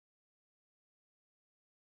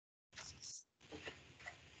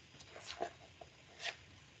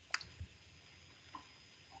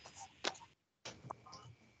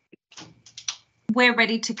We're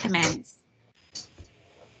ready to commence.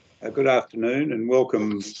 Good afternoon and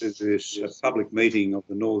welcome to this public meeting of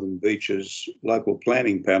the Northern Beaches Local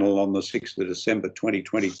Planning Panel on the 6th of December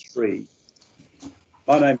 2023.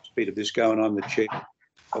 My name is Peter Biscoe and I'm the chair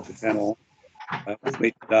of the panel. With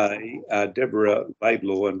me today are Deborah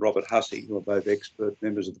Laidlaw and Robert Hussey, who are both expert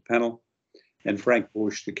members of the panel, and Frank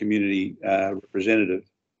Bush, the community representative.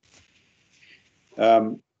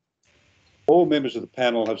 All members of the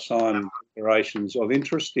panel have signed declarations of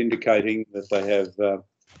interest indicating that they have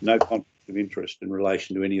no conflict of interest in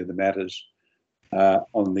relation to any of the matters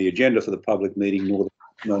on the agenda for the public meeting nor the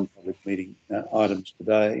non-public meeting items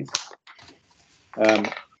today.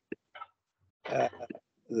 The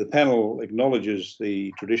panel acknowledges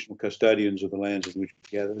the traditional custodians of the lands in which it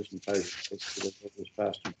gathers and pays respect to their elders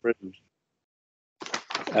past and present.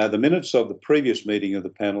 The minutes of the previous meeting of the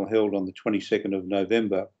panel held on the 22nd of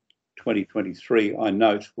November 2023, I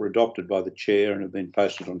note, were adopted by the chair and have been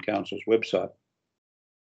posted on Council's website.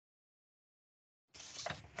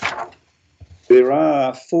 There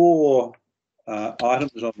are four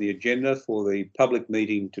items on the agenda for the public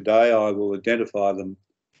meeting today. I will identify them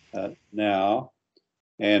now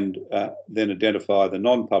and then identify the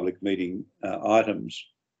non-public meeting items.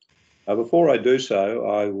 Before I do so,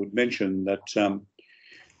 I would mention that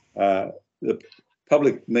the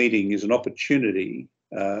public meeting is an opportunity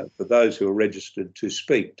for those who are registered to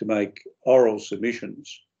speak, to make oral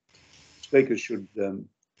submissions. Speakers should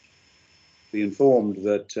be informed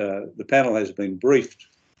that the panel has been briefed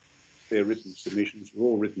their written submissions,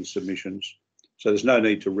 all written submissions, so there's no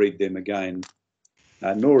need to read them again,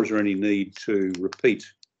 nor is there any need to repeat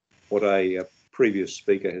what a previous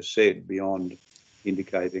speaker has said beyond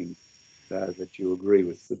indicating that you agree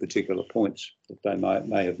with the particular points that they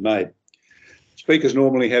may have made. Speakers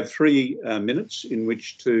normally have 3 minutes in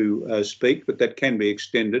which to speak, but that can be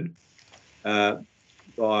extended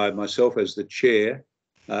by myself as the chair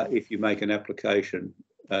if you make an application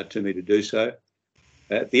to me to do so.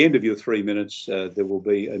 At the end of your 3 minutes, there will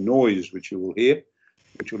be a noise which you will hear,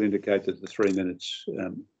 which will indicate that the 3 minutes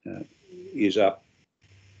is up.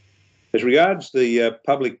 As regards the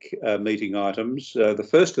public meeting items, the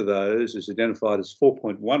first of those is identified as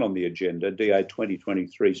 4.1 on the agenda, DA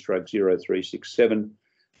 2023/0367,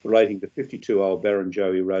 relating to 52 Old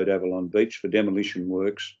Barrenjoey Road, Avalon Beach, for demolition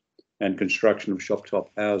works and construction of shop-top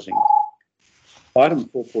housing. Item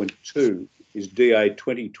 4.2 is DA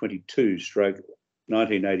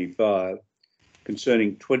 2022/1985,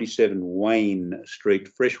 concerning 27 Wayne Street,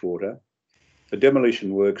 Freshwater, for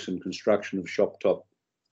demolition works and construction of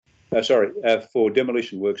for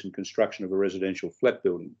demolition works and construction of a residential flat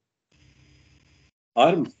building.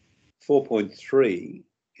 Item 4.3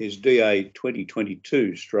 is DA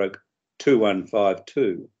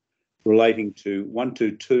 2022/2152, relating to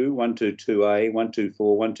 122, 122A,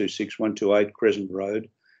 124, 126, 128 Crescent Road,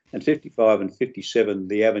 and 55 and 57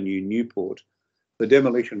 The Avenue, Newport, for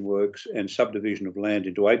demolition works and subdivision of land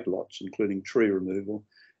into 8 lots, including tree removal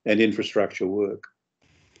and infrastructure work.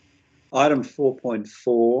 Item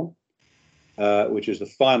 4.4, which is the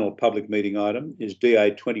final public meeting item, is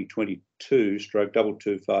DA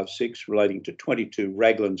 2022/2256, relating to 22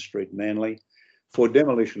 Raglan Street, Manly, for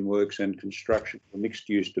demolition works and construction of a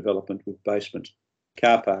mixed-use development with basement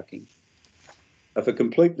car parking. For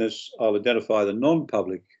completeness, I'll identify the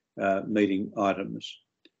non-public meeting items.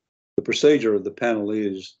 The procedure of the panel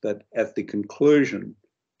is that at the conclusion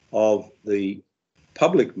of the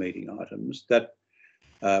public meeting items, that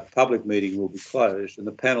public meeting will be closed and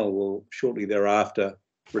the panel will shortly thereafter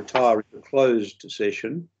retire into a closed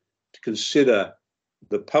session to consider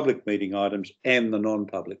the public meeting items and the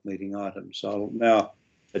non-public meeting items. So I'll now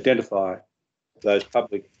identify those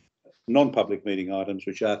non-public meeting items,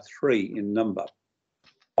 which are 3 in number.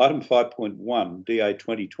 Item 5.1, DA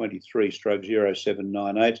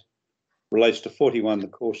 2023/0798, relates to 41 The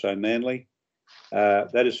Corso, Manly.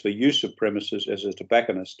 That is for use of premises as a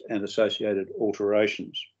tobacconist and associated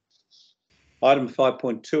alterations. Item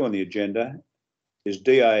 5.2 on the agenda is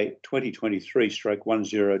DA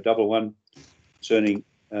 2023/1011, concerning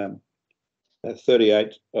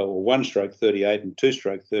 38 or 1/38 and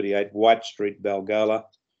 2/38 White Street, Balgala,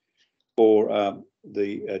 for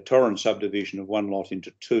the Torrens subdivision of 1 lot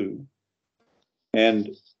into 2.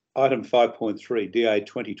 And item 5.3, DA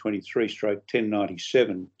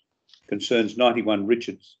 2023/1097, concerns 91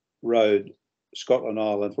 Richards Road, Scotland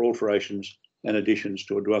Island, for alterations and additions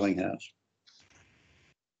to a dwelling house.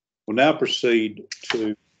 We'll now proceed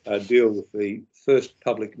to deal with the first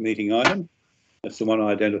public meeting item. That's the one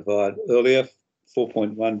I identified earlier,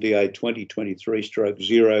 4.1 DA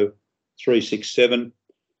 2023/0367,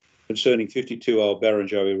 concerning 52 Old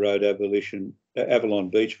Barrenjoey Road, Avalon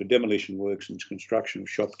Beach for demolition works and construction of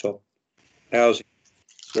shop top housing.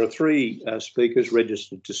 There are 3 speakers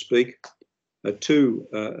registered to speak. Actually,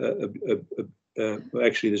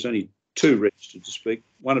 there's only 2 registered to speak.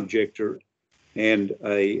 1 objector and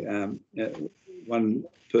one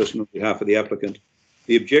person on behalf of the applicant.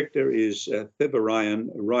 The objector is Ryan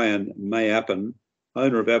Mayapan,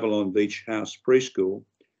 owner of Avalon Beach House Preschool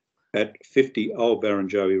at 50 Old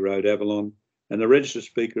Barrenjoey Road, Avalon. And the registered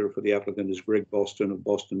speaker for the applicant is Greg Boston of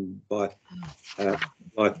Boston by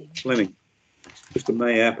Fleming. Mr.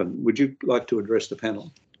 Mayapan, would you like to address the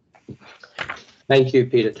panel? Thank you,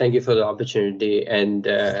 Peter. Thank you for the opportunity, and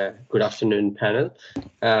good afternoon, panel.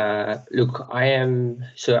 Look, I am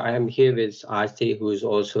here with Arti, who is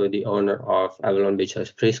also the owner of Avalon Beach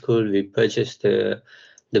House Preschool. We purchased the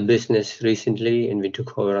business recently, and we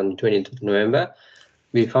took over on the 20th of November.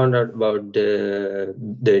 We found out about the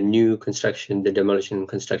new construction, the demolition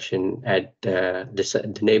construction at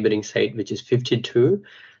the neighboring site, which is 52.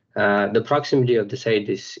 The proximity of the site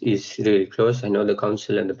is really close. I know the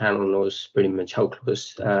council and the panel knows pretty much how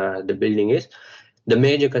close the building is. The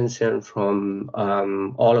major concern from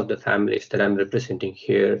all of the families that I'm representing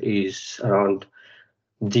here is around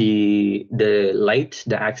the light,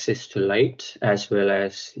 the access to light, as well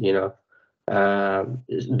as, you know,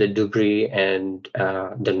 the debris and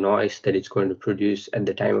the noise that it's going to produce at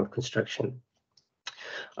the time of construction.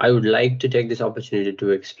 I would like to take this opportunity to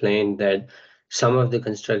explain that some of the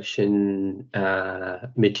construction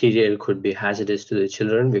material could be hazardous to the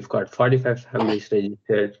children. We've got 45 families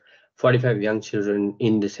registered, 45 young children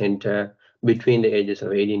in the center between the ages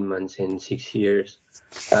of 18 months and 6 years.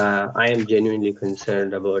 I am genuinely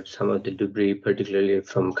concerned about some of the debris, particularly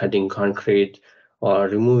from cutting concrete or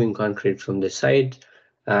removing concrete from the site.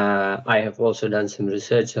 I have also done some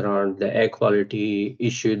research around the air quality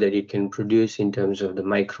issue that it can produce in terms of the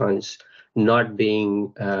microns not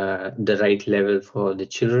being the right level for the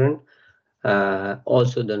children.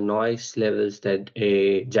 Also, the noise levels that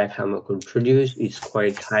a jackhammer could produce is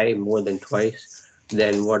quite high, more than twice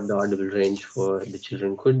than what the audible range for the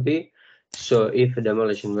children could be. So if a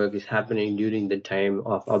demolition work is happening during the time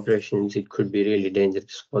of operations, it could be really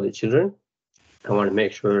dangerous for the children. I want to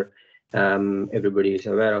make sure everybody is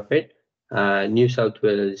aware of it. New South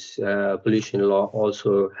Wales pollution law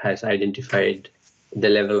also has identified the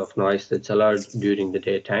level of noise that's allowed during the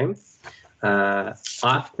daytime.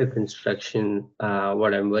 After construction,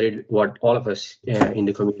 what all of us in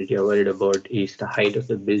the community are worried about is the height of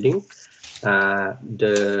the building.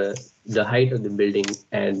 The height of the building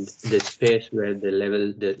and the space where the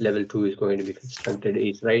level 2 is going to be constructed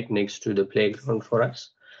is right next to the playground for us.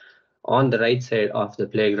 On the right side of the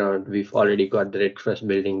playground, we've already got the Red Cross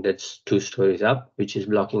building that's 2 stories up, which is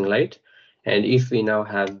blocking light. And if we now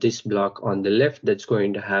have this block on the left, that's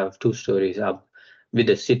going to have 2 stories up with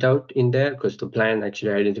a sit out in there, because the plan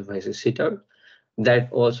actually identifies a sit out.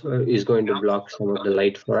 That also is going to block some of the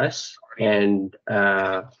light for us. And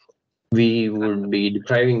we would be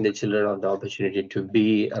depriving the children of the opportunity to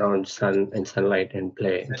be around sun and sunlight and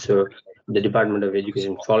play. So the Department of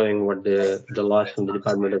Education, following what the laws from the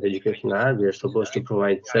Department of Education are, we are supposed to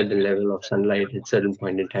provide certain level of sunlight at certain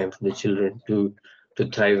point in time for the children to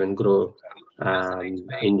thrive and grow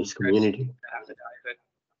in this community.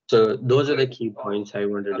 So those are the key points I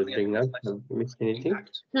wanted to bring up. Have I missed anything?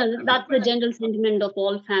 No, that's the general sentiment of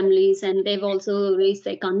all families, and they've also raised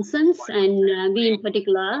their concerns. And we, in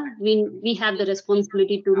particular, we have the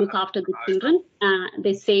responsibility to look after the children,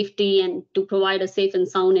 their safety, and to provide a safe and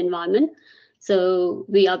sound environment. So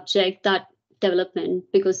we object that development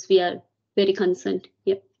because we are very concerned.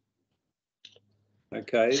 Yep.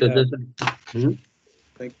 Okay. So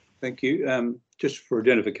thank you. Just for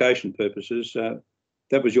identification purposes,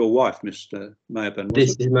 that was your wife, Mr. Mayapan.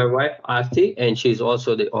 This is my wife, Arti, and she's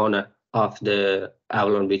also the owner of the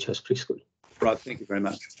Avalon Beach House Preschool. Right, thank you very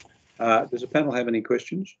much. Does the panel have any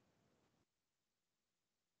questions?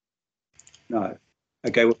 No.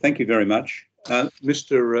 Okay, well, thank you very much.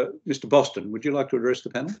 Mr. Boston, would you like to address the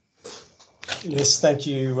panel? Yes, thank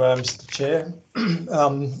you, Mr. Chair.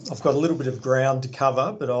 I've got a little bit of ground to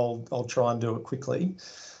cover, but I'll try and do it quickly.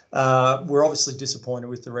 We're obviously disappointed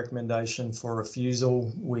with the recommendation for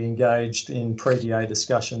refusal. We engaged in pre-DA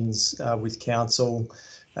discussions with council,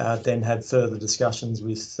 then had further discussions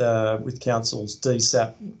with council's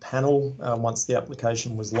DSAP panel once the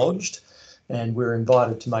application was lodged, and we're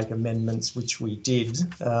invited to make amendments, which we did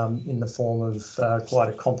in the form of quite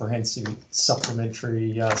a comprehensive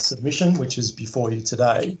supplementary submission, which is before you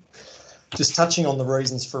today. Just touching on the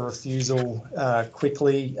reasons for refusal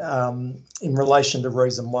quickly, in relation to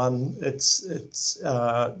reason 1, it's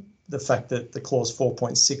the fact that the clause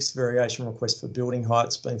 4.6 variation request for building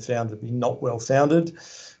heights been found to be not well founded.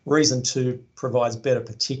 Reason 2 provides better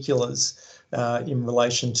particulars in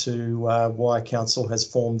relation to why council has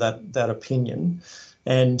formed that opinion.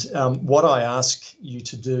 And what I ask you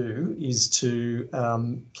to do is to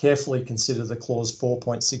carefully consider the clause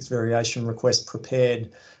 4.6 variation request prepared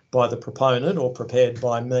by the proponent or prepared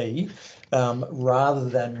by me, rather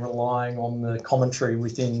than relying on the commentary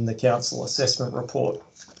within the council assessment report.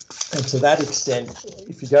 And to that extent,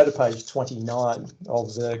 if you go to page 29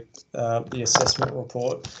 of the assessment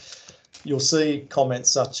report, you'll see comments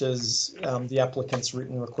such as the applicant's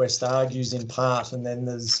written request argues in part, and then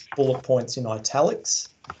there's bullet points in italics.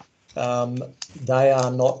 They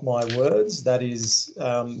are not my words. That is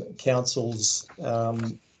council's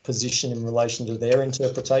position in relation to their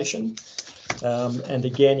interpretation. And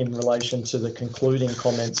again, in relation to the concluding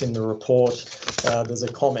comments in the report, there's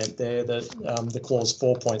a comment there that the clause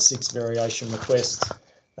 4.6 variation request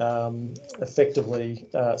effectively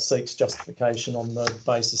seeks justification on the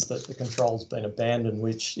basis that the control's been abandoned,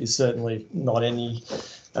 which is certainly not any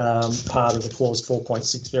part of the clause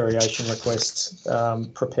 4.6 variation request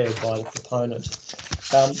prepared by the proponent.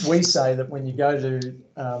 We say that when you go to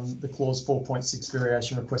the clause 4.6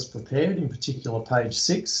 variation request prepared, in particular page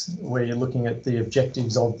 6, where you're looking at the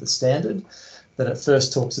objectives of the standard, that it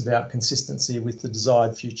first talks about consistency with the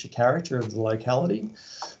desired future character of the locality.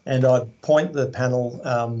 And I'd point the panel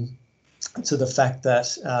to the fact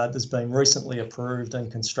that there's been recently approved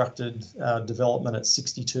and constructed development at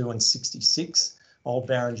 62 and 66 Old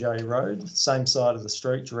Barrenjoey Road, same side of the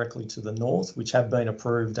street directly to the north, which have been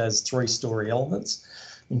approved as 3-storey elements.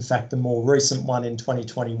 In fact, the more recent one in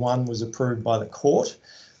 2021 was approved by the court,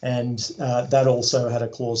 and that also had a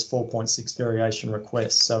clause 4.6 variation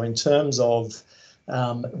request. So in terms of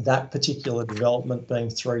that particular development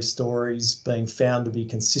being 3 stories, being found to be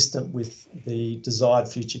consistent with the desired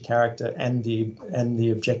future character and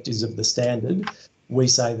the objectives of the standard, we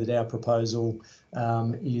say that our proposal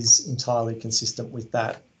is entirely consistent with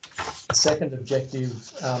that. The second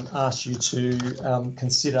objective asks you to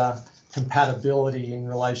consider compatibility in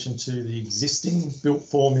relation to the existing built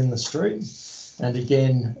form in the street. And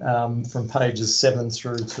again, from pages 7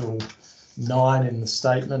 through to 9 in the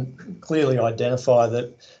statement, clearly identify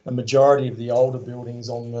that a majority of the older buildings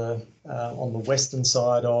on the western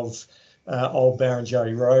side of Old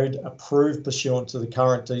Barrenjoey Road, approved pursuant to the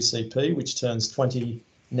current DCP, which turns 20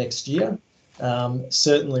 next year,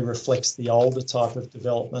 certainly reflects the older type of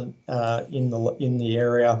development in the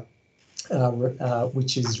area,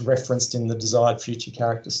 which is referenced in the desired future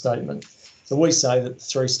character statement. So we say that the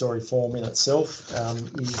 3-storey form in itself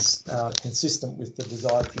is consistent with the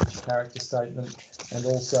desired future character statement, and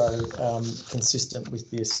also consistent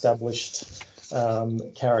with the established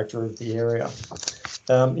character of the area.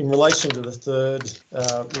 In relation to the third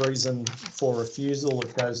reason for refusal,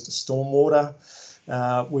 it goes to stormwater.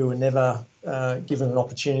 We were never given an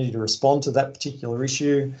opportunity to respond to that particular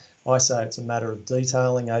issue. I say it's a matter of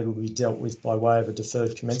detailing, able to be dealt with by way of a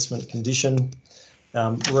deferred commencement condition.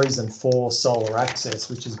 Reason 4, solar access,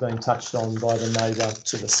 which is being touched on by the neighbour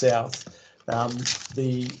to the south.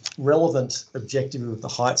 The relevant objective of the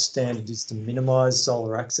height standard is to minimise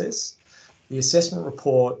solar access. The assessment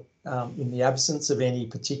report, in the absence of any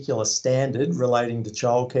particular standard relating to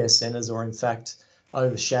childcare centres or in fact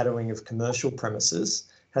overshadowing of commercial premises,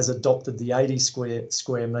 has adopted the 80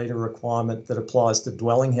 square metre requirement that applies to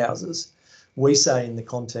dwelling houses. We say in the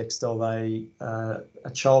context of a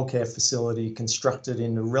childcare facility constructed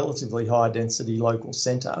in a relatively high density local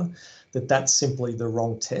centre, that that's simply the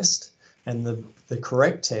wrong test, and the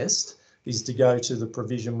correct test is to go to the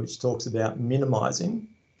provision which talks about minimising.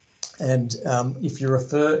 And if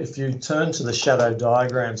you turn to the shadow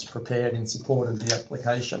diagrams prepared in support of the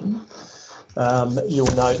application,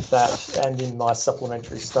 you'll note that, and in my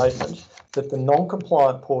supplementary statement, that the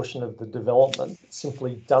non-compliant portion of the development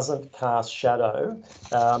simply doesn't cast shadow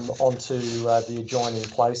onto the adjoining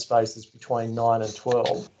play spaces between 9 and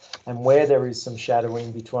 12. And where there is some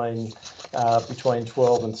shadowing between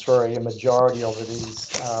 12 and 3, a majority of it is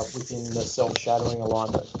within the self-shadowing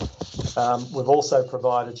alignment. We've also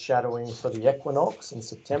provided shadowing for the equinox in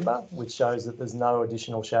September, which shows that there's no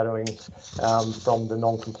additional shadowing from the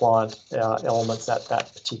non-compliant elements at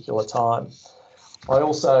that particular time. I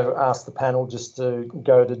also asked the panel just to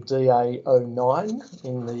go to DA09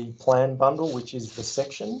 in the plan bundle, which is the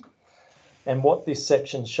section. And what this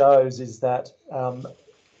section shows is that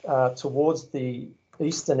towards the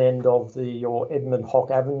eastern end of or Edmund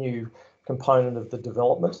Hock Avenue component of the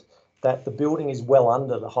development, that the building is well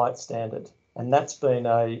under the height standard. And that's been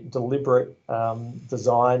a deliberate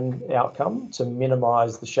design outcome to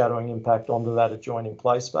minimise the shadowing impact onto that adjoining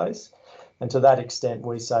play space. And to that extent,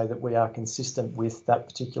 we say that we are consistent with that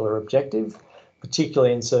particular objective,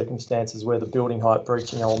 particularly in circumstances where the building height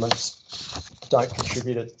breaching elements don't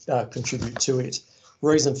contribute to it.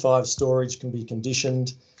 Reason 5, storage can be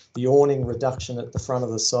conditioned. The awning reduction at the front of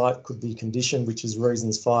the site could be conditioned, which is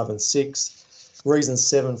reasons 5 and 6. Reason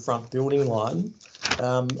 7, front building line.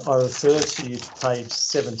 I refer to you to page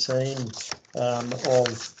 17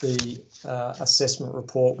 of the assessment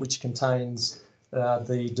report, which contains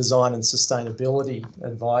the Design and Sustainability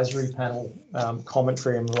Advisory Panel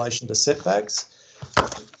commentary in relation to setbacks.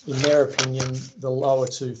 In their opinion, the lower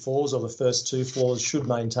 2 floors, or the first 2 floors, should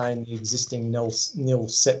maintain the existing nil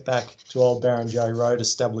setback to Old Barrenjoey Road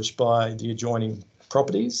established by the adjoining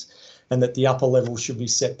properties, and that the upper level should be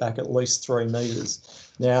set back at least 3 metres.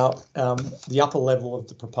 Now, the upper level of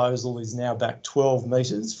the proposal is now back 12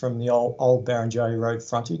 metres from the old Barrenjoey Road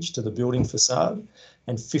frontage to the building facade,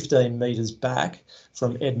 and 15 metres back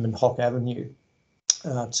from Edmund Hock Avenue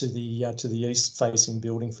to the east-facing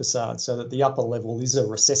building facade, so that the upper level is a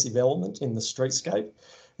recessive element in the streetscape.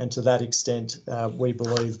 And to that extent, we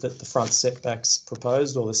believe that the front setbacks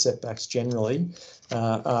proposed, or the setbacks generally,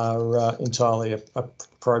 are entirely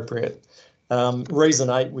appropriate. Reason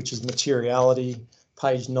 8, which is materiality,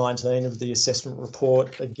 page 19 of the assessment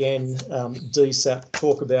report. Again, DSAP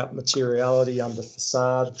talk about materiality under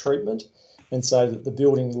facade treatment and say that the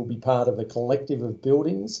building will be part of a collective of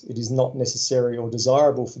buildings. It is not necessary or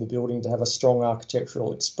desirable for the building to have a strong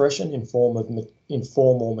architectural expression in form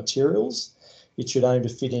or materials. It should aim to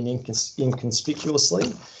fit in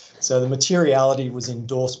inconspicuously. So the materiality was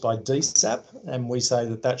endorsed by DSAP, and we say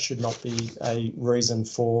that that should not be a reason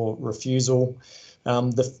for refusal.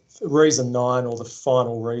 The reason 9, or the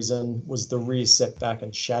final reason, was the rear setback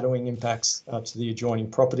and shadowing impacts to the adjoining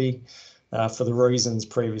property. For the reasons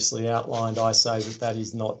previously outlined, I say that that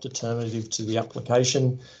is not determinative to the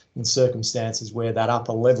application in circumstances where that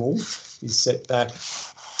upper level is set back,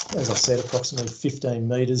 as I said, approximately 15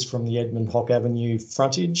 metres from the Edmund Hock Avenue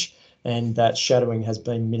frontage, and that shadowing has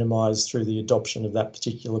been minimised through the adoption of that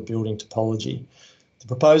particular building topology. The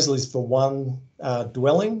proposal is for 1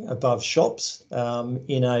 dwelling above shops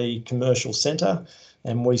in a commercial centre,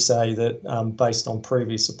 and we say that based on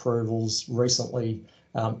previous approvals recently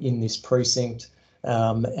in this precinct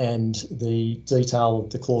and the detail of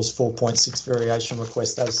the clause 4.6 variation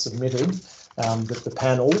request as submitted, that the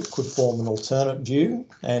panel could form an alternate view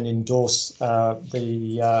and endorse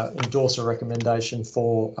endorse a recommendation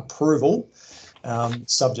for approval,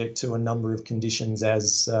 subject to a number of conditions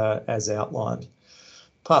as outlined.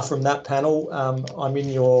 Apart from that panel, I'm in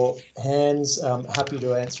your hands. Happy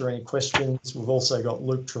to answer any questions. We've also got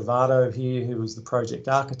Luke Travato here, who is the project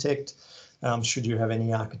architect, should you have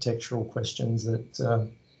any architectural questions that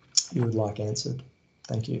you would like answered.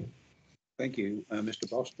 Thank you. Thank you, Mr.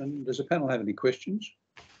 Boston. Does the panel have any questions?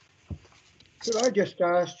 Could I just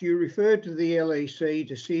ask, you referred to the LEC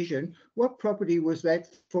decision. What property was that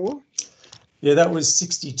for? Yeah, that was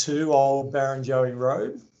 62 Old Barrenjoey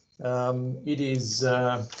Road. It is,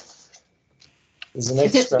 there's an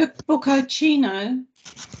extra... Is it Buccocino?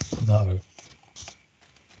 No.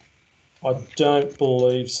 I don't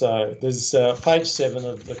believe so. There's page 7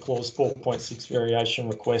 of the clause 4.6 variation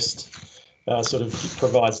request sort of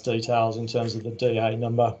provides details in terms of the DA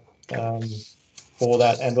number for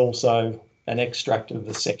that, and also an extract of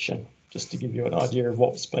the section, just to give you an idea of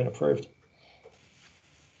what's been approved.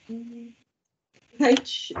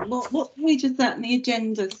 Page, what page is that in the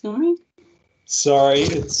agenda, sorry? Sorry,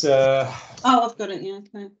 it's... oh, I've got it, yeah,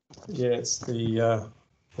 okay. Yeah, it's the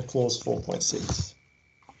clause 4.6.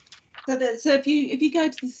 So if you go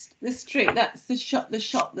to the street, that's the shop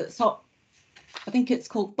that's up. I think it's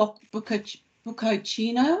called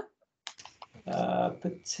Buccocino.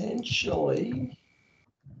 Potentially.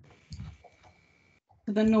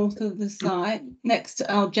 To the north of the site, next to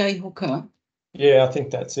LJ Hooker. Yeah, I think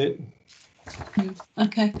that's it.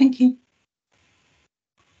 Okay, thank you.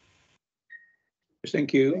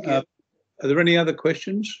 Thank you. Are there any other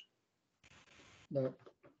questions? No.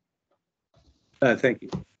 No, thank you.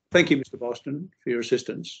 Thank you, Mr. Boston, for your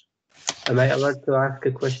assistance. Am I allowed to ask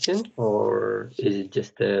a question, or is it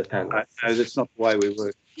just the panel? No, that's not the way we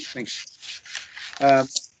work. Thanks.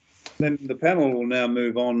 Then the panel will now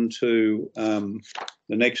move on to the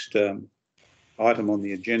next item on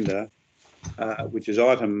the agenda, which is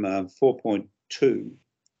item 4.2,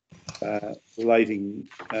 relating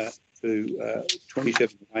to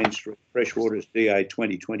 27 Main Street, Freshwaters, DA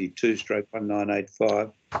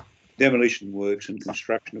 2022/1985, demolition works and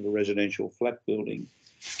construction of a residential flat building.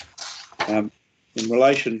 In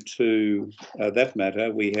relation to that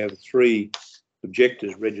matter, we have 3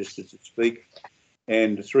 objectors registered to speak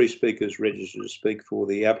and 3 speakers registered to speak for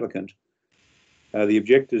the applicant. The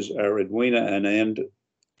objectors are Edwina Anand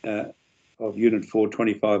of Unit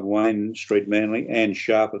 425 Wayne Street, Manly, Anne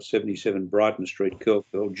Sharp of 77 Brighton Street,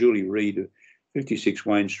 Curlville, Julie Reid of 56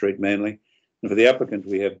 Wayne Street, Manly. And for the applicant,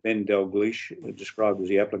 we have Ben Dalglish, described as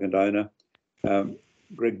the applicant owner,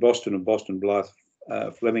 Greg Boston of Boston Blythe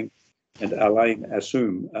Fleming, and Alain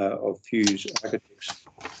Assoum of Fuse Architects.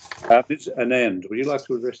 Ms. Anand, would you like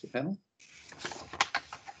to address the panel?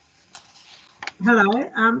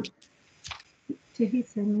 Hello. Did he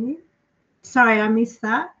send me? Sorry, I missed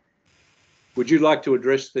that. Would you like to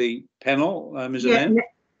address the panel, Ms. Anand?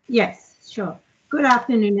 Yes, sure. Good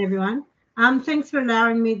afternoon, everyone. Thanks for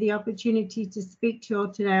allowing me the opportunity to speak to you all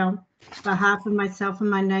today on behalf of myself and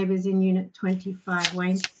my neighbours in Unit 25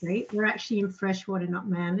 Wayne Street. We're actually in Freshwater, not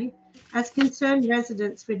Manly. As concerned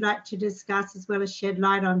residents, we'd like to discuss as well as shed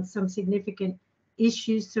light on some significant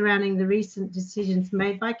issues surrounding the recent decisions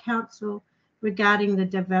made by Council regarding the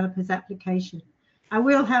developer's application. I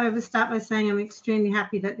will, however, start by saying I'm extremely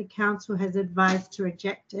happy that the Council has advised to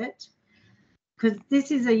reject it, because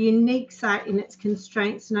this is a unique site in its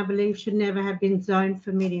constraints and I believe should never have been zoned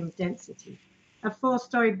for medium density. A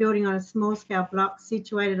 4-storey building on a small-scale block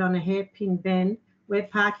situated on a hairpin bend where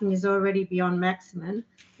parking is already beyond maximum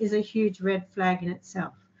is a huge red flag in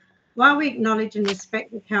itself. While we acknowledge and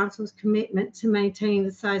respect the Council's commitment to maintaining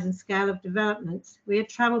the size and scale of developments, we are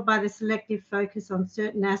troubled by the selective focus on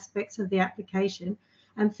certain aspects of the application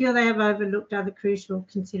and feel they have overlooked other crucial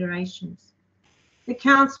considerations. The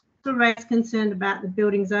Council raised concern about the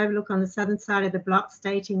building's overlook on the southern side of the block,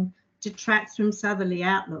 stating detracts from southerly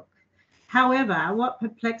outlook. However, what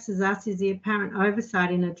perplexes us is the apparent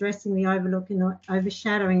oversight in addressing the overlook and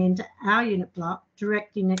overshadowing into our unit block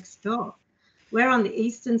directly next door. We're on the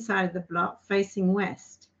eastern side of the block facing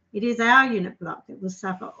west. It is our unit block that will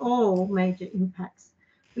suffer all major impacts.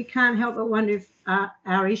 We can't help but wonder if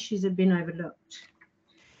our issues have been overlooked.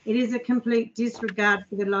 It is a complete disregard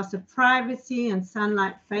for the loss of privacy and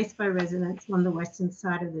sunlight faced by residents on the western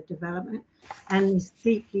side of the development and is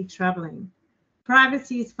deeply troubling.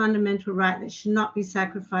 Privacy is a fundamental right that should not be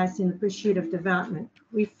sacrificed in the pursuit of development.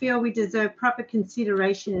 We feel we deserve proper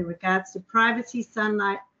consideration in regards to privacy,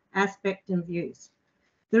 sunlight, aspect and views.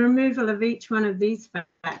 The removal of each one of these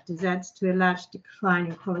factors adds to a large decline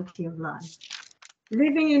in quality of life.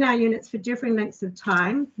 Living in our units for different lengths of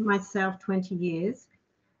time, myself 20 years,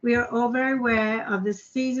 we are all very aware of the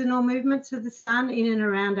seasonal movements of the sun in and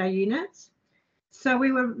around our units. So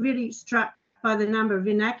we were really struck by the number of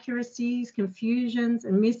inaccuracies, confusions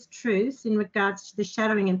and mistruths in regards to the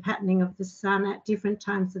shadowing and patterning of the sun at different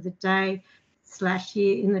times of the day /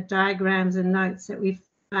 year in the diagrams and notes that we've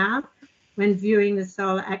found when viewing the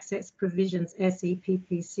solar access provisions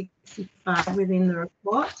SEPP 65 within the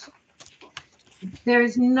report. There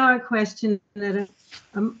is no question that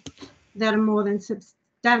a more than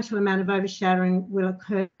substantial amount of overshadowing will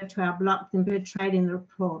occur to our block than portrayed in the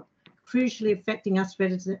report, crucially affecting us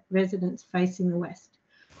residents facing the west.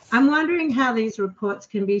 I'm wondering how these reports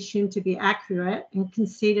can be assumed to be accurate and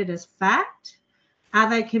considered as fact. Are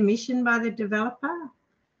they commissioned by the developer?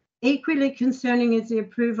 Equally concerning is the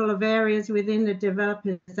approval of areas within the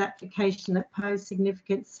developer's application that pose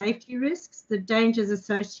significant safety risks. The dangers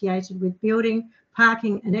associated with building,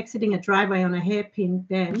 parking and exiting a driveway on a hairpin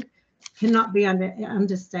bend cannot be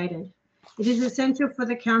understated. It is essential for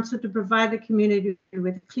the Council to provide the community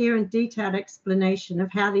with a clear and detailed explanation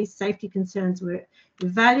of how these safety concerns were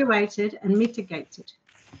evaluated and mitigated.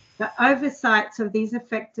 The oversights of these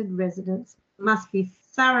affected residents must be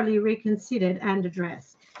thoroughly reconsidered and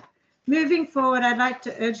addressed. Moving forward, I'd like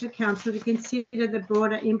to urge the Council to consider the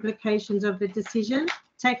broader implications of the decision,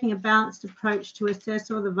 taking a balanced approach to assess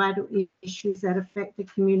all the vital issues that affect the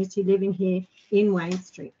community living here in Wayne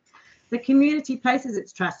Street. The community places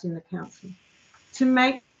its trust in the Council to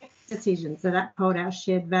make decisions that uphold our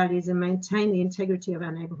shared values and maintain the integrity of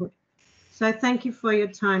our neighbourhood. So thank you for your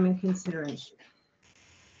time and consideration.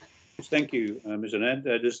 Thank you, Ms. Anand.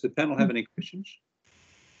 Does the panel have any questions?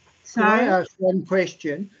 Can I ask one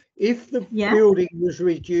question? If the building was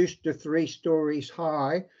reduced to 3 stories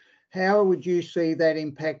high, how would you see that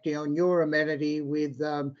impacting on your amenity with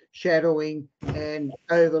shadowing and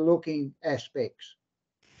overlooking aspects?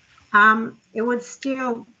 It would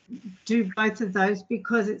still do both of those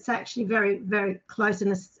because it's actually very, very close,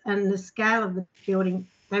 and the scale of the building,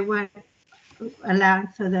 they weren't allowing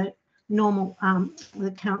for the normal,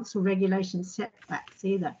 the council regulation setbacks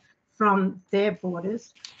either from their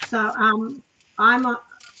borders. So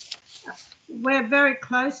we're very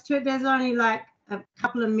close to it. There's only like a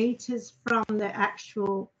couple of meters from the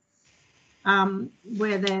actual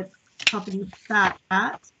where the property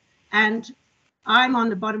starts, and I'm on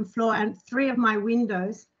the bottom floor, and 3 of my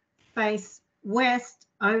windows face west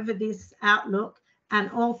over this outlook, and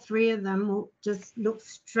all 3 of them will just look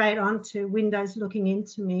straight onto windows looking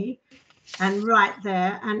into me, and right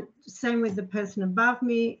there, and same with the person above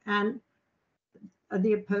me and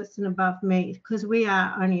the person above me, because we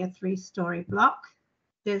are only a 3-story block.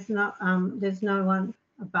 There's no one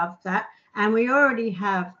above that, and we already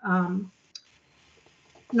have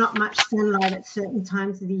not much sunlight at certain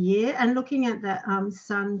times of the year. And looking at the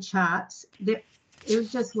sun charts, it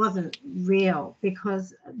just wasn't real,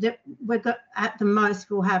 because at the most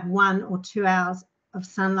we'll have 1 or 2 hours of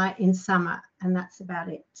sunlight in summer, and that's about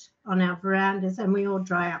it on our verandas. And we all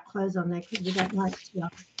dry our clothes on there because we don't like to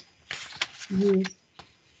use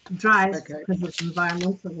dryers because of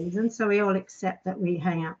environmental reasons. So we all accept that we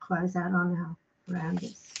hang our clothes out on our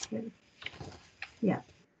verandas. So, yeah.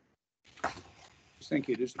 Thank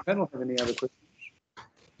you. Does the panel have any other questions?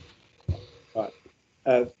 Right.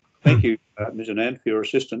 Thank you, Ms. Anand, for your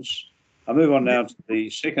assistance. I move on now to the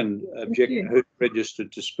second objector who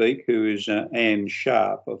registered to speak, who is Anne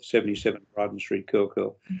Sharp of 77 Bryden Street,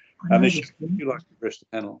 Curl. Ms. Sharp, would you like to address the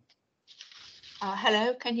panel?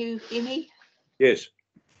 Hello, can you hear me? Yes.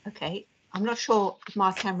 Okay, I'm not sure if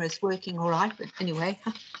my camera is working all right, but anyway.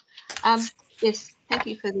 Yes, thank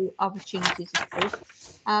you for the opportunity to speak.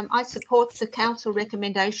 I support the council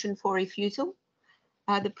recommendation for refusal.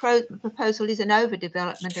 The proposal is an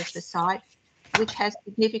overdevelopment of the site, which has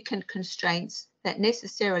significant constraints that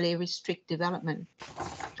necessarily restrict development.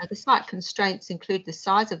 The site constraints include the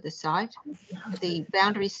size of the site, the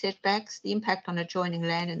boundary setbacks, the impact on adjoining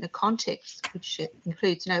land, and the context, which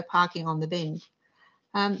includes no parking on the bend.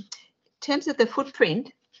 In terms of the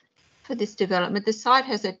footprint for this development, the site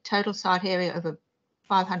has a total site area of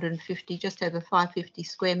just over 550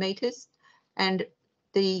 square metres, and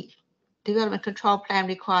the development control plan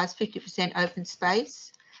requires 50% open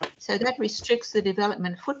space. So that restricts the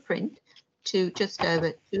development footprint to just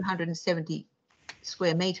over 270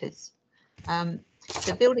 square metres. The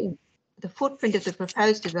footprint of the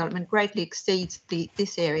proposed development greatly exceeds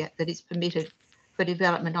this area that is permitted for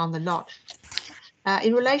development on the lot.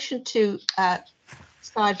 In relation to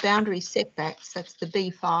side boundary setbacks, that's the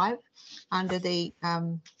B5 under the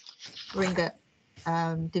Warringah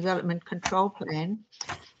Development Control Plan,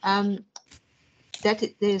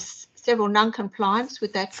 there's several non-compliance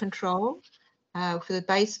with that control for the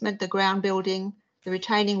basement, the ground building, the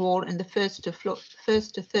retaining wall, and the first to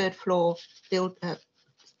third floor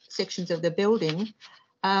sections of the building.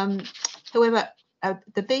 However,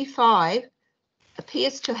 the B5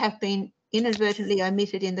 appears to have been inadvertently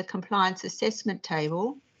omitted in the compliance assessment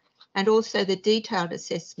table and also the detailed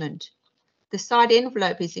assessment. The side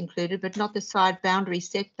envelope is included, but not the side boundary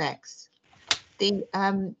setbacks.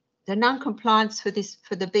 The non-compliance for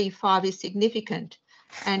the B5 is significant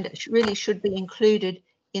and really should be included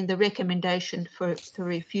in the recommendation for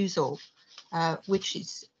refusal, which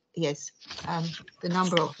is, yes, the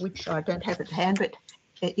number of which I don't have at hand, but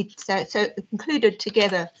it's so included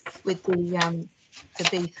together with the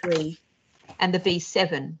B3 and the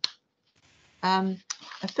B7. A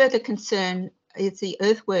further concern is the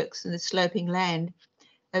earthworks and the sloping land,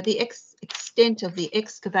 the extent of the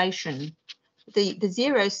excavation. The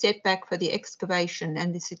zero setback for the excavation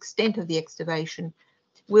and this extent of the excavation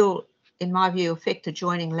will, in my view, affect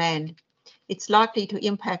adjoining land. It's likely to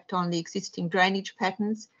impact on the existing drainage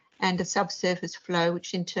patterns and the subsurface flow,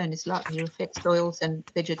 which in turn is likely to affect soils and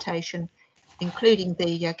vegetation, including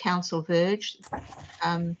the council verge.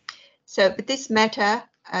 But this matter,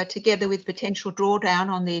 together with potential drawdown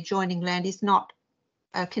on the adjoining land, is not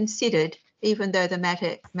considered, even though the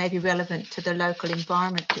matter may be relevant to the local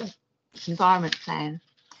environment plan.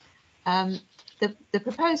 The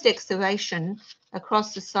proposed excavation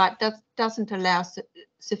across the site doesn't allow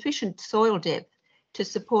sufficient soil depth to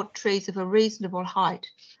support trees of a reasonable height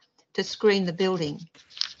to screen the building.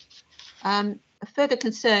 A further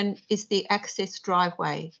concern is the access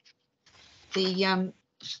driveway. The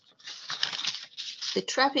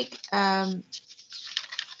traffic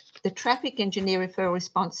engineer referral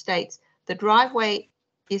response states the driveway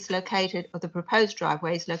is located, or the proposed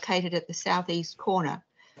driveway is located at the southeast corner,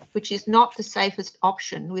 which is not the safest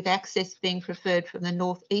option, with access being preferred from the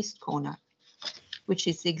northeast corner, which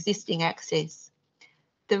is the existing access.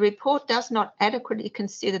 The report does not adequately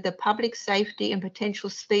consider the public safety and potential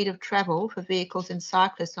speed of travel for vehicles and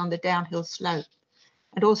cyclists on the downhill slope,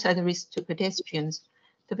 and also the risk to pedestrians.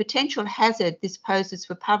 The potential hazard this poses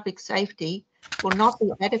for public safety will not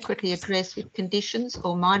be adequately addressed with conditions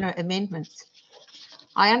or minor amendments.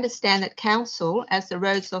 I understand that Council, as the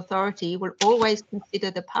roads authority, will always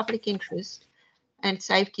consider the public interest and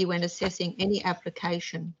safety when assessing any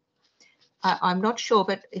application. I'm not sure,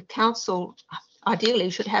 but if Council ideally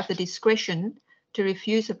should have the discretion to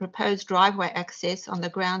refuse a proposed driveway access on the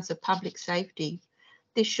grounds of public safety.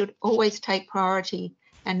 This should always take priority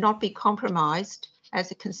and not be compromised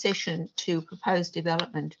as a concession to proposed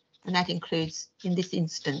development, and that includes in this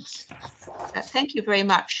instance. Thank you very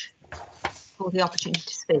much for the opportunity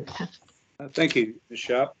to speak. Thank you, Ms.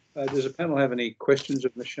 Sharp. Does the panel have any questions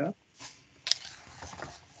of Ms. Sharp?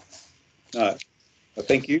 No.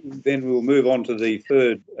 Thank you. Then we'll move on to the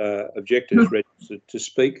third objectors registered to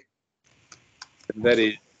speak. And that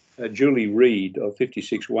is Julie Reid of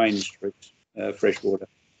 56 Wayne Street, Freshwater.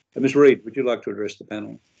 Ms. Reid, would you like to address the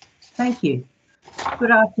panel? Thank you.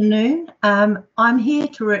 Good afternoon. I'm here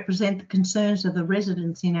to represent the concerns of the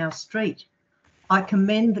residents in our street. I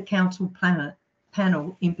commend the council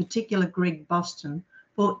panel, in particular Greg Boston,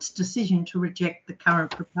 for its decision to reject the current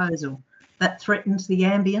proposal that threatens the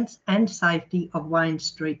ambience and safety of Wayne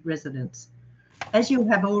Street residents. As you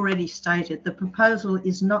have already stated, the proposal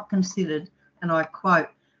is not considered, and I quote,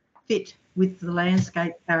 fit with the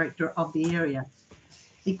landscape character of the area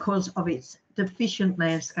because of its deficient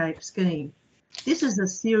landscape scheme. This is a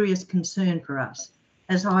serious concern for us,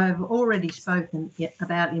 as I have already spoken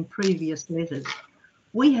about in previous letters.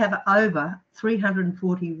 We have over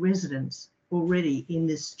 340 residents already in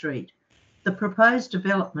this street. The proposed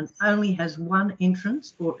development only has one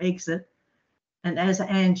entrance or exit, and as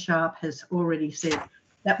Anne Sharp has already said,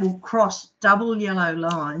 that will cross double yellow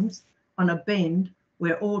lines on a bend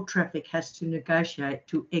where all traffic has to negotiate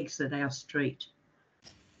to exit our street.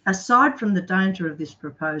 Aside from the danger of this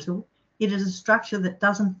proposal, it is a structure that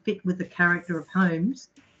doesn't fit with the character of homes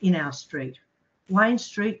in our street. Wayne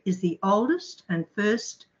Street is the oldest and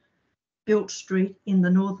first built street in the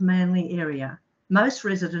North Manly area. Most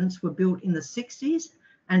residents were built in the 60s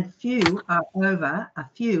and a few are over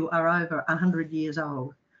 100 years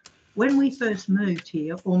old. When we first moved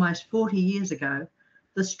here almost 40 years ago,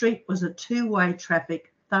 the street was a two-way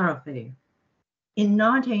traffic thoroughfare. In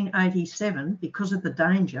 1987, because of the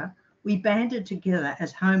danger, we banded together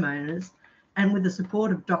as homeowners, and with the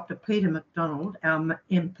support of Dr. Peter McDonald, our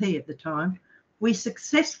MP at the time, we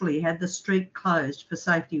successfully had the street closed for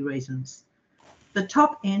safety reasons. The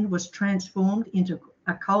top end was transformed into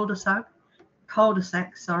a cul-de-sac,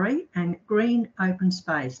 and green open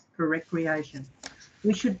space for recreation.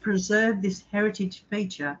 We should preserve this heritage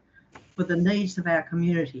feature for the needs of our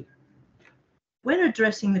community. When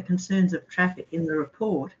addressing the concerns of traffic in the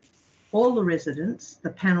report, all the residents, the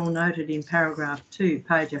panel noted in paragraph 2,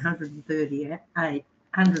 page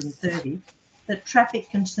 130, that traffic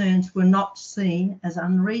concerns were not seen as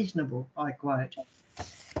unreasonable, I quote.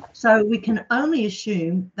 So we can only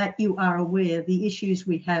assume that you are aware of the issues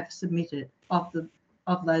we have submitted of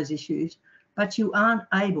those issues, but you aren't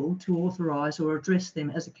able to authorise or address them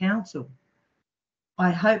as a council.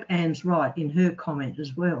 I hope Anne's right in her comment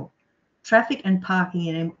as well. Traffic and parking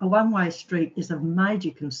in a one-way street is of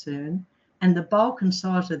major concern, and the bulk and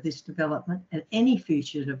size of this development and any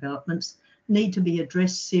future developments need to be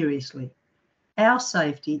addressed seriously. Our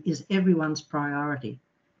safety is everyone's priority.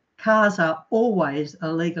 Cars are always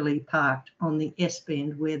illegally parked on the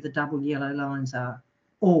S-bend where the double yellow lines are,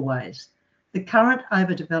 always. The current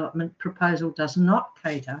overdevelopment proposal does not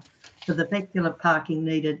cater for the vehicular parking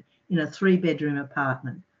needed in a 3-bedroom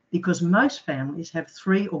apartment, because most families have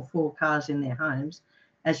 3 or 4 cars in their homes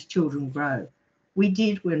as children grow. We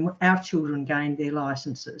did when our children gained their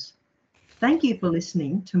licences. Thank you for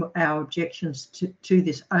listening to our objections to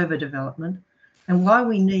this overdevelopment and why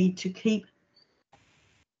we need to keep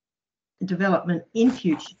development in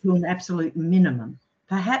future to an absolute minimum.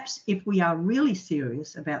 Perhaps if we are really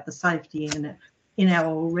serious about the safety in our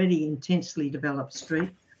already intensely developed street,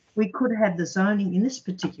 we could have the zoning in this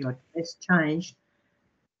particular case changed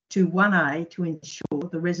to 1A to ensure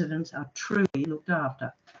the residents are truly looked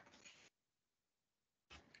after.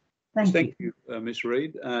 Thank you. Ms.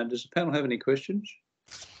 Reid. Does the panel have any questions?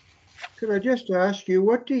 Could I just ask you,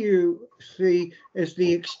 what do you see as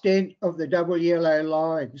the extent of the double yellow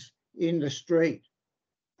lines in the street?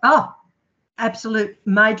 Oh, absolute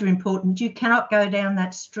major important. You cannot go down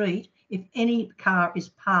that street if any car is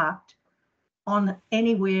parked on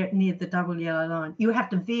anywhere near the double yellow line. You have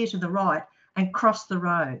to veer to the right and cross the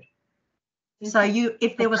road. So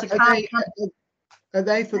if there was a car... Are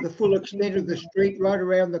they for the full extent of the street right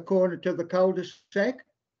around the corner to the cul-de-sac?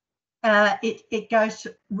 It goes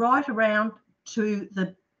right around to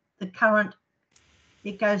the current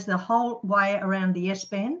It goes the whole way around the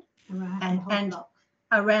S-bend and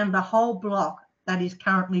around the whole block that is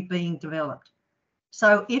currently being developed.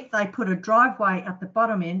 So if they put a driveway at the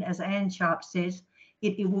bottom end, as Anne Sharp says,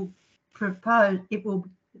 it will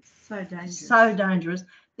it's so dangerous.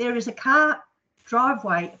 There is a car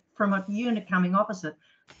driveway from a unit coming opposite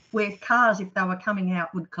where cars, if they were coming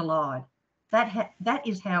out, would collide. That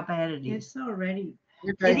is how bad it is. It's already.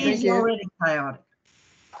 Okay, it is already chaotic.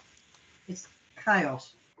 It's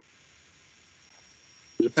chaos.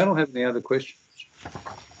 Does the panel have any other questions?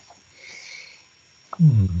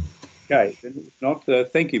 Okay, then if not,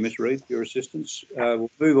 thank you, Ms. Reid, for your assistance. We'll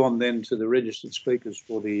move on then to the registered speakers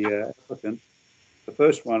for the applicant. The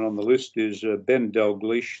first one on the list is Ben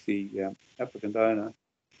Dalgleish, the applicant owner.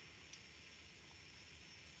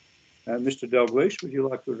 Mr. Dalgleish, would you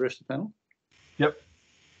like to address the panel? Yep.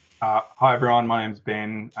 Hi, everyone. My name's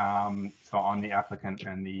Ben. So I'm the applicant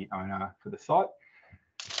and the owner for the site.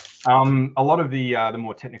 A lot of the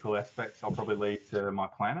more technical aspects I'll probably leave to my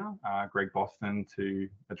planner, Greg Boston, to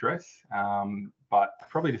address. But I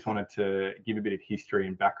probably just wanted to give a bit of history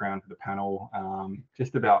and background to the panel,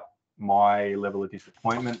 just about my level of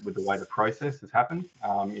disappointment with the way the process has happened.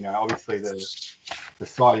 You know, obviously the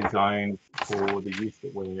site is zoned for the use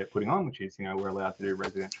that we're putting on, which is, you know, we're allowed to do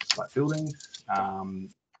residential site buildings.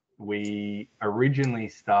 We originally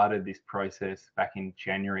started this process back in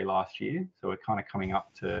January last year, so we're kind of coming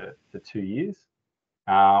up to 2 years.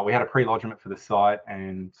 We had a pre-lodgement for the site,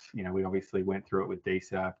 and you know, we obviously went through it with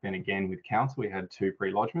DSAP. Then again with council, we had 2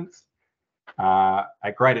 pre-lodgements.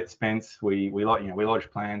 At great expense, we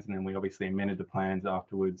lodged plans, and then we obviously amended the plans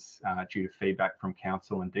afterwards due to feedback from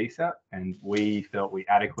council and DSAP, and we felt we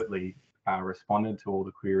adequately responded to all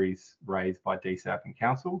the queries raised by DSAP and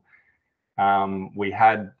council. We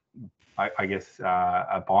had, I guess,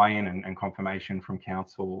 a buy-in and confirmation from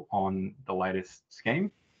council on the latest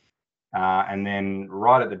scheme. And then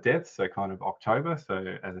right at the death, so kind of October,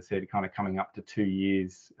 so as I said, kind of coming up to 2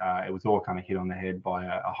 years, it was all kind of hit on the head by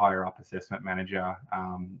a higher up assessment manager,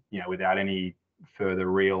 you know, without any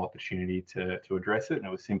further real opportunity to address it. And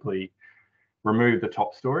it was simply remove the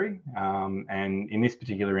top story. And in this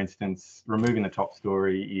particular instance, removing the top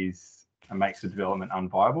story makes the development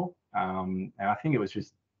unviable. And I think it was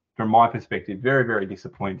just, from my perspective, very, very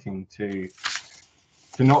disappointing to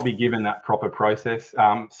not be given that proper process.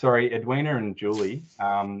 Sorry, Edwina and Julie,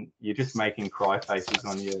 you're just making cry faces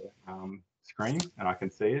on your screen, and I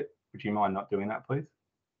can see it. Would you mind not doing that, please?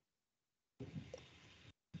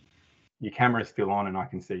 Your camera's still on, and I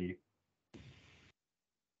can see you.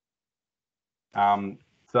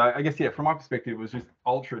 So I guess, yeah, from my perspective, it was just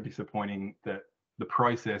ultra disappointing that the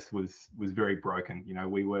process was very broken. You know,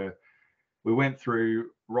 we went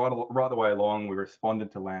through right the way along. We responded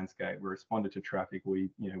to landscape, we responded to traffic. We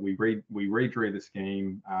redrew the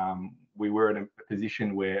scheme. We were in a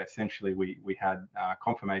position where essentially we had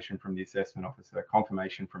confirmation from the assessment officer,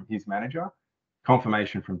 confirmation from his manager,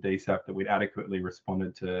 confirmation from DSAP that we'd adequately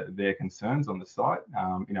responded to their concerns on the site.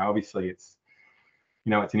 You know, obviously it's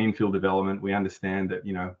an infill development. We understand that,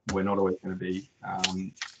 you know, we're not always going to be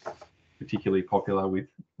particularly popular with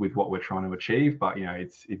what we're trying to achieve, but you know,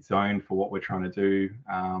 it's zoned for what we're trying to do,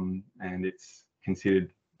 and it's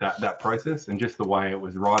considered that process, and just the way it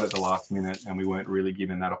was right at the last minute, and we weren't really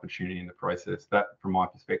given that opportunity in the process. That, from my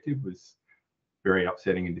perspective, was very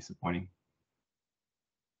upsetting and disappointing.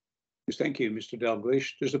 Yes, thank you, Mr.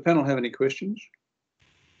 Dalgleish. Does the panel have any questions?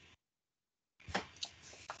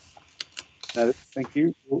 No, thank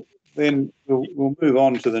you. Then we'll move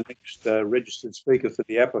on to the next registered speaker for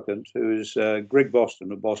the applicant, who is Greg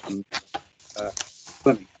Boston of Boston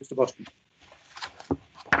Clinic. Mr. Boston.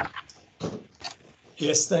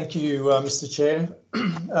 Yes, thank you, Mr. Chair.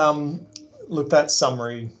 Look, that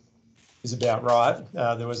summary is about right.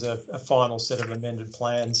 There was a final set of amended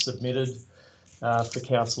plans submitted for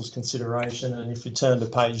council's consideration, and if you turn to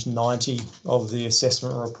page 90 of the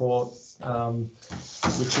assessment report,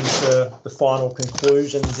 which is the final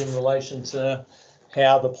conclusions in relation to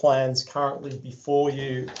how the plans currently before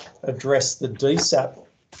you address the DSAP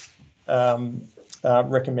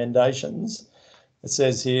recommendations. It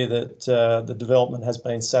says here that the development has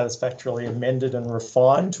been satisfactorily amended and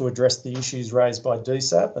refined to address the issues raised by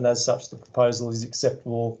DSAP, and as such the proposal is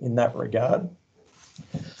acceptable in that regard.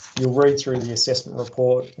 You'll read through the assessment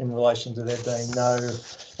report in relation to there being no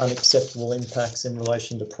unacceptable impacts in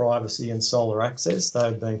relation to privacy and solar access.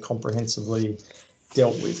 They've been comprehensively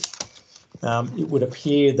dealt with. It would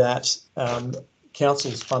appear that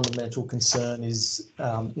council's fundamental concern is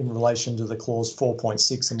in relation to the clause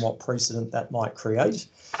 4.6 and what precedent that might create.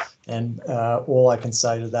 And all I can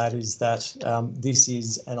say to that is that this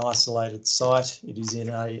is an isolated site. It is in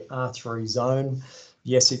a R3 zone.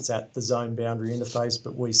 Yes, it's at the zone boundary interface,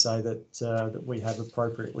 but we say that that we have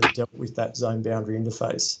appropriately dealt with that zone boundary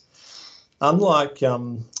interface. Unlike,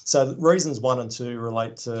 so reasons 1 and 2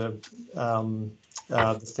 relate to the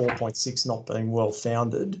 4.6 not being well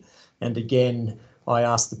founded. And again, I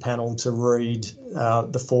asked the panel to read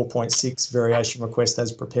the 4.6 variation request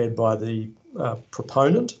as prepared by the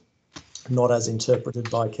proponent, not as interpreted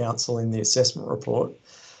by council in the assessment report.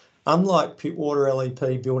 Unlike Pittwater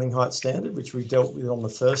LEP building height standard, which we dealt with on the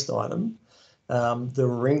first item, the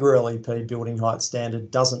Warringah LEP building height standard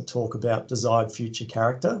doesn't talk about desired future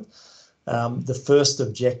character. The first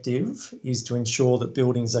objective is to ensure that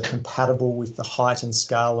buildings are compatible with the height and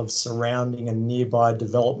scale of surrounding and nearby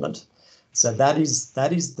development. So that is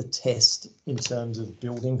the test in terms of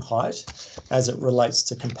building height as it relates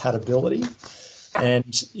to compatibility.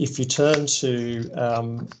 And if you turn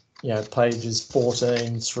to pages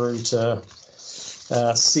 14 through to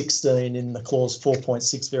 16 in the clause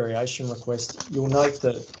 4.6 variation request, you'll note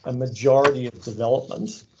that a majority of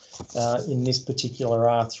development in this particular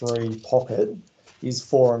R3 pocket is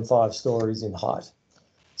 4 and 5 stories in height.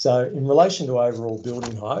 So in relation to overall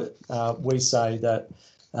building height, we say that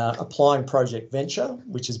applying Project Venture,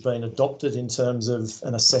 which has been adopted in terms of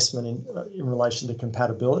an assessment in relation to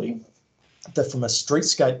compatibility, that from a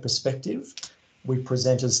streetscape perspective, we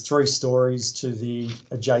present as 3 stories to the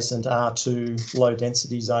adjacent R2 low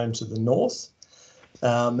density zone to the north.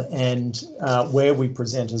 And where we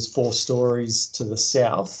present as 4 stories to the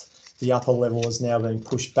south, the upper level is now being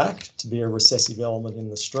pushed back to be a recessive element in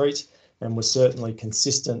the street, and we're certainly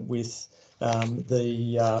consistent with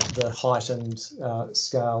the height and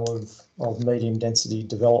scale of medium density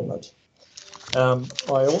development.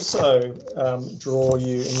 I also draw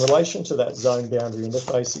you, in relation to that zone boundary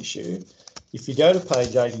interface issue, if you go to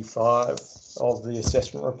page 85 of the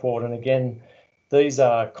assessment report, and again, these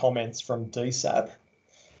are comments from DSAP,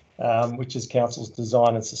 which is Council's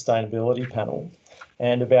Design and Sustainability Panel.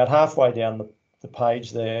 And about halfway down the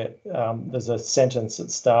page there, there's a sentence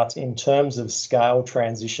that starts, in terms of scale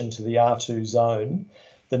transition to the R2 zone,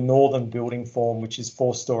 the northern building form, which is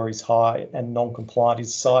 4 stories high and non-compliant,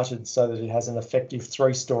 is cited so that it has an effective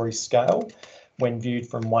 3-story scale when viewed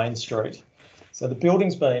from Wayne Street. So the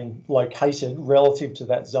building's been located relative to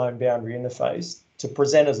that zone boundary interface to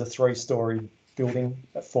present as a 3-story building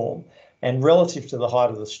form, and relative to the height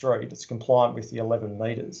of the street, it's compliant with the 11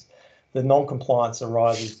 metres. The non-compliance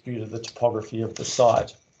arises due to the topography of the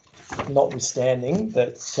site, notwithstanding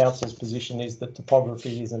that Council's position is that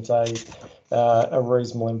topography isn't a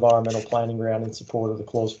reasonable environmental planning ground in support of the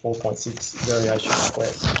clause 4.6 variation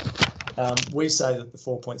request. We say that the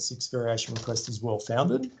 4.6 variation request is well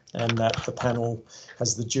founded and that the panel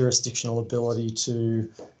has the jurisdictional ability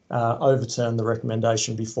to overturn the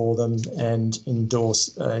recommendation before them and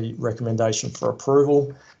endorse a recommendation for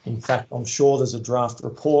approval. In fact, I'm sure there's a draft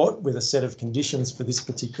report with a set of conditions for this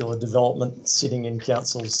particular development sitting in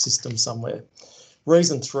Council's system somewhere.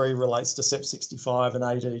 Reason 3 relates to SEP 65 and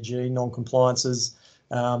ADG non-compliances.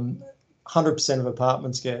 100% of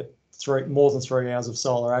apartments get more than 3 hours of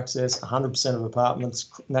solar access. 100% of apartments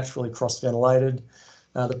naturally cross-ventilated.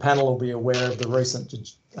 The panel will be aware of the recent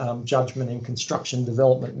judgment in construction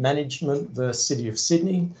development management, the City of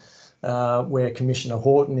Sydney, where Commissioner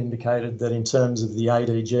Horton indicated that in terms of the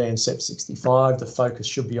ADG and SEP 65, the focus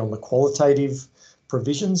should be on the qualitative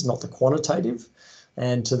provisions, not the quantitative.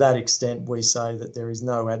 And to that extent, we say that there is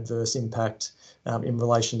no adverse impact in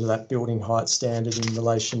relation to that building height standard in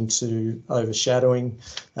relation to overshadowing,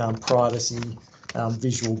 privacy,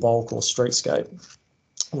 visual bulk or streetscape.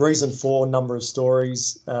 Reason 4, number of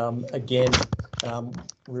stories. Again,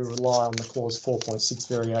 we rely on the clause 4.6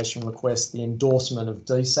 variation request, the endorsement of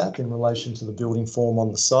DSAP in relation to the building form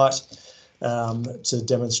on the site to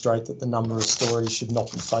demonstrate that the number of stories should not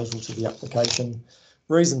be fatal to the application.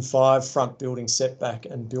 Reason 5, front building setback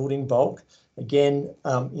and building bulk. Again,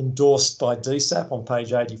 endorsed by DSAP on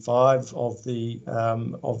page 85 of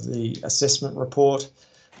the assessment report.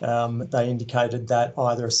 They indicated that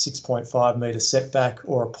either a 6.5 metre setback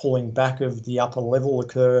or a pulling back of the upper level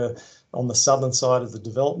occur on the southern side of the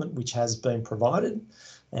development, which has been provided.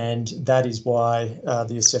 And that is why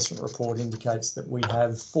the assessment report indicates that we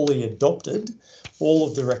have fully adopted all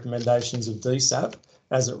of the recommendations of DSAP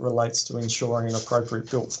as it relates to ensuring an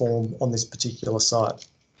appropriate built form on this particular site.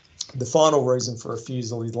 The final reason for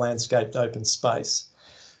refusal is landscaped open space.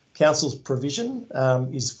 Council's provision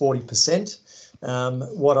is 40%.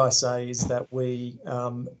 What I say is that we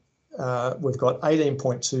we've got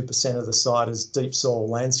 18.2% of the site as deep soil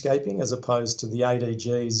landscaping, as opposed to the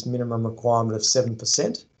ADG's minimum requirement of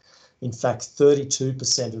 7%. In fact,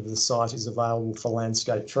 32% of the site is available for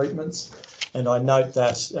landscape treatments. And I note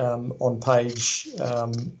that on page,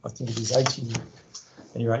 I think it is 80,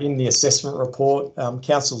 anyway, in the assessment report,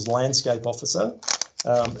 Council's landscape officer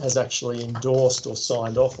has actually endorsed or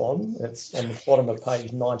signed off on, it's on the bottom of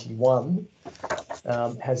page 91,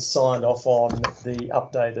 has signed off on the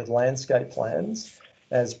updated landscape plans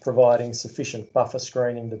as providing sufficient buffer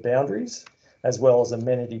screening to boundaries, as well as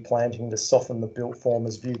amenity planting to soften the built form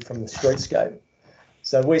as viewed from the streetscape.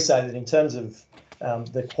 So we say that in terms of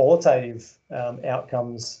the qualitative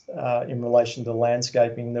outcomes in relation to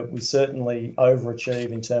landscaping, that we certainly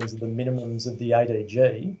overachieve in terms of the minimums of the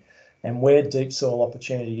ADG, and where deep soil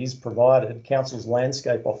opportunity is provided, Council's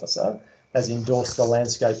landscape officer has endorsed the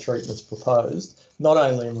landscape treatments proposed, not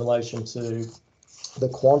only in relation to the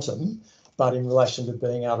quantum, but in relation to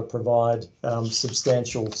being able to provide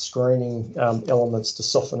substantial screening elements to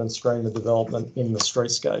soften and screen the development in the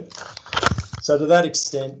streetscape. So to that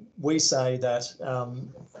extent, we say that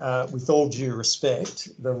with all due respect,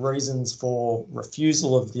 the reasons for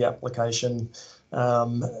refusal of the application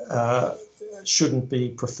shouldn't be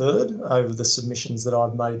preferred over the submissions that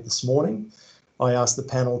I've made this morning. I asked the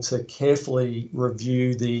panel to carefully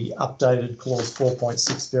review the updated clause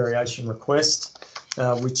 4.6 variation request,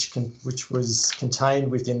 which was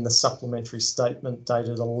contained within the supplementary statement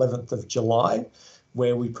dated 11th of July,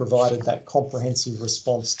 where we provided that comprehensive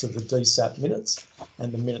response to the DSAP minutes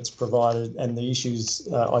and the minutes provided and the issues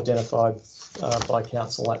identified by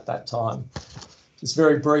Council at that time. Just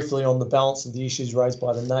very briefly on the balance of the issues raised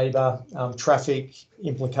by the neighbour, traffic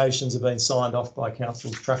implications have been signed off by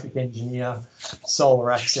Council's traffic engineer.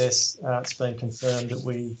 Solar access, it's been confirmed that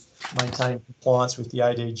we maintain compliance with the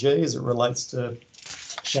ADG as it relates to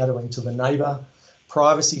shadowing to the neighbour.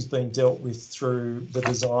 Privacy has been dealt with through the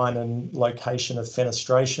design and location of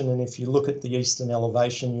fenestration, and if you look at the eastern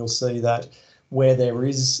elevation, you'll see that where there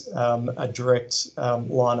is a direct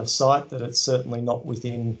line of sight, that it's certainly not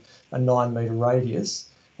within a 9 metre radius,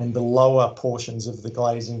 and the lower portions of the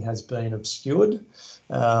glazing has been obscured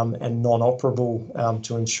and non-operable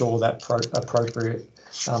to ensure that appropriate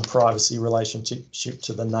privacy relationship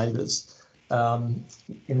to the neighbours.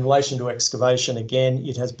 In relation to excavation, again,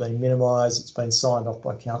 it has been minimised. It's been signed off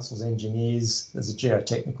by Council's engineers. There's a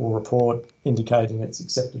geotechnical report indicating its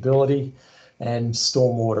acceptability, and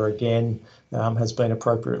stormwater, again, has been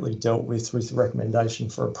appropriately dealt with recommendation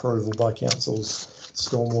for approval by Council's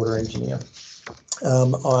stormwater engineer.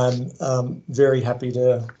 I'm very happy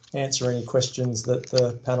to answer any questions that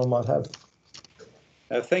the panel might have.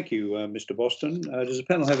 Thank you, Mr. Boston. Does the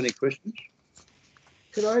panel have any questions?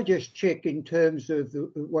 Could I just check in terms of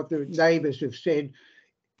what the neighbours have said?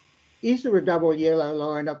 Is there a double yellow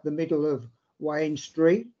line up the middle of Wayne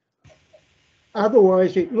Street?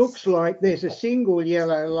 Otherwise, it looks like there's a single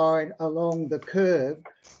yellow line along the curb,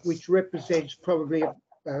 which represents probably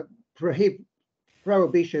a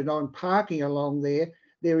prohibition on parking along there.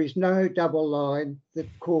 There is no double line that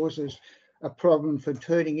causes a problem for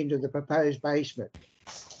turning into the proposed basement.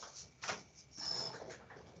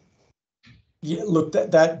 Yeah, look,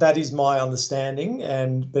 that is my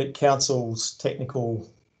understanding, but Council's technical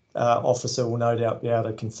officer will no doubt be able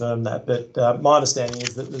to confirm that. But my understanding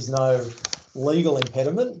is that there's no legal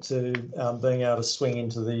impediment to being able to swing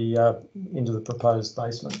into the proposed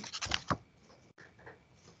basement.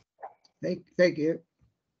 Thank you.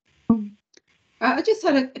 I just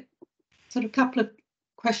had a sort of couple of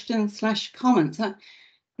questions / comments.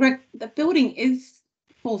 Greg, the building is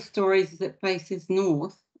 4 stories that faces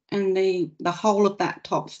north, and the whole of that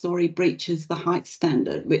top story breaches the height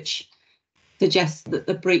standard, which suggests that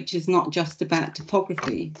the breach is not just about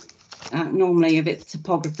topography. Normally, if it's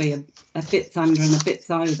topography, a bit's under and a bit's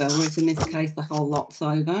over, whereas in this case, the whole lot's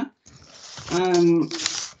over. So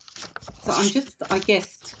I'm just, I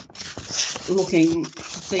guess, looking to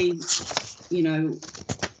see, you know,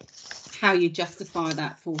 how you justify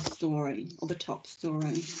that 4th story or the top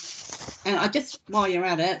story. And I just, while you're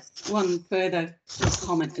at it, one further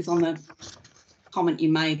comment is on the comment you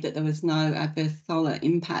made that there was no adverse solar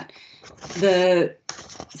impact. The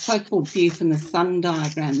so-called view from the sun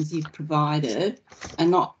diagrams you've provided are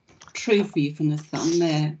not true view from the sun.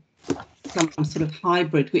 They're some sort of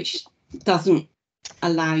hybrid, which doesn't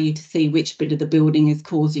allow you to see which bit of the building is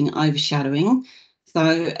causing overshadowing. So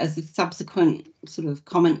as a subsequent sort of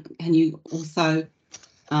comment, can you also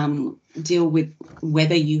deal with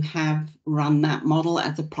whether you have run that model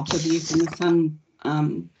as a proper view from the sun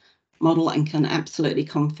model and can absolutely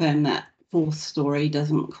confirm that 4th story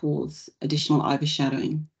doesn't cause additional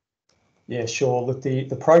overshadowing? Yeah, sure. Look, the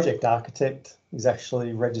project architect is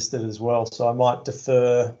actually registered as well, so I might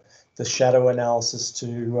defer the shadow analysis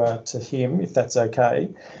to him, if that's okay.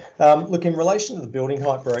 Look, in relation to the building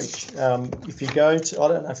height breach, if you go to, I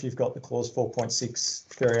don't know if you've got the clause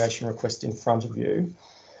 4.6 variation request in front of you,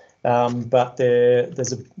 but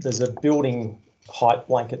there's a building height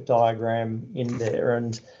blanket diagram in there,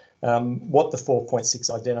 and what the 4.6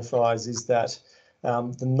 identifies is that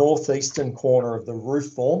the northeastern corner of the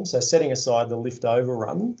roof form, so setting aside the lift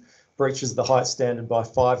overrun, breaches the height standard by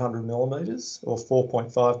 500 millimetres or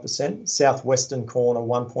 4.5%. Southwestern corner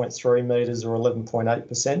 1.3 metres or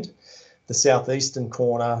 11.8%. The southeastern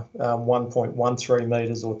corner 1.13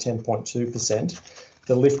 metres or 10.2%.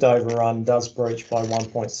 The lift overrun does breach by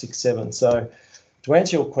 1.67. So to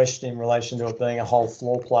answer your question in relation to it being a whole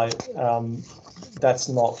floor plate, that's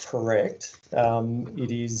not correct.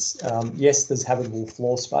 It is, yes, there's habitable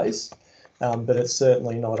floor space, but it's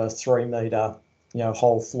certainly not a 3 metre,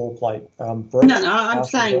 whole floor plate breach. No, I'm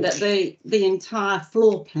saying that the entire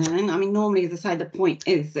floor plan, I mean, normally, as I say, the point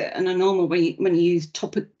is that in a normal way, when you use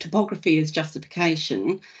topography as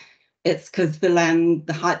justification, it's because the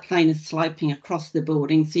height plane is sloping across the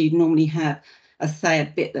building. So you'd normally have,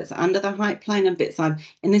 a bit that's under the height plane and bits side.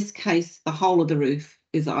 In this case, the whole of the roof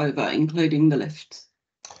is over, including the lift.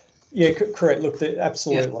 Yeah, correct. Look,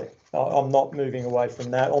 absolutely. Yeah. I'm not moving away from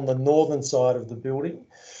that. On the northern side of the building,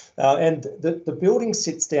 and the building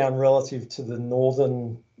sits down relative to the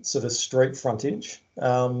northern sort of street frontage,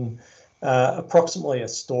 approximately a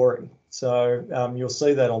storey. So you'll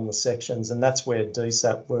see that on the sections, and that's where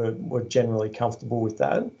DSAP were generally comfortable with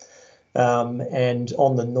that. And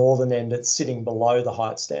on the northern end, it's sitting below the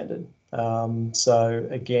height standard. So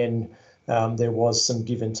again, there was some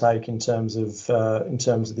give and take in terms of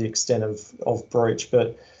the extent of breach,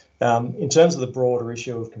 but in terms of the broader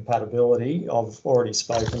issue of compatibility, I've already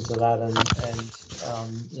spoken to that,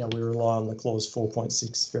 and we rely on the clause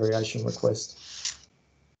 4.6 variation request.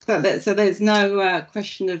 So there's no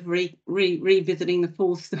question of revisiting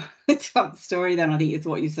the top story. Then I think is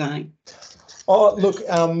what you're saying. Oh, look,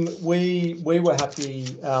 we were happy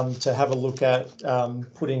to have a look at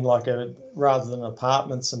putting rather than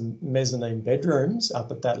apartments, some mezzanine bedrooms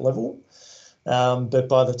up at that level. But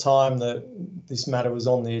by the time that this matter was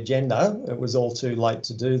on the agenda, it was all too late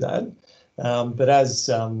to do that. But as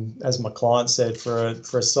my client said, for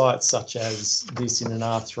a site such as this in an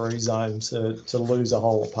R3 zone, to lose a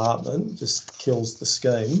whole apartment just kills the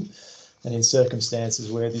scheme. And in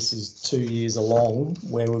circumstances where this is 2 years along,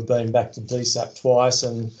 where we've been back to DSAP twice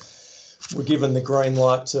and we're given the green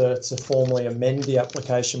light to formally amend the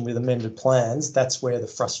application with amended plans, that's where the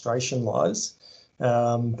frustration lies.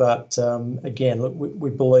 But again, look,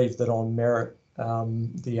 we believe that on merit,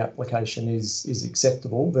 the application is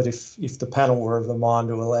acceptable. But if the panel were of the mind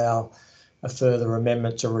to allow a further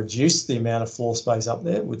amendment to reduce the amount of floor space up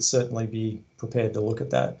there, we'd certainly be prepared to look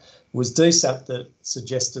at that. It was DSAP that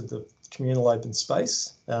suggested the communal open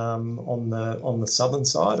space on the southern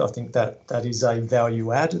side. I think that is a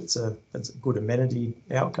value add. It's a good amenity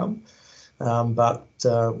outcome, but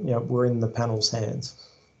we're in the panel's hands.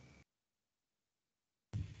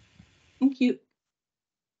 Thank you.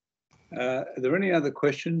 Are there any other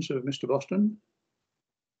questions of Mr. Boston?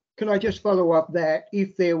 Can I just follow up that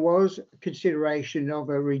if there was consideration of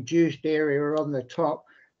a reduced area on the top,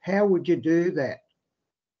 how would you do that?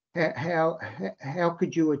 How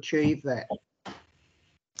could you achieve that?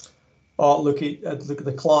 Oh, look at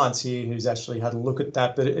the clients here who's actually had a look at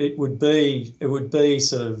that, but it would be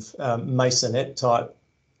sort of masonette type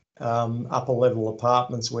upper level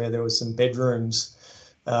apartments where there were some bedrooms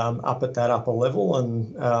up at that upper level,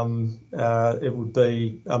 and it would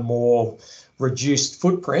be a more reduced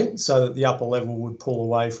footprint so that the upper level would pull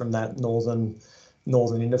away from that northern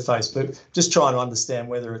interface. But just trying to understand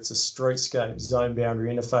whether it's a streetscape zone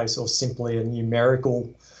boundary interface or simply a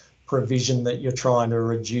numerical provision that you're trying to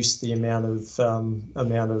reduce the amount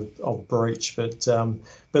of breach. But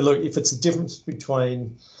look, if it's a difference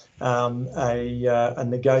between a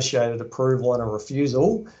negotiated approval and a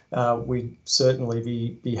refusal, we'd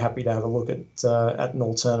certainly be happy to have a look at an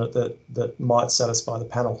alternate that might satisfy the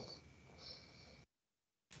panel.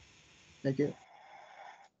 Thank you.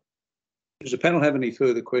 Does the panel have any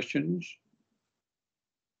further questions?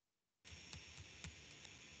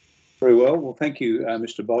 Very well. Well, thank you,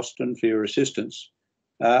 Mr. Boston, for your assistance.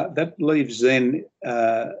 That leaves then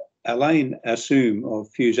Elaine Assume of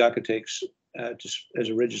Fuse Architects as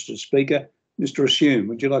a registered speaker. Mr. Assume,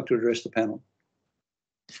 would you like to address the panel?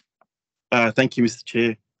 Thank you, Mr.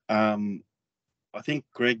 Chair. I think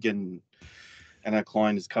Greg and and our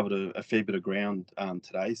client has covered a fair bit of ground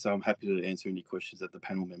today, so I'm happy to answer any questions that the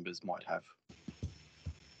panel members might have.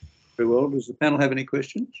 Very well. Does the panel have any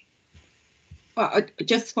questions? Well,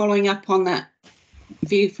 just following up on that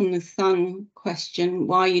view from the sun question,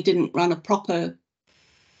 why you didn't run a proper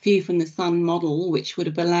view from the sun model, which would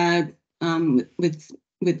have allowed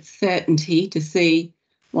with certainty to see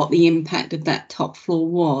what the impact of that top floor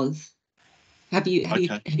was. Have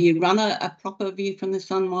you run a proper view from the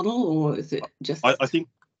sun model, or is it just?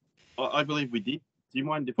 I believe we did. Do you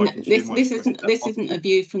mind if I can this isn't a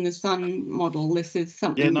view from the sun model. This is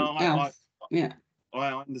something else.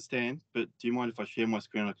 I understand, but do you mind if I share my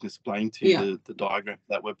screen? I can explain to you the diagram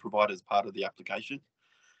that were provided as part of the application.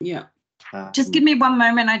 Yeah. Just give me one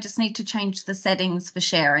moment. I just need to change the settings for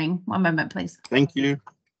sharing. One moment, please. Thank you.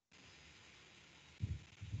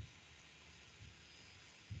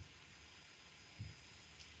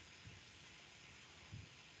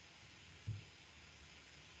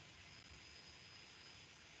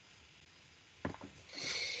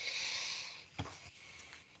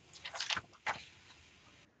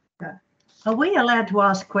 Are we allowed to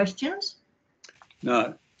ask questions?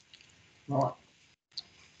 No. Right.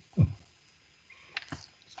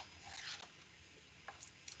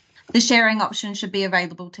 The sharing option should be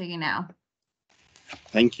available to you now.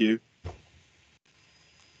 Thank you.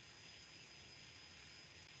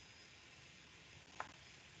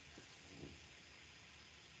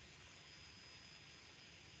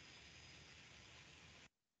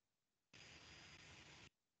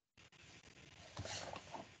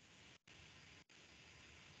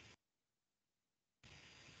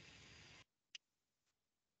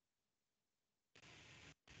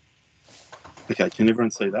 Okay, can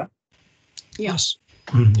everyone see that? Yes.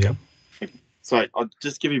 Yeah. So I'll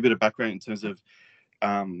just give you a bit of background in terms of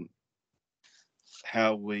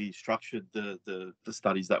how we structured the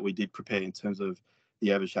studies that we did prepare in terms of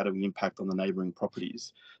the overshadowing impact on the neighbouring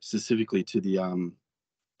properties, specifically to the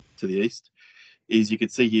east. Is you can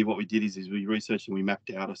see here what we did is we researched and we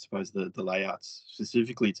mapped out, I suppose, the layouts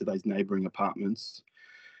specifically to those neighbouring apartments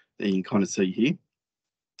that you can kind of see here.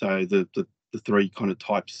 So the three kind of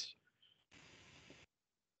types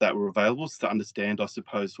that were available to understand, I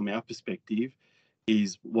suppose, from our perspective,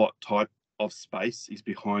 is what type of space is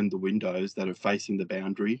behind the windows that are facing the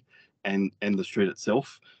boundary and the street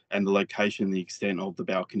itself, and the location and the extent of the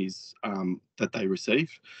balconies that they receive.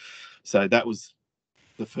 So that was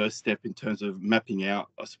the first step in terms of mapping out,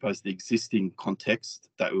 I suppose, the existing context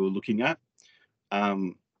that we were looking at.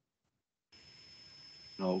 I'll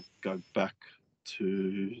go back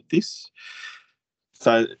to this.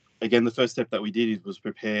 So again, the first step that we did was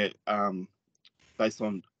prepare based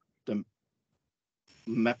on the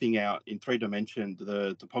mapping out in 3 dimensions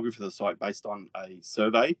the topography of the site based on a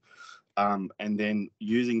survey, and then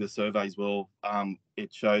using the survey as well,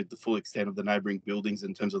 it showed the full extent of the neighbouring buildings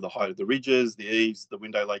in terms of the height of the ridges, the eaves, the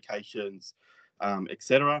window locations,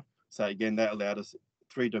 etc. So again, that allowed us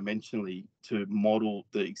 3-dimensionally to model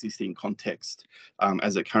the existing context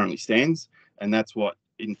as it currently stands, and that's what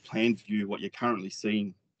in plan view what you're currently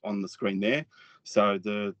seeing on the screen there. So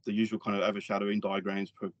the usual kind of overshadowing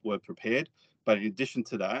diagrams were prepared, but in addition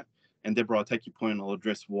to that, and Deborah, I'll take your point and I'll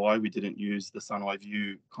address why we didn't use the sun eye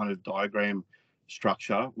view kind of diagram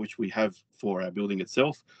structure, which we have for our building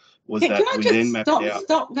itself, was that we then mapped out.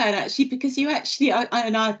 Stop that actually, because you actually,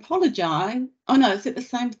 and I apologise. Oh no, is it the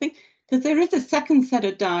same thing? Because there is a second set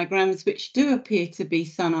of diagrams which do appear to be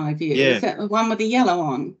sun eye view. Yeah. Is that the one with the yellow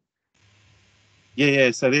on?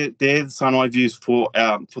 Yeah. So they're the sun eye views for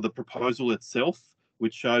the proposal itself,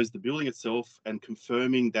 which shows the building itself and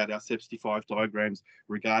confirming that our 75 diagrams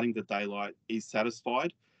regarding the daylight is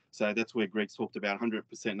satisfied. So that's where Greg talked about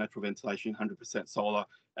 100% natural ventilation, 100% solar,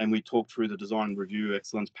 and we talked through the design review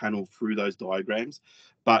excellence panel through those diagrams.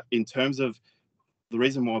 But in terms of the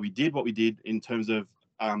reason why we did what we did in terms of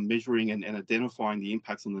measuring and identifying the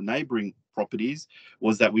impacts on the neighbouring properties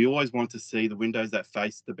was that we always wanted to see the windows that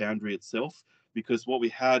face the boundary itself, because what we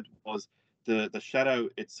had was the shadow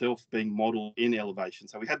itself being modelled in elevation.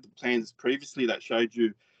 So we had the plans previously that showed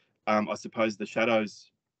you, I suppose, the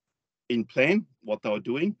shadows in plan, what they were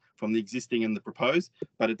doing from the existing and the proposed,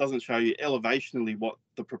 but it doesn't show you elevationally what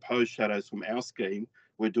the proposed shadows from our scheme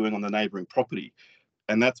were doing on the neighbouring property.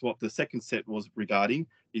 And that's what the second set was regarding,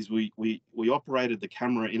 is we operated the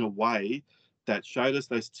camera in a way that showed us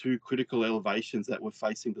those 2 critical elevations that were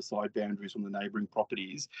facing the side boundaries from the neighbouring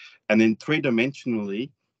properties. And then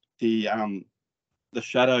 3-dimensionally, the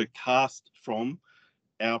shadow cast from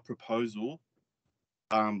our proposal,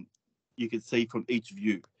 you could see from each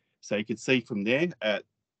view. So you could see from there at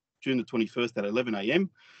June the 21st at 11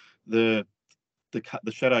 a.m, the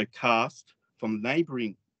shadow cast from the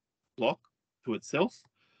neighbouring block to itself.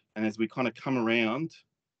 And as we kind of come around,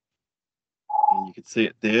 and you can see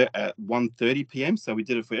it there at 1:30 p.m. So we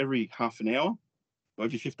did it for every half an hour, or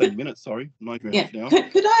every 15 minutes, sorry, not every half an hour.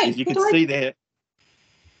 Could I? As you can see there.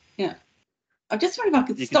 Yeah. I just wonder if I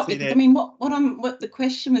could stop you, because I mean, what the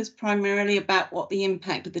question was primarily about what the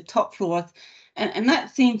impact of the top floor was, and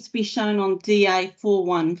that seems to be shown on DA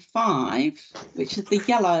 415, which is the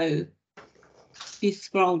yellow. If you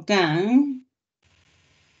scroll down,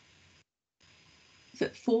 is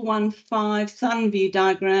it 415 sun view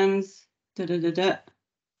diagrams? They're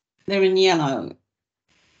in yellow.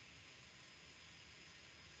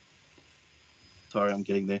 Sorry, I'm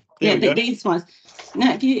getting there. Yeah, these ones.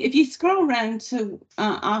 Now, if you scroll around to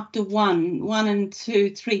after 1 and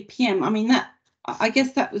 2, 3 p.m., I mean, that, I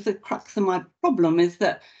guess that was the crux of my problem, is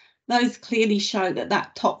that those clearly show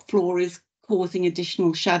that top floor is causing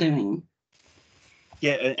additional shadowing.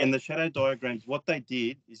 Yeah, and the shadow diagrams, what they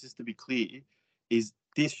did is, just to be clear, is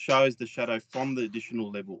this shows the shadow from the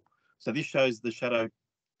additional level. So this shows the shadow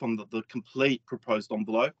from the complete proposed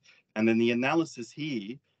envelope, and then the analysis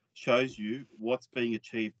here shows you what's being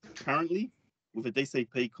achieved currently with a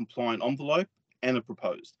DCP compliant envelope and a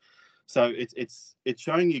proposed. So it's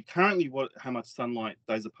showing you currently how much sunlight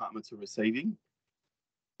those apartments are receiving,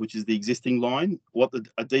 which is the existing line, what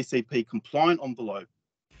a DCP compliant envelope,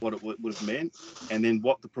 what it would have meant, and then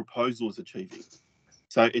what the proposal is achieving.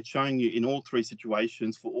 So it's showing you in all three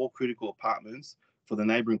situations for all critical apartments for the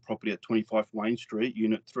neighbouring property at 25 Wayne Street,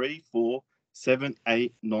 Unit 3, 4, 7,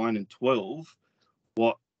 8, 9 and 12,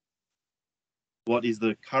 what is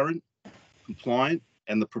the current compliant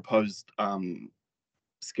and the proposed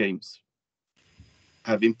schemes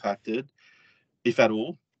have impacted, if at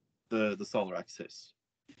all, the solar access.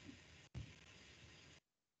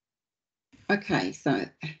 Okay, so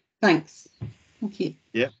thanks. Thank you.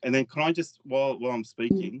 Yeah, and then can I just, while I'm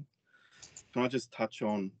speaking, can I just touch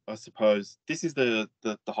on, I suppose, this is the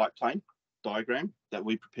height plane diagram that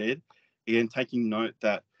we prepared. Again, taking note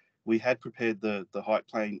that we had prepared the height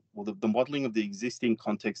plane, well, the modelling of the existing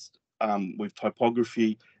context with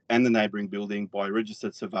topography and the neighbouring building by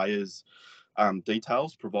registered surveyors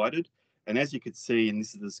details provided. And as you could see, and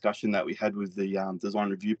this is the discussion that we had with the design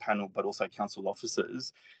review panel, but also council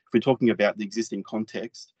officers, if we're talking about the existing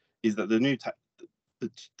context, is that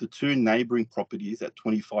the two neighbouring properties at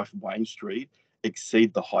 25 Wayne Street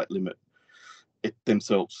exceed the height limit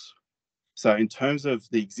themselves. So in terms of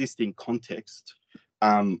the existing context,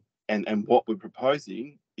 and what we're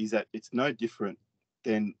proposing is that it's no different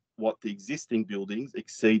than what the existing buildings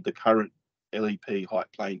exceed the current LEP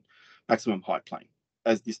height plane, maximum height plane,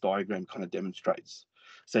 as this diagram kind of demonstrates.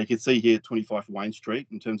 So you can see here 25 Wayne Street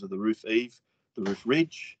in terms of the roof eave, the roof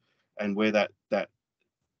ridge, and where that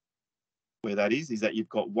is that you've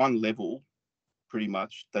got one level pretty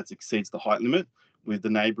much that exceeds the height limit, with the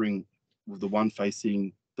neighbouring, with the one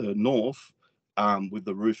facing the north, with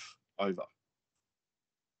the roof over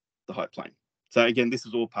the height plane. So again, this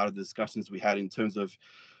is all part of the discussions we had in terms of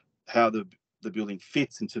how the building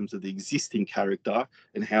fits in terms of the existing character,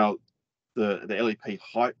 and how the LEP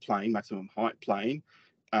height plane, maximum height plane,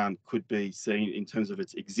 could be seen in terms of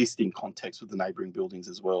its existing context with the neighbouring buildings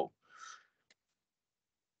as well.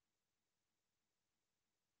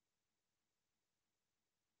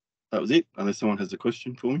 That was it, unless someone has a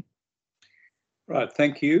question for me. Right,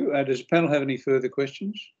 thank you. Does the panel have any further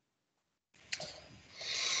questions?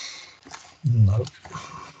 No.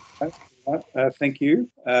 Thank you.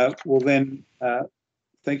 Well then,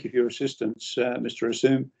 thank you for your assistance, Mr.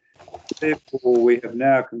 Assoum. Therefore, we have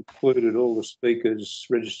now concluded all the speakers,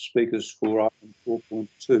 registered speakers for item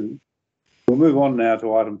 4.2. We'll move on now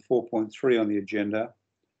to item 4.3 on the agenda,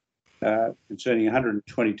 concerning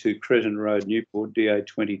 122 Crescent Road, Newport, DA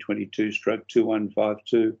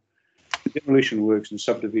 2022/2152. Demolition works and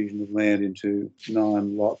subdivision of land into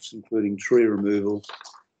 9 lots, including tree removal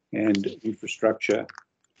and infrastructure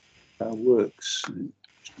works.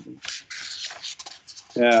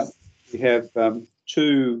 Now, we have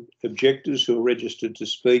 2 objectors who are registered to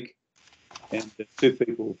speak, and 2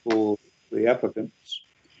 people for the applicants.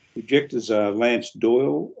 The objectors are Lance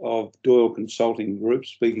Doyle of Doyle Consulting Group,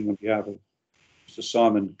 speaking on behalf of Mr.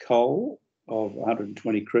 Simon Cole of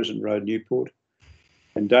 120 Crescent Road, Newport,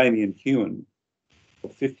 and Damien Hewen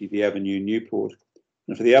of 50 The Avenue, Newport.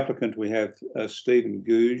 And for the applicant, we have Stephen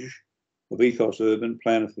Gouge of Ethos Urban,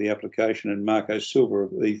 planner for the application, and Marco Silva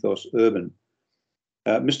of Ethos Urban.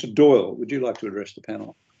 Mr. Doyle, would you like to address the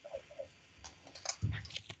panel?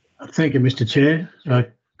 Thank you, Mr. Chair. I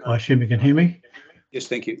assume you can hear me? Yes,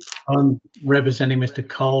 thank you. I'm representing Mr.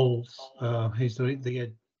 Coles. He's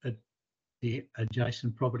the the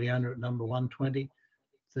adjacent property owner at number 120.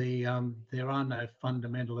 There are no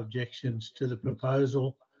fundamental objections to the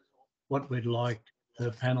proposal. What we'd like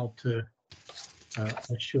the panel to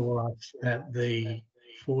assure us that the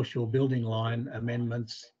foreshore building line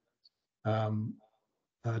amendments are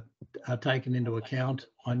taken into account.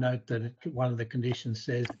 I note that one of the conditions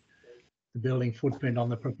says the building footprint on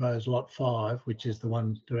the proposed lot 5, which is the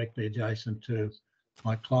one directly adjacent to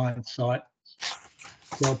my client's site,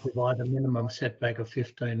 will provide a minimum setback of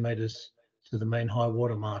 15 metres to the mean high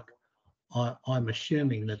water mark. I'm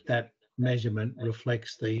assuming that that measurement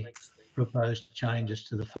reflects the proposed changes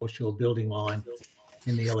to the foreshore building line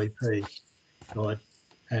in the LEP guide,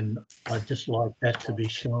 and I'd just like that to be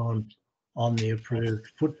shown on the approved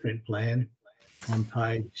footprint plan on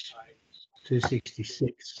page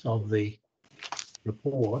 266 of the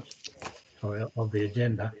report, sorry, of the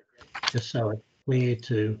agenda, just so it's clear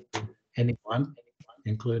to anyone,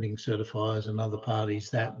 including certifiers and other parties,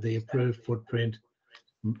 that the approved footprint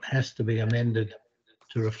has to be amended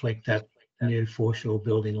to reflect that new foreshore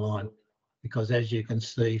building line. Because as you can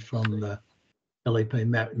see from the LEP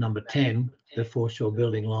map number 10, the foreshore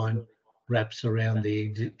building line wraps around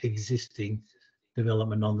the existing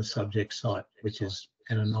development on the subject site, which is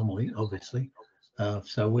an anomaly, obviously.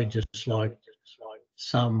 So we'd just like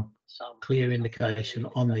some clear indication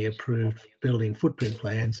on the approved building footprint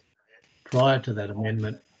plans prior to that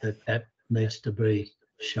amendment that needs to be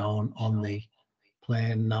shown on the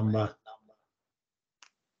plan number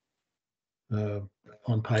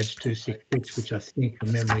on page 266, which I think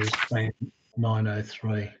from memory is plan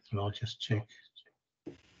 903, but I'll just check.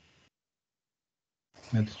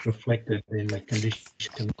 It's reflected in the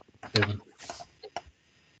condition 7.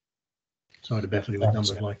 Sorry to baffle you with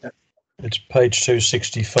numbers like that. It's page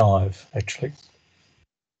 265, actually.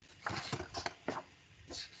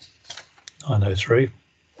 903.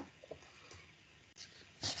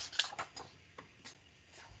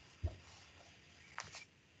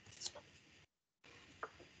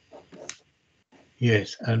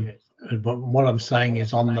 Yes, and what I'm saying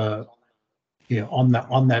is on the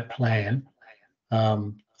on that plan,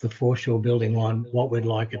 the foreshore building line, what we'd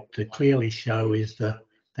like it to clearly show is that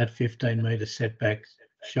 15 metre setback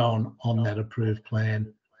shown on that approved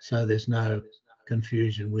plan, so there's no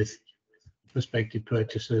confusion with prospective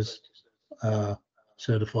purchasers,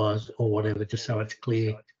 certifiers or whatever, just so it's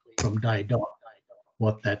clear from day dot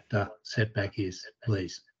what that setback is,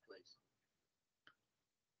 please.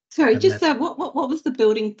 Sorry, just what was the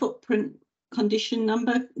building footprint condition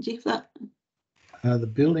number? Do you have that? The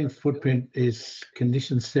building footprint is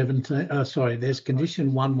condition 17. Sorry, there's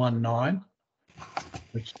condition 119,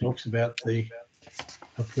 which talks about the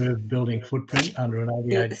approved building footprint under an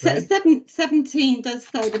 88B. 17 does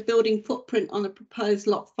say the building footprint on the proposed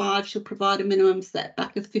lot 5 shall provide a minimum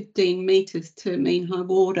setback of 15 metres to mean high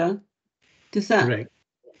water. Does that? Correct.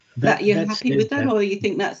 That you're happy with that, or you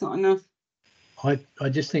think that's not enough? I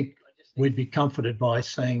just think we'd be comforted by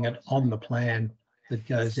seeing it on the plan that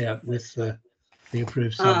goes out with the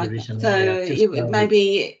approved subdivision. So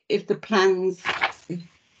maybe if the plans,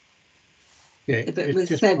 if it was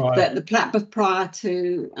said that the plat was prior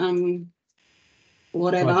to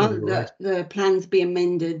whatever, the plans be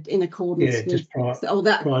amended in accordance with,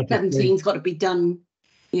 that 17's got to be done,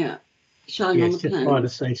 shown on the plan. Prior to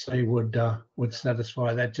CC would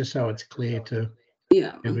satisfy that, just so it's clear to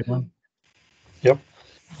everyone. Yep.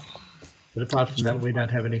 But apart from that, we don't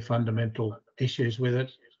have any fundamental issues with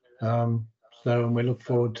it. So we look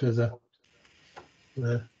forward to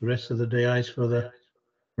the rest of the DAs for the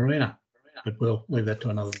marina, but we'll leave that to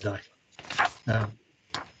another day.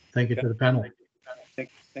 Thank you to the panel.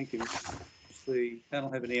 Thank you. Does the panel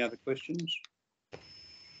have any other questions?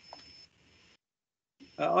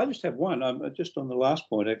 I just have one. I'm just on the last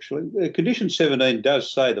point, actually. Condition 17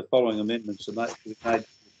 does say the following amendments are made to the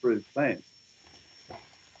approved plan.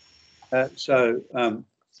 So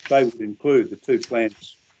they would include the 2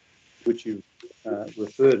 plans which you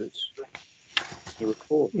referred us to the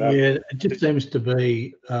report. Yeah, it just seems to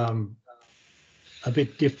be a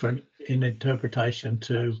bit different in interpretation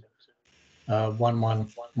to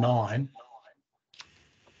 119.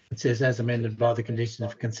 It says as amended by the conditions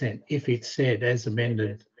of consent. If it said as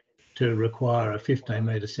amended to require a 15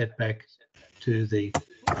 metre setback to the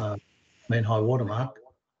mean high water mark,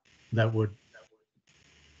 that would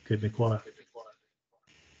keep me quiet.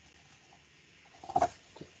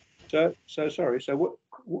 So sorry. So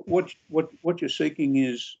what you're seeking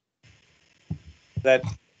is that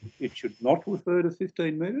it should not refer to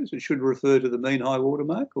 15 metres. It should refer to the mean high water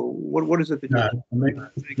mark, or what is it? That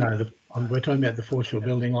we're talking about the foreshore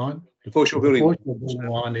building line. The foreshore building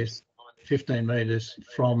line is 15 metres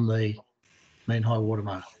from the mean high water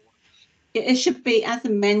mark. It should be as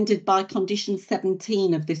amended by condition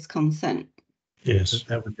 17 of this consent. Yes.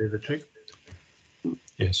 That would do the trick.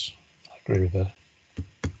 Yes, I agree with that.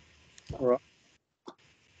 All right.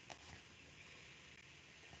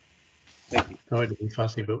 Thank you. Sorry to be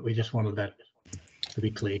fussy, but we just wanted that to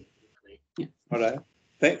be clear. Righto.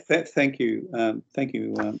 Thank you. Thank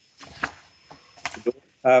you.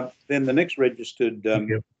 Then the next registered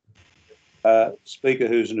speaker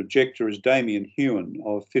who's an objector is Damien Hewen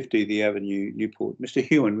of 50 The Avenue, Newport. Mr.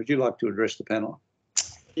 Hewen, would you like to address the panel?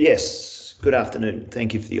 Yes, good afternoon.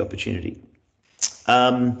 Thank you for the opportunity.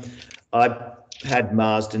 I had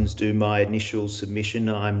Marsden's do my initial submission.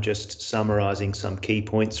 I'm just summarising some key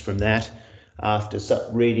points from that after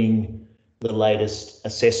reading the latest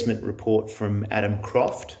assessment report from Adam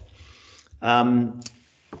Croft.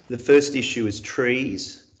 The first issue is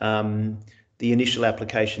trees. The initial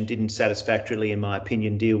application didn't satisfactorily, in my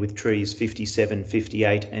opinion, deal with trees 57,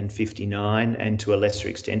 58 and 59, and to a lesser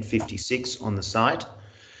extent 56 on the site.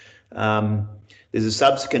 There's a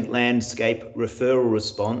subsequent landscape referral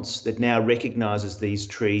response that now recognises these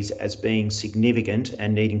trees as being significant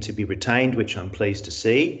and needing to be retained, which I'm pleased to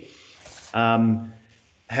see.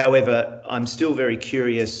 However, I'm still very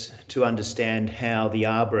curious to understand how the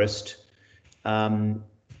arborist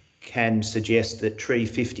can suggest that tree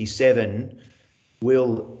 57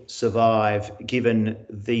 will survive given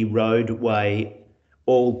the roadway,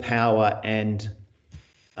 all power and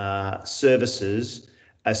services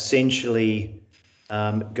essentially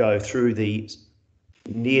go through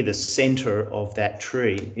near the centre of that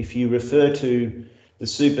tree. If you refer to the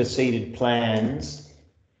superseded plans,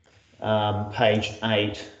 page 8,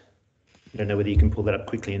 I don't know whether you can pull that up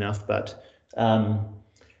quickly enough, but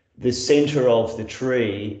the centre of the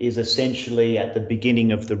tree is essentially at the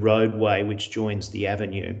beginning of the roadway which joins the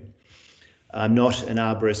avenue. I'm not an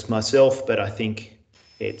arborist myself, but I think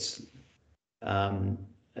it's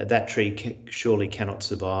that tree surely cannot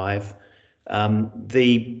survive.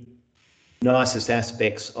 The nicest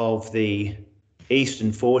aspects of the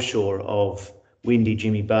eastern foreshore of Windy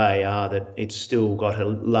Jimmy Bay are that it's still got a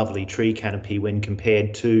lovely tree canopy when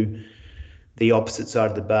compared to the opposite side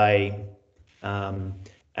of the bay,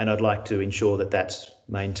 and I'd like to ensure that that's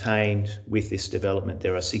maintained with this development.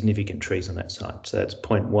 There are significant trees on that site, so that's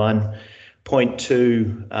point one. Point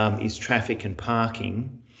two is traffic and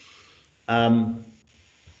parking.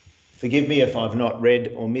 Forgive me if I've not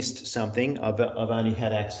read or missed something. I've only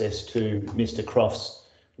had access to Mr. Croft's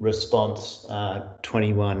response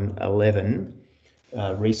 2111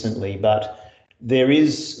 recently, but there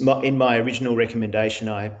is, in my original recommendation,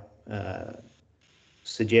 I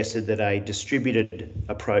suggested that a distributed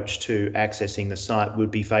approach to accessing the site would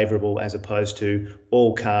be favourable as opposed to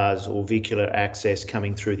all cars or vehicular access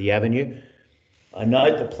coming through the avenue. I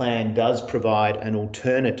note the plan does provide an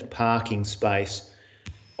alternate parking space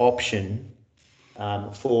option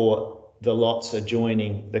for the lots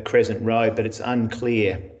adjoining the Crescent Road, but it's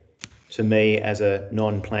unclear to me as a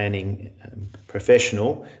non-planning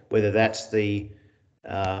professional whether that's the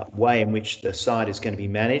way in which the site is going to be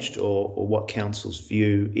managed or what council's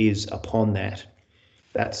view is upon that.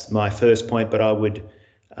 That's my first point, but I would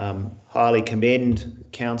highly commend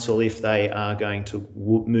council if they are going to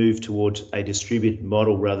move towards a distributed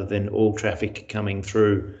model rather than all traffic coming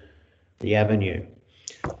through the avenue.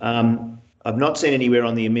 I've not seen anywhere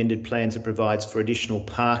on the amended plans that provides for additional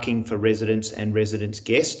parking for residents and residents'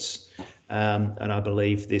 guests, and I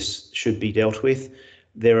believe this should be dealt with.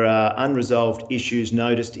 There are unresolved issues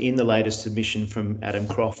noticed in the latest submission from Adam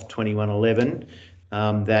Croft 2111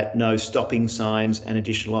 that no stopping signs and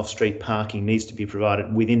additional off-street parking needs to be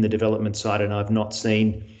provided within the development site, and I've not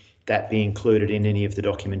seen that be included in any of the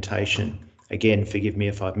documentation. Again, forgive me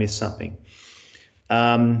if I've missed something.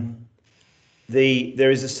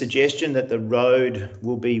 There is a suggestion that the road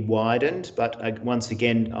will be widened, but once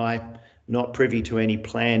again, I'm not privy to any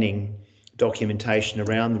planning documentation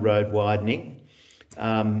around the road widening.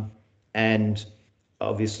 And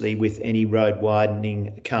obviously with any road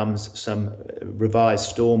widening comes some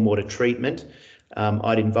revised stormwater treatment.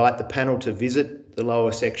 I'd invite the panel to visit the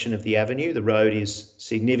lower section of the avenue. The road is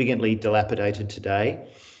significantly dilapidated today,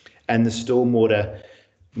 and the stormwater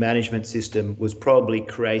management system was probably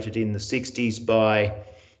created in the 60s by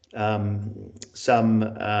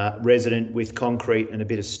some resident with concrete and a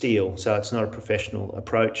bit of steel. So it's not a professional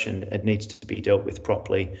approach and it needs to be dealt with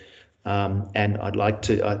properly. And I'd like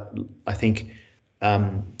to, I think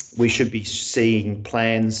we should be seeing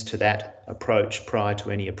plans to that approach prior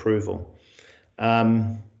to any approval.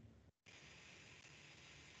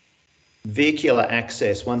 Vehicular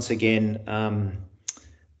access, once again,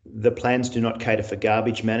 the plans do not cater for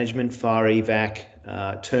garbage management, fire evac,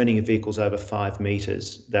 turning of vehicles over 5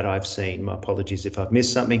 metres that I've seen. My apologies if I've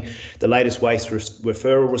missed something. The latest waste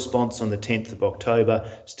referral response on the 10th of October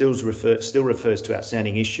still refers to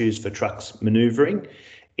outstanding issues for trucks manoeuvring,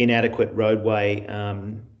 inadequate roadway,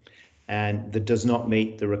 and that does not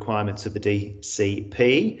meet the requirements of the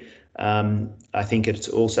DCP. I think it's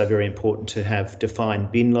also very important to have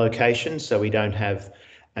defined bin locations so we don't have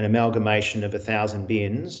an amalgamation of 1,000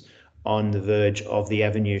 bins on the verge of the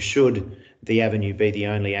avenue, should the avenue be the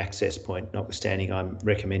only access point, notwithstanding I'm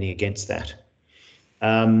recommending against that.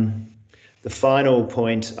 The final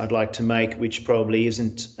point I'd like to make, which probably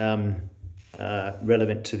isn't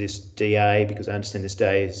relevant to this DA, because I understand this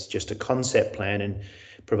DA is just a concept plan and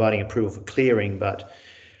providing approval for clearing, but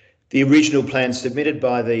the original plans submitted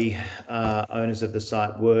by the owners of the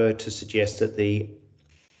site were to suggest that the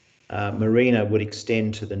marina would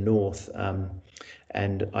extend to the north,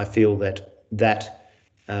 and I feel that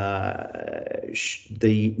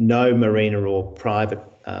the no marina or private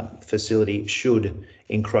facility should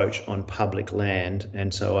encroach on public land,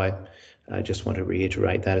 and so I just want to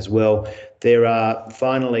reiterate that as well. There are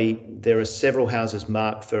several houses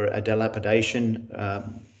marked for a dilapidation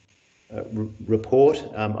report.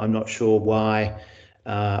 I'm not sure why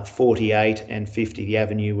 48 and 50 the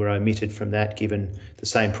avenue were omitted from that, given the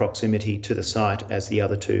same proximity to the site as the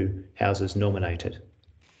other two houses nominated.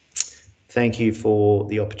 Thank you for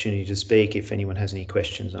the opportunity to speak. If anyone has any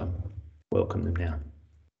questions, I welcome them now.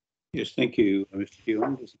 Yes, thank you, Mr.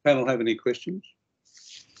 Huon. Does the panel have any questions?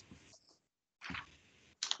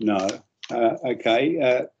 No.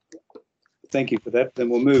 Okay. Thank you for that. Then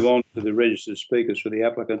we'll move on to the registered speakers for the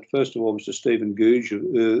applicant. First of all, Mr. Stephen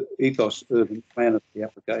Googe, Ethos Urban Planner for the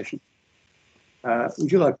application.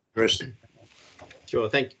 Would you like to address it? Sure.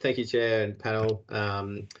 Thank you, Chair and panel.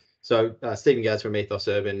 So Stephen Googe from Ethos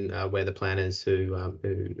Urban, we're the planners who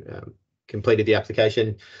completed the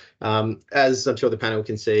application. As I'm sure the panel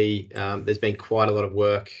can see, there's been quite a lot of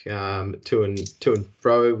work to and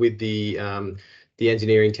fro with the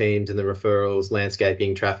engineering teams and the referrals,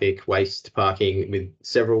 landscaping, traffic, waste, parking, with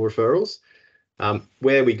several referrals.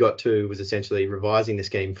 Where we got to was essentially revising the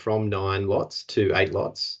scheme from 9 lots to 8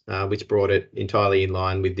 lots, which brought it entirely in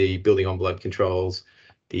line with the building envelope controls,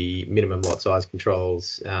 the minimum lot size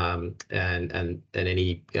controls, and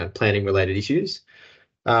any planning related issues.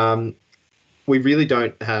 We really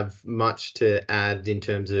don't have much to add in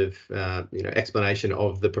terms of explanation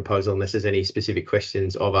of the proposal, unless there's any specific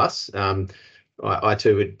questions of us. I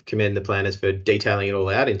too would commend the planners for detailing it all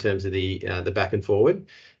out in terms of the back and forward.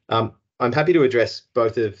 I'm happy to address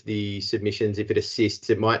both of the submissions if it assists.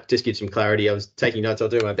 It might just give some clarity. I was taking notes. I'll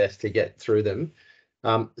do my best to get through them.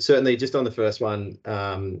 Certainly, just on the first one,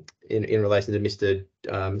 in relation to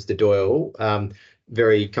Mr. Doyle,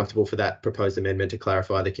 very comfortable for that proposed amendment to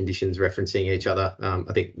clarify the conditions referencing each other.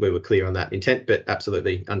 I think we were clear on that intent, but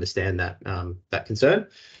absolutely understand that concern.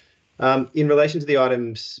 In relation to the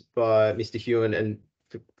items by Mr. Huon, and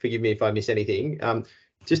forgive me if I miss anything,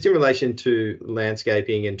 just in relation to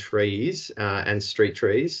landscaping and trees and street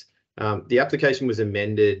trees, the application was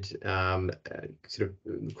amended sort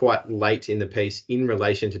of quite late in the piece in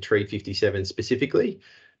relation to tree 57 specifically.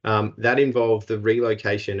 That involved the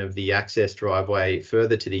relocation of the access driveway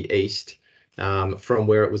further to the east from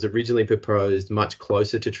where it was originally proposed, much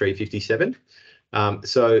closer to tree 57.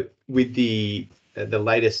 So with the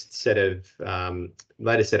latest set of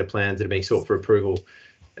plans that are being sought for approval,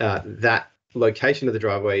 that location of the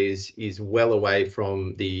driveway is well away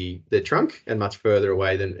from the trunk and much further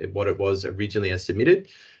away than what it was originally as submitted,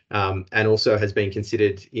 and also has been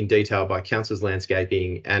considered in detail by Council's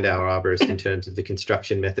landscaping and our arborist in terms of the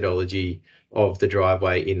construction methodology of the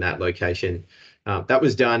driveway in that location. That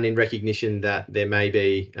was done in recognition that there may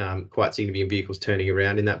be quite significant vehicles turning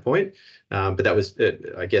around in that point, but that was,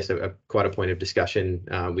 I guess, quite a point of discussion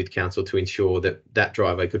with Council to ensure that that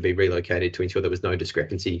driveway could be relocated to ensure there was no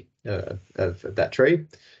discrepancy of that tree.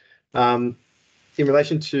 In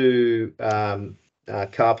relation to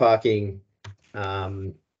car parking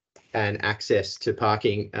and access to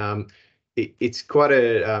parking, it's quite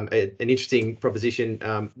an interesting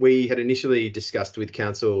proposition. We had initially discussed with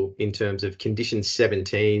Council in terms of condition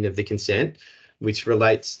 17 of the consent, which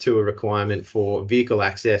relates to a requirement for vehicle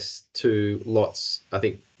access to lots, I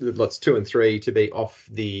think lots 2 and 3, to be off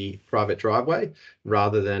the private driveway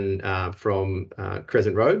rather than from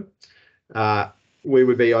Crescent Road. We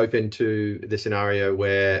would be open to the scenario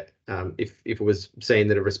where if it was seen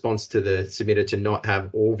that a response to the submitter to not have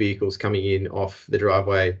all vehicles coming in off the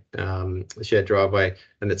driveway, the shared driveway,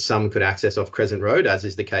 and that some could access off Crescent Road, as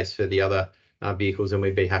is the case for the other vehicles, and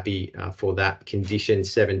we'd be happy for that condition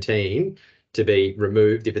 17 to be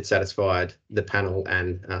removed if it satisfied the panel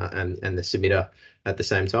and the submitter at the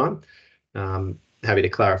same time. Happy to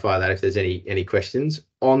clarify that if there's any questions.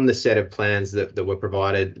 On the set of plans that were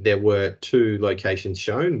provided, there were 2 locations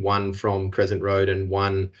shown, one from Crescent Road and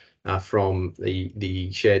one from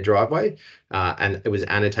the shared driveway, and it was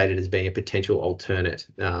annotated as being a potential alternate.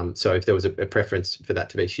 So if there was a preference for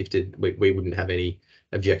that to be shifted, we wouldn't have any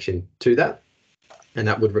objection to that, and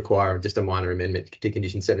that would require just a minor amendment to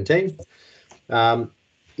condition 17.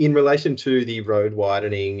 In relation to the road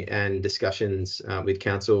widening and discussions with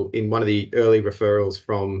council, in one of the early referrals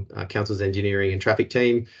from council's engineering and traffic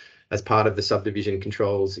team, as part of the subdivision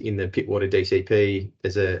controls in the Pittwater DCP,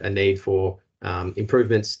 there's a need for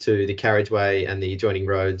improvements to the carriageway and the adjoining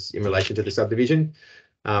roads in relation to the subdivision.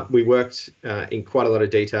 We worked in quite a lot of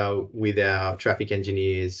detail with our traffic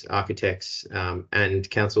engineers, architects, and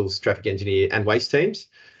council's traffic engineer and waste teams.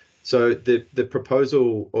 So the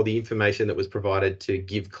proposal or the information that was provided to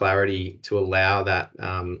give clarity to allow that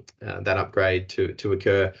that upgrade to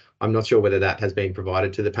occur, I'm not sure whether that has been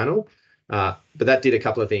provided to the panel, but that did a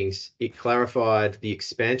couple of things. It clarified the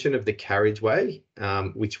expansion of the carriageway,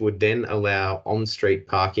 which would then allow on-street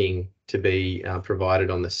parking to be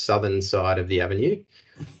provided on the southern side of the avenue.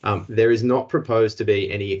 There is not proposed to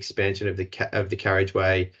be any expansion of the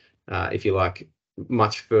carriageway, if you like,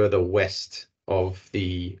 much further west of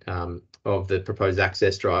the proposed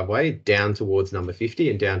access driveway down towards number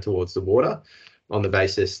 50 and down towards the water, on the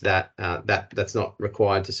basis that that's not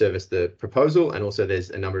required to service the proposal, and also there's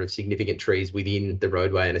a number of significant trees within the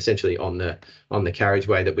roadway and essentially on the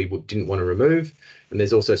carriageway that we didn't want to remove. And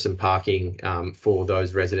there's also some parking for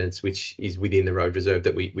those residents, which is within the road reserve,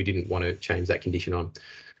 that we didn't want to change that condition on.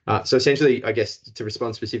 So essentially, I guess, to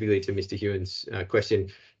respond specifically to Mr. Hewen's question,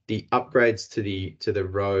 the upgrades to the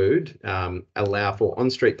road allow for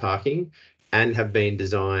on-street parking and have been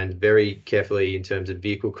designed very carefully in terms of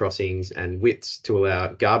vehicle crossings and widths to allow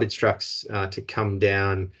garbage trucks to come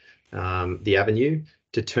down the avenue,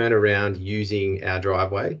 to turn around using our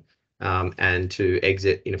driveway, and to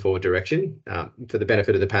exit in a forward direction. For the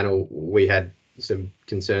benefit of the panel, we had some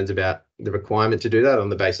concerns about the requirement to do that on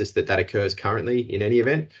the basis that that occurs currently in any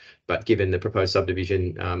event. But given the proposed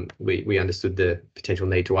subdivision, we understood the potential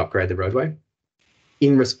need to upgrade the roadway.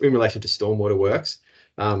 In relation to stormwater works,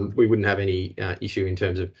 we wouldn't have any issue in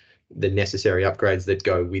terms of the necessary upgrades that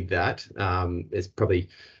go with that. It's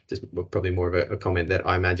probably more of a comment that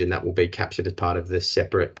I imagine that will be captured as part of the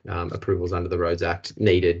separate approvals under the Roads Act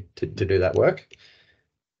needed to do that work.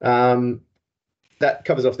 That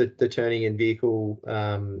covers off the turning and vehicle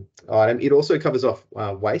item. It also covers off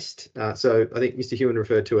waste. So I think Mr. Hewen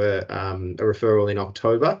referred to a referral in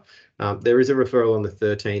October. There is a referral on the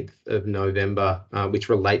 13th of November, which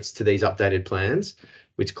relates to these updated plans,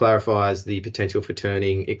 which clarifies the potential for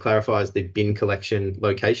turning. It clarifies the bin collection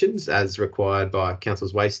locations as required by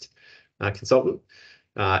Council's waste consultant.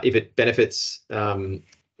 If it benefits,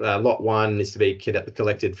 lot 1 is to be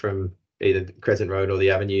collected from either Crescent Road or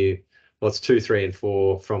the Avenue. Lots 2, 3, and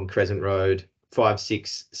 4 from Crescent Road, 5,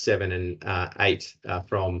 6, 7, and 8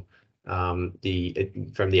 from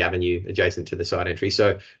the avenue adjacent to the side entry.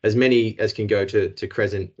 So as many as can go to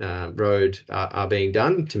Crescent Road are being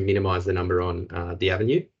done to minimise the number on the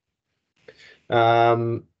avenue.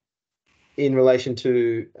 In relation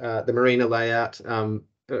to the marina layout,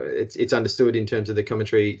 it's understood in terms of the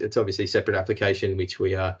commentary. It's obviously a separate application, which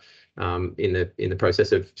we are in the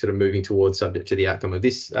process of sort of moving towards, subject to the outcome of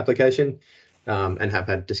this application, and have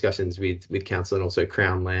had discussions with council and also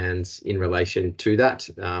Crown Lands in relation to that,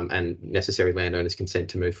 and necessary landowners' consent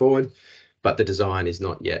to move forward. But the design is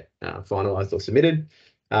not yet finalised or submitted.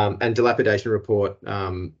 And dilapidation report,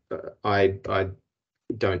 I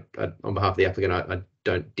don't, on behalf of the applicant, I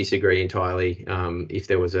don't disagree entirely if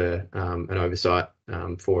there was an oversight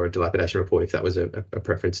for a dilapidation report, if that was a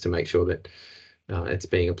preference to make sure that it's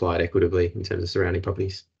being applied equitably in terms of surrounding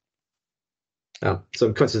properties. So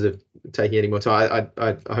I'm conscious of taking any more time.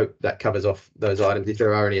 I hope that covers off those items. If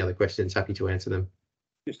there are any other questions, happy to answer them.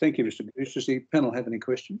 Yes, thank you, Mr. Bruce. Does the panel have any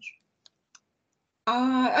questions?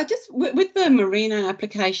 I just, with the marina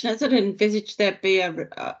application, is it envisaged there be a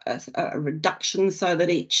reduction so that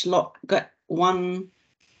each lot got one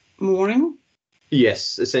mooring?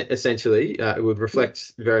 Yes, essentially, it would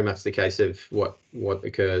reflect very much the case of what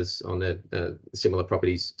occurs on the similar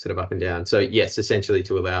properties sort of up and down. So yes, essentially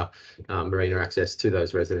to allow marina access to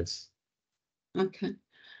those residents. Okay.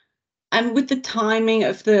 And with the timing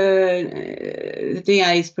of the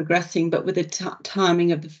DA is progressing, but with the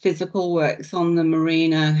timing of the physical works on the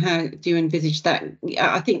marina, how do you envisage that?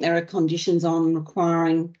 I think there are conditions on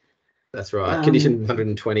requiring That's right. Condition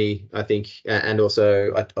 120, I think, and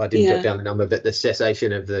also I didn't jot down the number, but the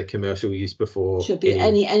cessation of the commercial use before should be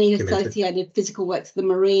any commencement. associated physical works.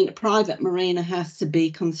 The private marina has to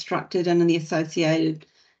be constructed, and the associated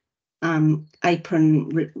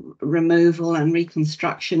apron removal and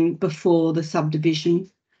reconstruction before the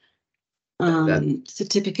subdivision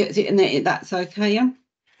certificate. And that's okay, yeah.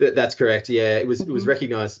 That's correct. Yeah, it was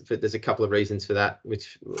recognised. There's a couple of reasons for that,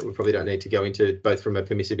 which we probably don't need to go into, both from a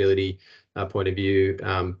permissibility point of view,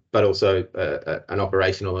 but also an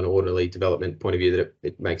operational and orderly development point of view, that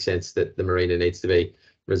it makes sense that the marina needs to be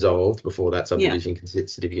resolved before that subdivision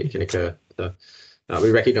certificate can occur. So we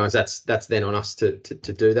recognise that's then on us to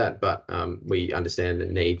do that, but we understand the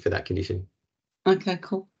need for that condition. Okay,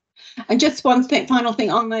 cool. And just one final thing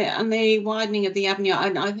on the widening of the avenue.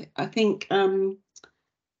 I think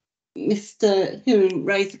Mr. Huon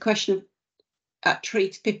raised the question of at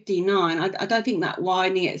treat 59. I don't think that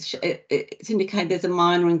widening, it's indicated there's a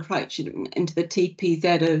minor encroachment into the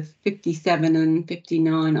TPZ of 57 and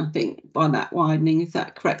 59, I think, by that widening. Is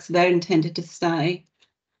that correct? So they're intended to stay.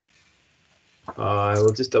 I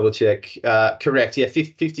will just double check. Correct. Yeah,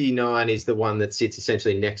 59 is the one that sits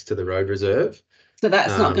essentially next to the road reserve. So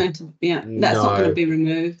that's not going to be, that's not going to be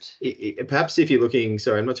removed. Perhaps if you're looking,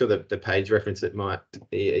 sorry, I'm not sure the page reference that might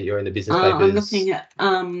be, you're in the business papers. I'm looking at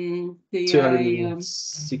the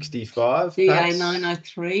 265. DA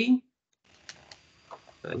 903.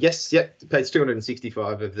 Yes, yep, page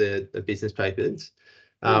 265 of the business papers.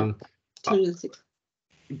 206.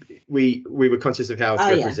 We were conscious of how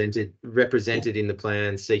it's represented in the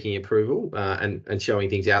plan, seeking approval and showing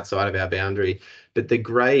things outside of our boundary. But the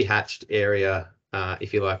grey hatched area,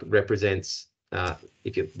 if you like, represents the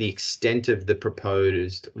extent of the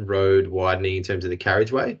proposed road widening in terms of the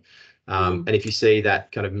carriageway. And if you see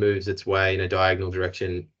that kind of moves its way in a diagonal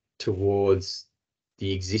direction towards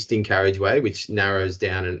the existing carriageway, which narrows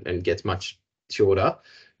down and gets much shorter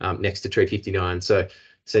next to tree 59. So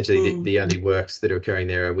essentially the only works that are occurring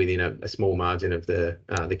there are within a small margin of the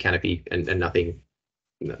canopy and nothing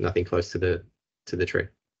close to the tree.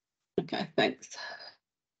 Okay, thanks.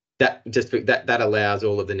 That allows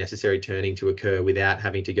all of the necessary turning to occur without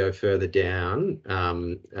having to go further down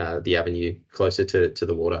the avenue closer to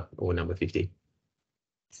the water, or number 50.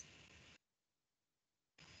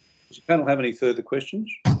 Does the panel have any further questions?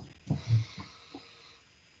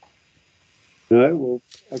 No. Well,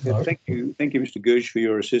 okay. No. Thank you, Mr. Gooch, for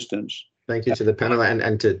your assistance. Thank you to the panel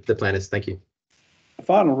and to the planners. Thank you. The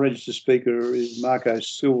final registered speaker is Marco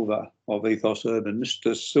Silva of Ethos Urban.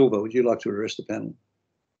 Mr. Silva, would you like to address the panel?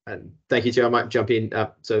 Thank you, Chair. I might jump in.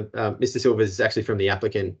 Mr. Silva is actually from the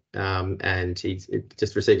applicant, and he's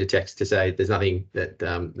just received a text to say there's nothing that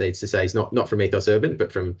needs to say. He's not from Ethos Urban, but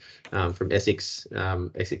from Essex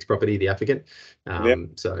Property, the applicant.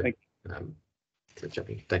 Jumping.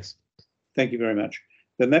 Thanks. Thank you very much.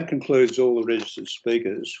 Then that concludes all the registered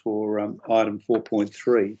speakers for item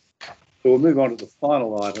 4.3. So we'll move on to the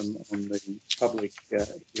final item on the public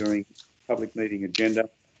meeting agenda.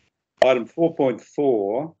 Item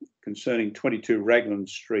 4.4, concerning 22 Raglan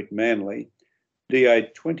Street, Manly, DA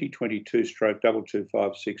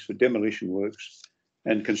 2022/2256 for demolition works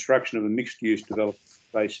and construction of a mixed-use development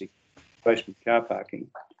basement car parking.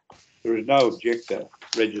 There is no objector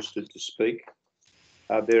registered to speak.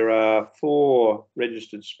 There are 4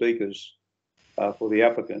 registered speakers for the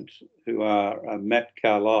applicant, who are Matt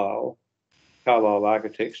Carlisle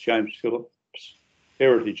Architects, James Phillips,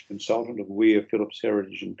 Heritage Consultant of Weir Phillips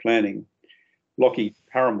Heritage and Planning, Lockie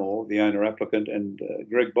Paramore, the owner applicant, and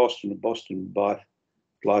Greg Boston of Boston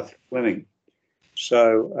Blythe Fleming.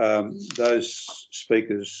 So those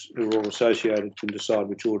speakers who are all associated can decide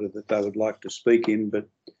which order that they would like to speak in, but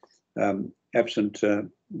absent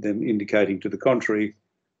them indicating to the contrary,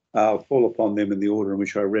 I'll call upon them in the order in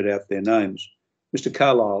which I read out their names. Mr.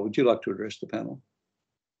 Carlisle, would you like to address the panel?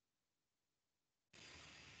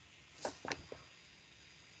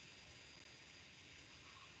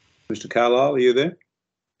 Mr. Carlisle, are you there?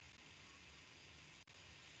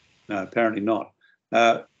 No, apparently not.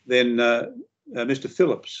 Then Mr.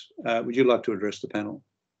 Phillips, would you like to address the panel?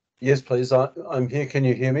 Yes, please. I'm here. Can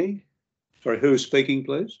you hear me? Sorry, who is speaking,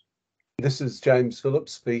 please? This is James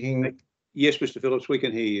Phillips speaking. Yes, Mr. Phillips, we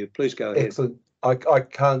can hear you. Please go ahead. Excellent. I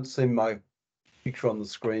can't see my picture on the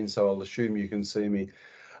screen, so I'll assume you can see me.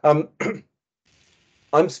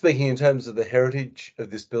 I'm speaking in terms of the heritage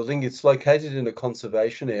of this building. It's located in a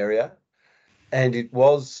conservation area, and it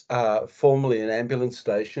was formerly an ambulance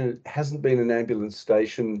station. It hasn't been an ambulance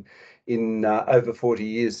station in over 40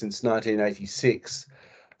 years, since 1986.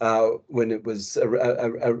 when it was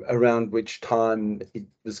around which time it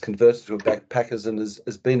was converted to a backpackers and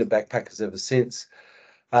has been a backpackers ever since.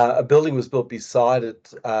 A building was built beside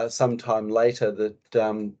it sometime later that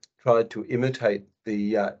tried to imitate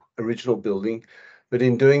the original building, but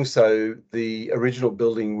in doing so, the original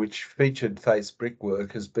building, which featured face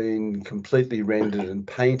brickwork, has been completely rendered and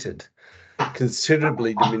painted,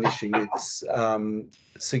 considerably diminishing its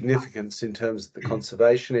significance in terms of the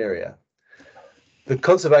conservation area. The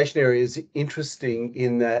conservation area is interesting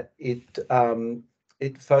in that it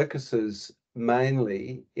focuses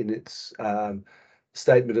mainly in its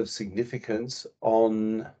statement of significance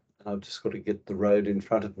on, I've just got to get the road in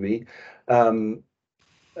front of me, the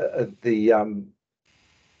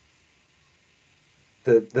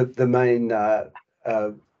main part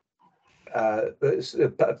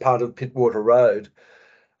of Pittwater Road.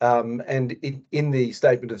 And in the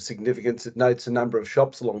statement of significance, it notes a number of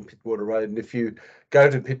shops along Pittwater Road. And if you go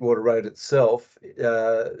to Pittwater Road itself,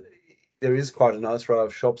 there is quite a nice row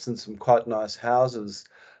of shops and some quite nice houses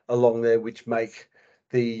along there, which make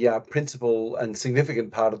the principal and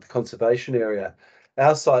significant part of the conservation area.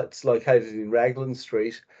 Our site's located in Raglan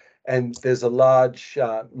Street, and there's a large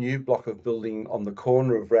new block of building on the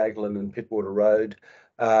corner of Raglan and Pittwater Road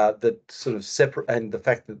that sort of separate, and the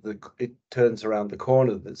fact that it turns around the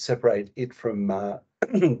corner that separate it from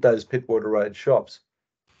those Pittwater Road shops.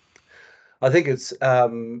 I think it's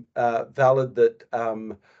valid that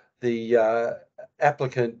the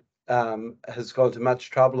applicant has gone to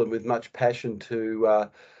much trouble and with much passion to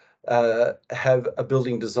have a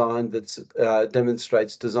building design that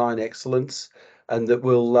demonstrates design excellence and that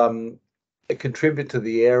will contribute to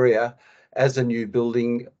the area as a new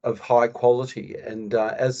building of high quality. And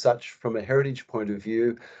as such, from a heritage point of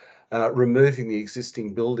view, removing the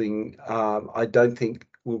existing building, I don't think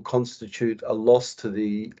will constitute a loss to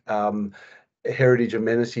the heritage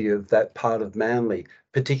amenity of that part of Manly,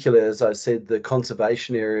 particularly, as I said, the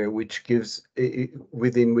conservation area which gives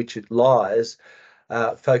within which it lies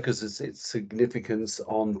focuses its significance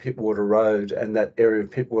on Pittwater Road and that area of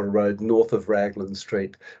Pittwater Road north of Raglan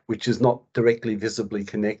Street, which is not directly visibly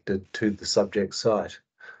connected to the subject site.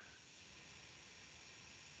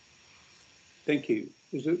 Thank you.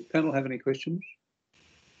 Does the panel have any questions?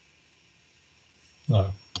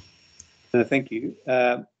 No. No, thank you.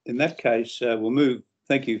 In that case, we'll move.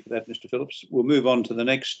 Thank you for that, Mr. Phillips. We'll move on to the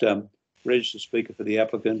next registered speaker for the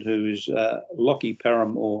applicant, who is Lockie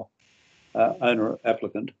Paramore, owner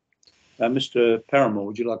applicant. Mr. Paramore,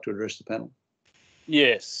 would you like to address the panel?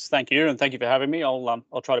 Yes, thank you, and thank you for having me. I'll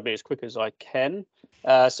try to be as quick as I can.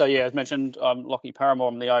 So yeah, as mentioned, I'm Lockie Paramore.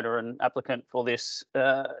 I'm the owner and applicant for this.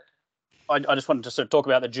 I just wanted to sort of talk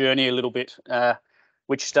about the journey a little bit,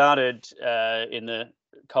 which started in the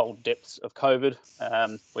cold depths of COVID.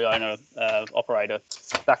 We own operator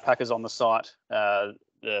backpackers on the site. The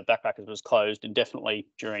backpackers was closed indefinitely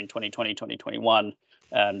during 2020, 2021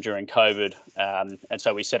 during COVID. And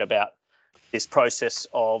so we set about this process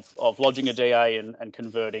of lodging a DA and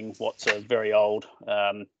converting what's a very old,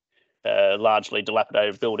 largely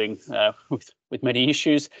dilapidated building with many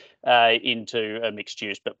issues into a mixed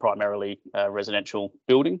use, but primarily residential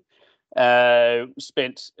building.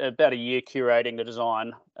 Spent about a year curating the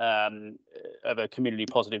design of a community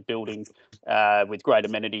positive building with great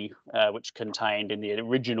amenity, which contained in the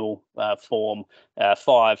original form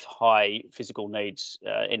 5 high physical needs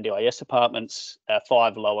NDIS apartments,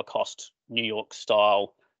 5 lower cost New York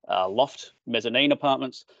style loft mezzanine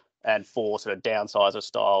apartments, and 4 sort of downsizer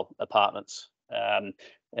style apartments.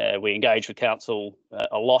 We engaged with council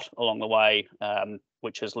a lot along the way,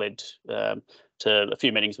 which has led to a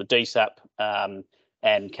few meetings with DSAP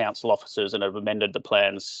and council officers, and have amended the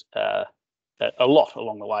plans a lot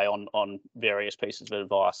along the way on various pieces of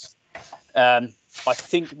advice. I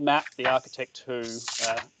think Matt, the architect who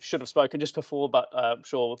should have spoken just before, but I'm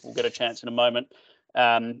sure we'll get a chance in a moment.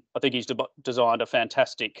 I think he's designed a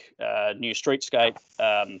fantastic new streetscape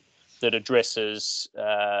that addresses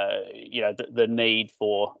the need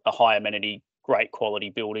for a high amenity, great quality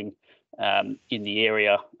building in the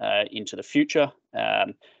area into the future.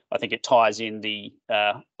 I think it ties in the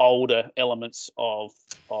older elements of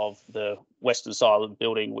the western side of the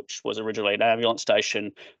building, which was originally an ambulance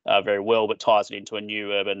station, very well, but ties it into a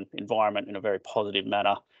new urban environment in a very positive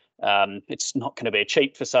manner. It's not going to be a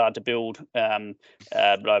cheap facade to build, but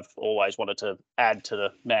I've always wanted to add to the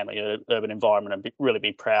Manly urban environment and really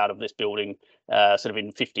be proud of this building sort of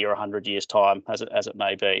in 50 or 100 years' time, as it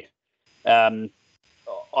may be.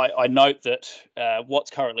 I note that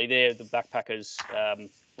what's currently there, the backpackers,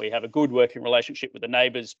 we have a good working relationship with the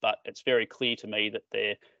neighbours, but it's very clear to me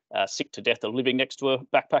that sick to death of living next to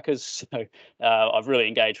backpackers. So I've really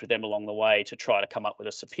engaged with them along the way to try to come up with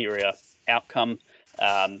a superior outcome.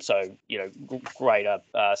 So, greater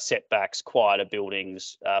setbacks, quieter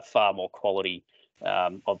buildings, far more quality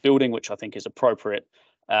of building, which I think is appropriate.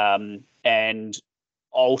 And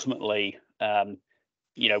ultimately,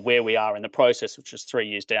 where we are in the process, which is 3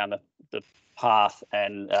 years down the path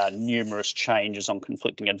and numerous changes on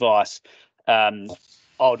conflicting advice, I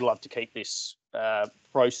would love to keep this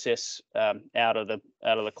process out of the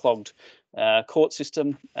clogged court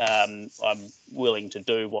system. I'm willing to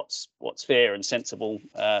do what's fair and sensible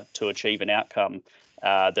to achieve an outcome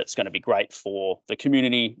that's going to be great for the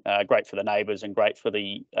community, great for the neighbours, and great for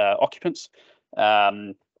the occupants.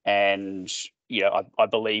 And I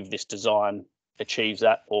believe this design achieves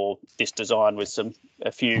that, or this design with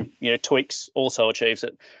a few tweaks also achieves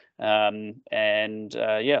it. Thank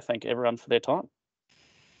everyone for their time.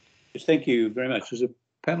 Yes, thank you very much. Does the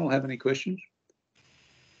panel have any questions?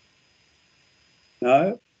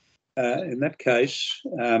 No. In that case,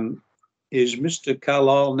 is Mr.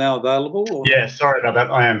 Carlisle now available? Or yeah, sorry about that.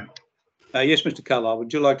 I am. Yes, Mr. Carlisle,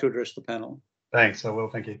 would you like to address the panel? Thanks, I will.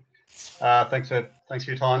 Thank you. Thanks for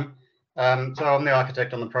your time. So I'm the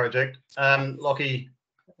architect on the project. Lockie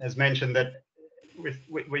has mentioned that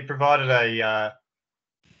we provided a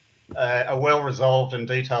well-resolved and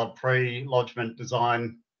detailed pre-lodgement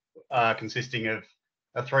design consisting of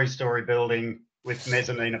a 3-storey building with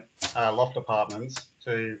mezzanine loft apartments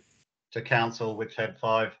to council, which had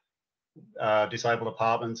 5 disabled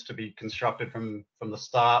apartments to be constructed from the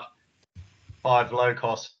start, 5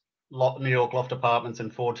 low-cost New York loft apartments,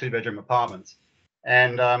 and 4 2-bedroom apartments.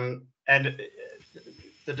 And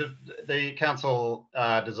the council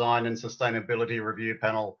design and sustainability review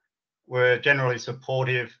panel were generally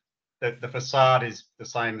supportive. The facade is the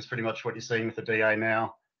same as pretty much what you're seeing with the DA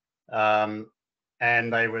now.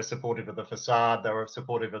 And they were supportive of the facade. They were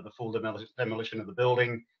supportive of the full demolition of the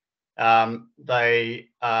building. Their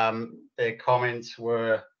comments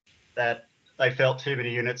were that they felt too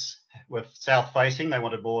many units were south-facing. They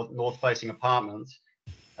wanted more north-facing apartments,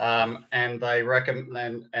 and they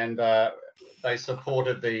they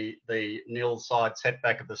supported the nil side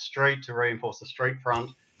setback of the street to reinforce the street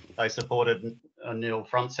front. They supported a nil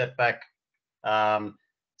front setback.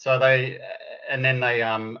 So they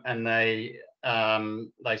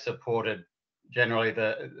supported generally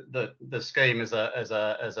the scheme as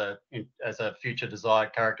a future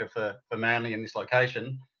desired character for Manly in this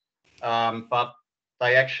location. But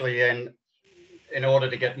they actually, in order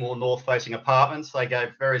to get more north-facing apartments, they gave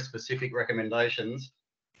very specific recommendations.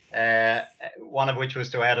 One of which was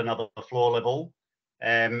to add another floor level,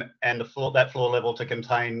 and that floor level to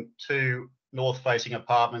contain 2 north-facing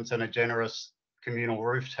apartments and a generous communal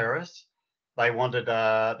roof terrace. They wanted,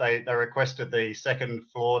 they requested the 2nd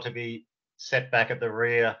floor to be set back at the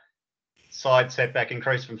rear, side setback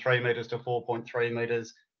increased from 3 metres to 4.3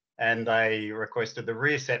 metres, and they requested the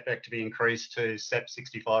rear setback to be increased to SEP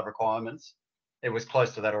 65 requirements. It was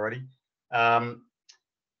close to that already.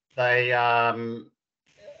 They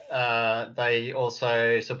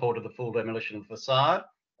also supported the full demolition of the facade,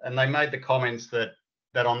 and they made the comments that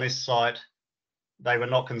on this site they were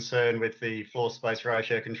not concerned with the floor space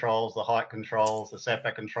ratio controls, the height controls, the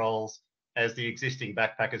setback controls, as the existing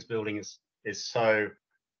backpackers building is so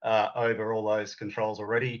over all those controls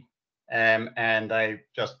already. And they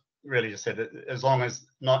just said that as long as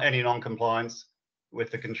not any non-compliance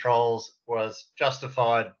with the controls was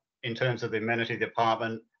justified in terms of the amenity of the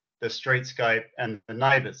apartment, the streetscape, and the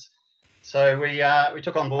neighbours. So we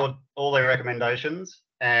took on board all their recommendations.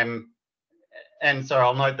 And so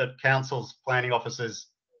I'll note that council's planning officers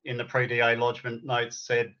in the pre-DA lodgement notes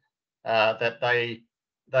said that they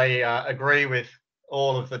agree with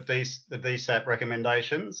all of the DSAP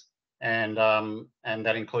recommendations, and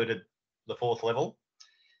that included the 4th level.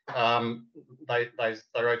 They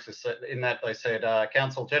wrote in that they said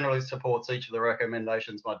council generally supports each of the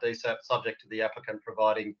recommendations by DSAP, subject to the applicant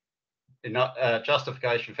providing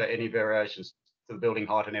justification for any variations to the building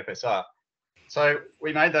height and FSR. So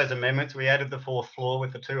we made those amendments. We added the 4th floor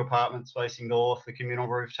with the 2 apartments facing north, the communal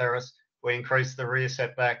roof terrace. We increased the rear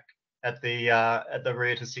setback at the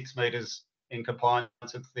rear to 6 metres in compliance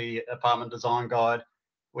with the apartment design guide.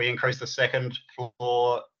 We increased the 2nd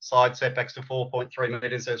floor side setbacks to 4.3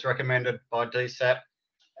 metres as recommended by DSAP.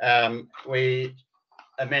 We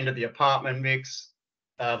amended the apartment mix.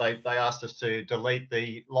 They asked us to delete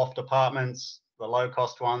the loft apartments, the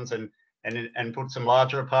low-cost ones, and put some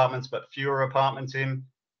larger apartments, but fewer apartments in.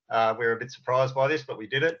 We were a bit surprised by this, but we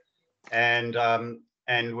did it. And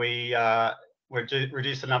we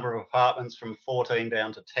reduced the number of apartments from 14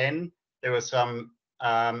 down to 10. There were some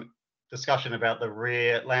discussion about the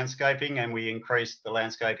rear landscaping, and we increased the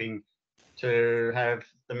landscaping to have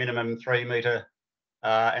the minimum 3 metre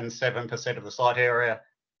and 7% of the site area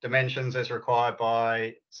dimensions as required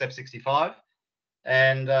by SEP 65,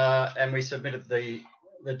 and we submitted the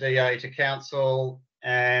DA to council,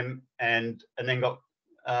 and then got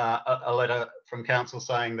a letter from council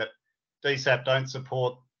saying that DSAP don't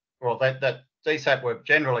support, or that DSAP were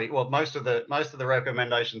generally, well, most of the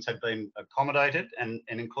recommendations had been accommodated and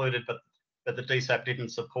included, but the DSAP didn't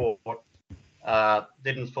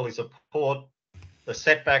fully support the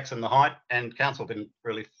setbacks and the height, and council didn't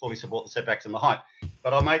really fully support the setbacks and the height.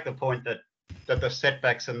 But I'll make the point that the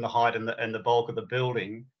setbacks and the height and the bulk of the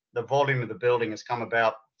building, the volume of the building has come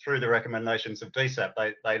about through the recommendations of DSAP.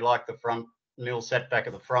 They like the front nil setback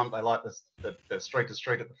at the front. They like the street to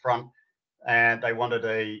street at the front, and they wanted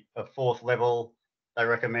a fourth level. They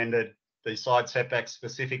recommended the side setbacks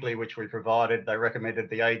specifically, which we provided. They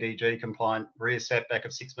recommended the ADG compliant rear setback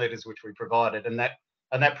of 6 metres, which we provided, and that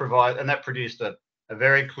produced a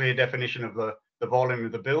very clear definition of the volume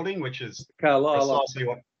of the building, which is precisely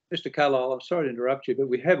what. Mr. Carlisle, I'm sorry to interrupt you, but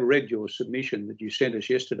we have read your submission that you sent us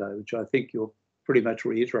yesterday, which I think you're pretty much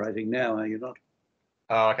reiterating now, are you not?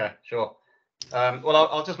 Oh, okay, sure. Well,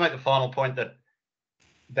 I'll just make the final point that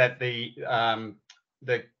the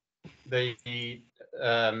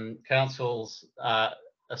council's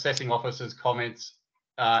assessing officer's comments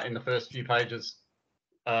in the first few pages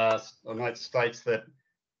note states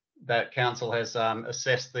that council has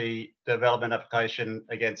assessed the development application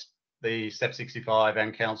against the SEP 65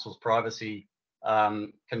 and council's privacy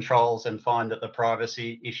controls, and find that the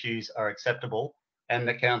privacy issues are acceptable, and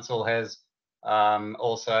the council has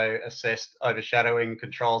also assessed overshadowing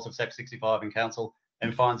controls of SEP 65 and council,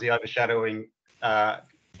 and finds the overshadowing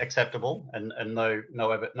acceptable, and no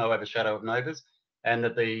overshadow of neighbours, and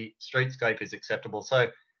that the streetscape is acceptable.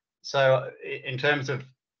 So in terms of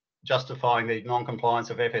justifying the non-compliance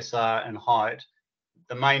of FSR and height,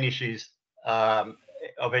 the main issues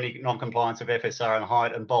of any non-compliance of FSR and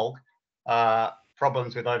height and bulk are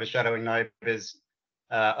problems with overshadowing neighbours,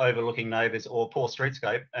 overlooking neighbours, or poor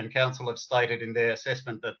streetscape. And council have stated in their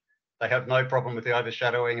assessment that they have no problem with the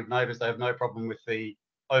overshadowing of neighbours, they have no problem with the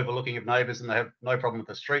overlooking of neighbours, and they have no problem with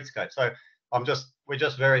the streetscape. So we're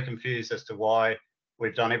just very confused as to why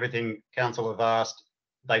we've done everything council have asked.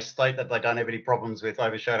 They state that they don't have any problems with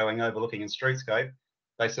overshadowing, overlooking, and streetscape.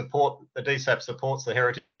 The DSAP supports the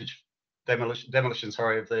heritage demolition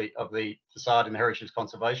of the facade in the heritage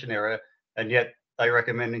conservation area, and yet they're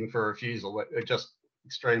recommending for refusal. We're just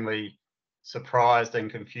extremely surprised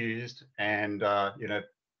and confused, and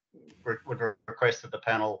would request that the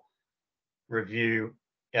panel review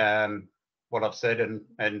what I've said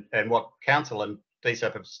and what council and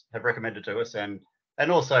DSAP have recommended to us, and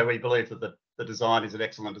also we believe that the design is an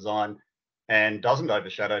excellent design and doesn't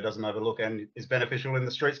overshadow, doesn't overlook, and is beneficial in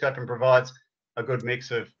the streetscape, and provides a good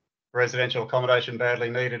mix of residential accommodation badly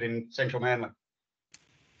needed in central Manly.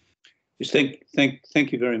 Yes,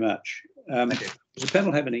 thank you very much. Thank you. Does the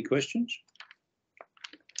panel have any questions?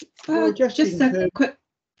 Well, just a quick.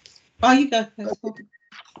 Oh, you go first.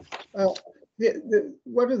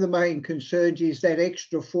 One of the main concerns is that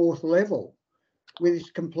extra fourth level with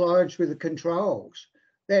its compliance with the controls.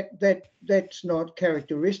 That's not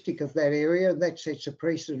characteristic of that area, and that sets a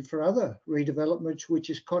precedent for other redevelopments, which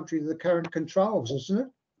is contrary to the current controls, isn't it?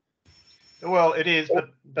 Well, it is,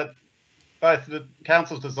 but both the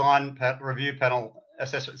council's design review panel,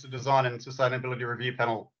 assessments of design and sustainability review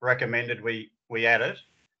panel recommended we add it,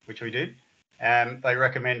 which we did, and they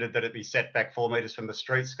recommended that it be set back 4 metres from the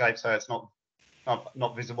streetscape, so it's not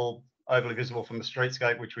visible, overly visible from the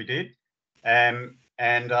streetscape, which we did, and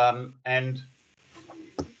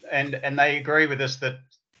they agree with us that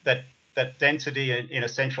density in a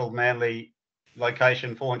central Manly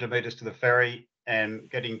location, 400 metres to the ferry, and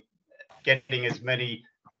getting as many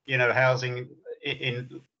housing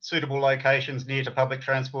in suitable locations near to public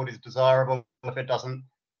transport is desirable if it doesn't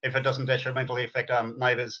detrimentally affect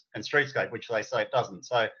neighbours and streetscape, which they say it doesn't.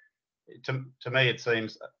 So to me it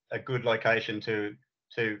seems a good location to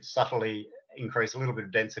subtly increase a little bit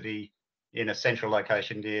of density in a central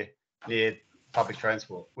location near public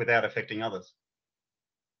transport without affecting others.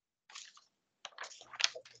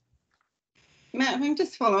 Matt, if I can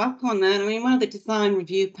just follow up on that. I mean, one of the design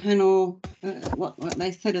review panel, what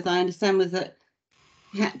they said, as I understand, was that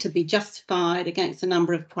it had to be justified against a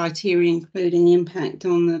number of criteria, including impact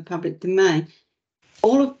on the public domain.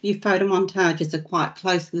 All of your photo montages are quite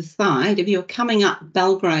close to the side. If you're coming up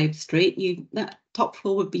Belgrave Street, that top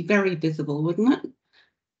floor would be very visible, wouldn't it?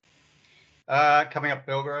 Coming up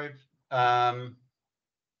Belgrave. Well,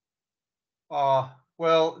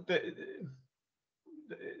 Well,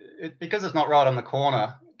 because it's not right on the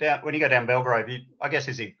corner, when you go down Belgrave, I guess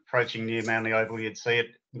as you're approaching near Manly Oval, you'd see it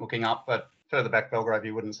looking up, but further back Belgrave,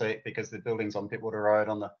 you wouldn't see it because the buildings on Pittwater Road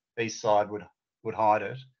on the east side would hide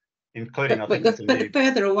it, including, but the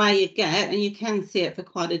further away you get, and you can see it for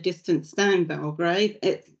quite a distance down Belgrave,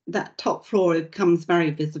 that top floor becomes very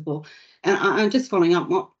visible. And I'm just following up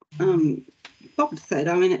what Bob said.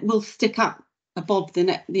 I mean, it will stick up above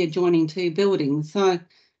the adjoining two buildings. So,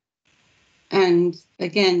 and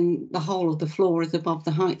again, the whole of the floor is above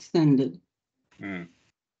the height standard. Mm.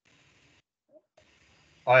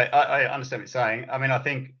 I understand what you're saying. I mean, I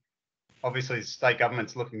think obviously the state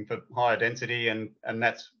government's looking for higher density, and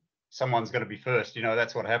that's someone's got to be first. You know,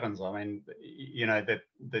 that's what happens. I mean, you know, that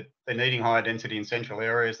they're needing higher density in central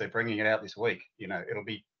areas. They're bringing it out this week. You know, it'll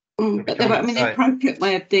be. But the appropriate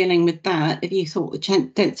way of dealing with that, if you thought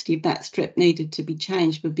the density of that strip needed to be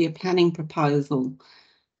changed, would be a planning proposal,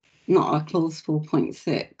 not a clause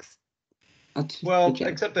 4.6. Well,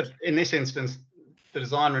 except that in this instance, the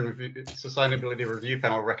design and sustainability review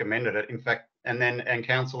panel recommended it. In fact, and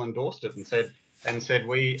council endorsed it and said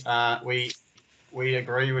we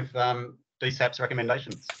agree with DSAP's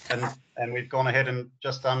recommendations, and we've gone ahead and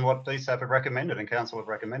just done what DSAP have recommended and council have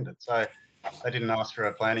recommended. So they didn't ask for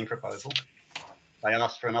a planning proposal; they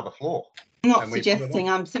asked for another floor. I'm not suggesting.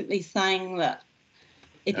 I'm simply saying that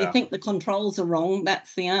if you think the controls are wrong,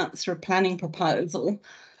 that's the answer. A planning proposal.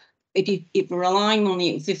 If you're relying on the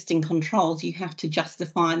existing controls, you have to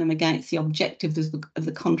justify them against the objectives of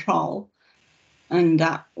the control, and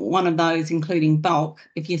one of those, including bulk.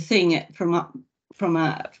 If you're seeing it from not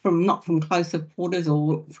from closer quarters,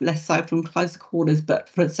 or less so from closer quarters, but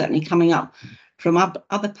certainly coming up from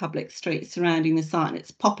other public streets surrounding the site, and it's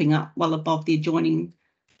popping up well above the adjoining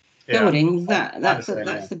buildings. That's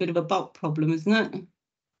a bit of a bulk problem, isn't it?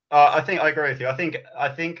 I think I agree with you. I think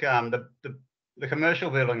the commercial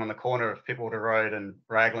building on the corner of Pittwater Road and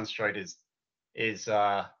Raglan Street is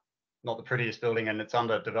not the prettiest building, and it's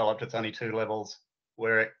underdeveloped. It's only 2 levels,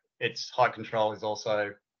 where its height control is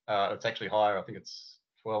also it's actually higher. I think it's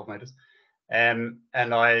 12 metres. And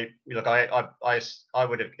I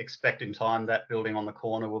would expect in time that building on the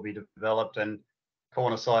corner will be developed, and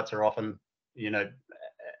corner sites are often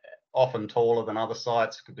taller than other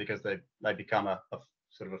sites because they become a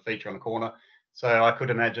sort of a feature on the corner. So I could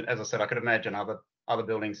imagine, as I said, other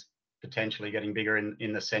buildings potentially getting bigger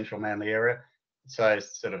in the central Manly area. So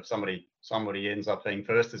sort of somebody ends up being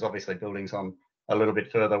first. There's obviously buildings on a little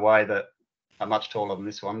bit further away that are much taller than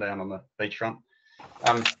this one down on the beachfront.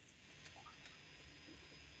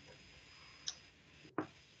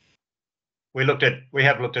 We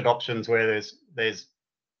have looked at options where there's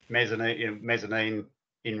mezzanine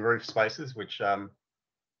in roof spaces, which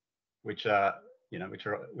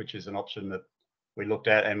is an option that we looked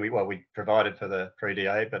at, and we provided for the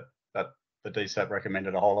pre-DA, but the DSAP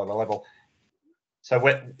recommended a whole other level. So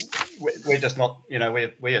we're just not,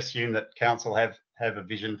 we assume that council have a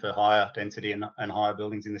vision for higher density and higher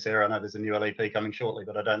buildings in this area. I know there's a new LEP coming shortly,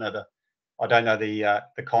 but I don't know the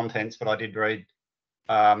contents. But I did read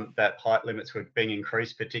that height limits were being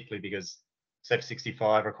increased, particularly because SEP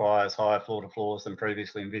 65 requires higher floor to floors than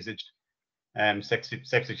previously envisaged, and SEP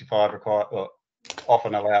 65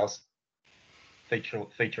 often allows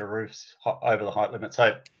feature roofs over the height limit.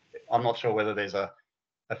 So I'm not sure whether there's a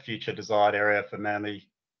future desired area for Manly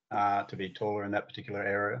to be taller in that particular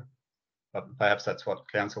area, but perhaps that's what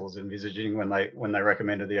council was envisaging when they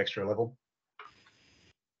recommended the extra level.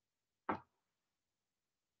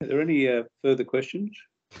 Are there any further questions?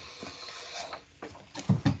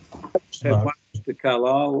 One, Mr.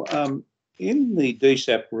 Carlisle. In the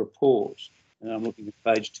DSAP report, and I'm looking at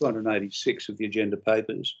page 286 of the agenda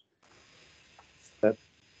papers,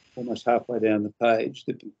 almost halfway down the page,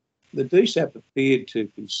 the DSAP appeared to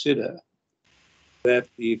consider that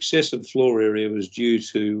the excessive floor area was due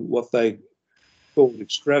to what they called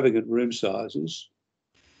extravagant room sizes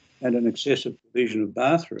and an excessive provision of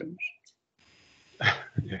bathrooms.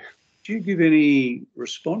 Yeah. Do you give any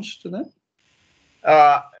response to that?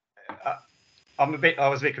 I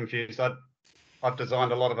was a bit confused. I've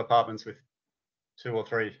designed a lot of apartments with 2 or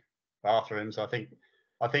 3 bathrooms. I think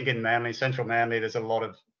in Manly, central Manly, there's a lot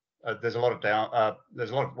of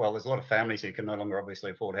families who can no longer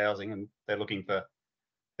obviously afford housing, and they're looking for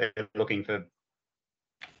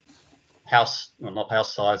not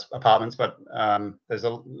house size apartments, but there's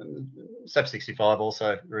a SEP 65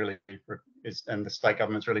 also really is, and the state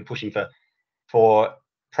government's really pushing for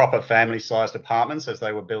proper family sized apartments as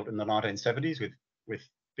they were built in the 1970s with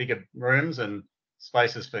bigger rooms and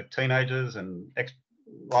spaces for teenagers and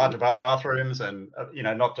larger bathrooms, and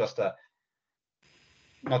not just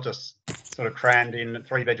not just sort of crammed in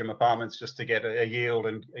 3-bedroom apartments just to get a yield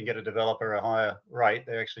and get a developer a higher rate.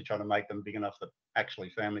 They're actually trying to make them big enough that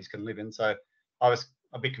actually families can live in. So I was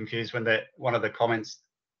a bit confused when one of the comments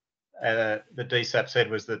the DSAP said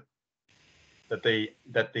was that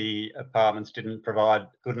the apartments didn't provide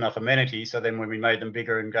good enough amenity. So then when we made them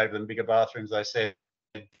bigger and gave them bigger bathrooms, they said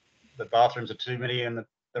the bathrooms are too many and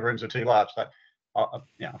the rooms are too large. So I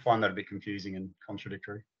find that a bit confusing and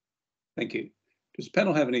contradictory. Thank you. Does the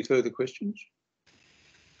panel have any further questions?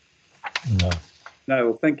 No. No.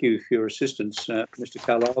 Well, thank you for your assistance, Mr.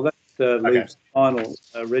 Carlisle. That leaves the final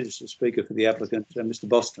registered speaker for the applicant, Mr.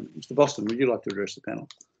 Boston. Mr. Boston, would you like to address the panel?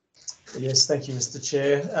 Yes, thank you, Mr.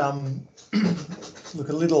 Chair. Look,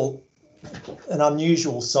 an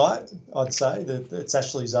unusual site, I'd say. That it's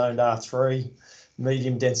actually zoned R3,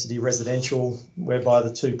 medium density residential, whereby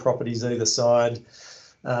the two properties either side,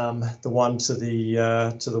 the one to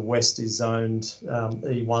the west is zoned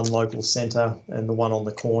E1 local centre, and the one on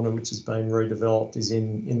the corner, which has been redeveloped, is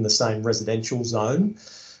in the same residential zone,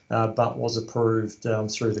 but was approved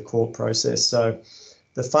through the court process. So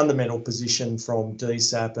the fundamental position from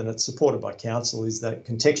DSAP, and it's supported by council, is that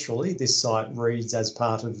contextually this site reads as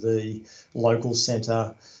part of the local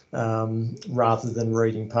centre rather than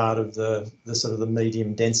reading part of the sort of the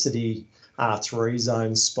medium density R3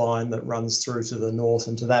 zone spine that runs through to the north.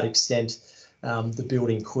 And to that extent, the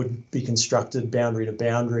building could be constructed boundary to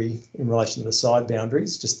boundary in relation to the side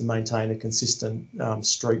boundaries, just to maintain a consistent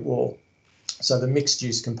street wall. So the mixed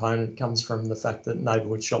use component comes from the fact that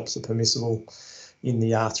neighbourhood shops are permissible in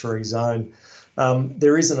the R3 zone.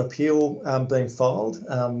 There is an appeal being filed.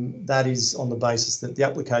 That is on the basis that the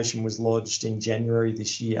application was lodged in January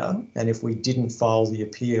this year, and if we didn't file the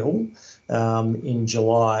appeal in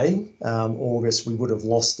July, August, we would have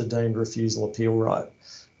lost the deemed refusal appeal right.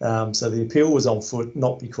 So the appeal was on foot,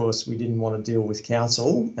 not because we didn't want to deal with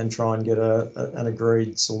council and try and get an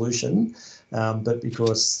agreed solution, but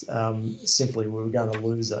because simply we were going to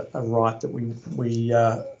lose a right that we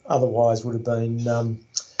otherwise would have been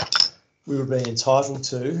entitled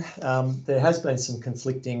to. There has been some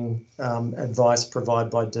conflicting advice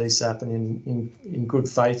provided by DSAP, and in good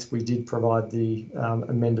faith we did provide the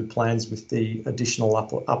amended plans with the additional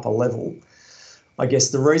upper level. I guess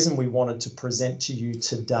the reason we wanted to present to you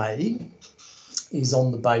today is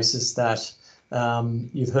on the basis that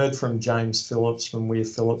you've heard from James Phillips from Weir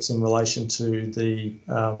Phillips in relation to the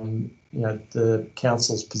the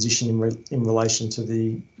council's position in relation to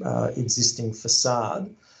the existing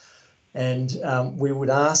facade, and we would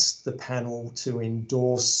ask the panel to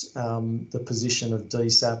endorse the position of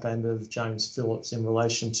DSAP and of James Phillips in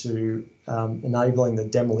relation to enabling the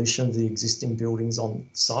demolition of the existing buildings on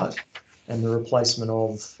site and the replacement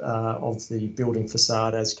of the building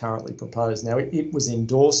facade as currently proposed. Now, it was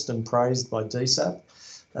endorsed and praised by DSAP.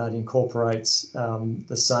 It incorporates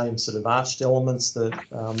the same sort of arched elements that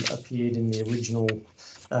appeared in the original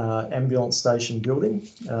ambulance station building,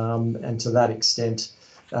 and to that extent,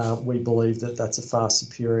 we believe that that's a far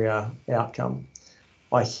superior outcome.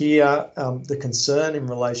 I hear the concern in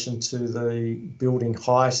relation to the building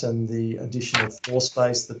height and the additional floor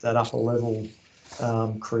space that upper level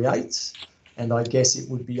creates, and I guess it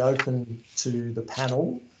would be open to the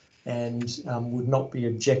panel and would not be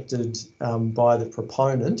objected by the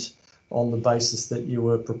proponent on the basis that you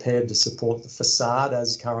were prepared to support the facade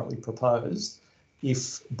as currently proposed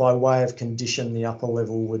if, by way of condition, the upper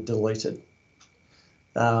level were deleted.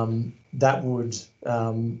 That would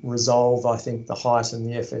resolve, I think, the height and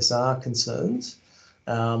the FSR concerns,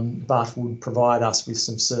 but would provide us with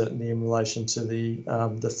some certainty in relation to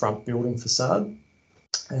the front building facade.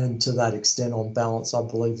 And to that extent, on balance, I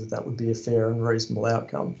believe that would be a fair and reasonable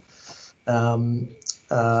outcome. So,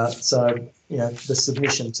 the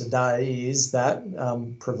submission today is that,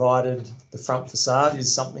 provided the front facade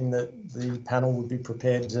is something that the panel would be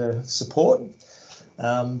prepared to support,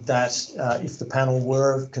 that if the panel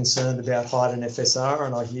were concerned about height and FSR,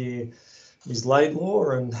 and I hear Ms.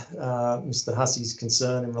 Laidlaw and Mr. Hussey's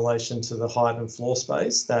concern in relation to the height and floor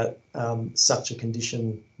space, that such a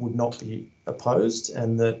condition would not be opposed,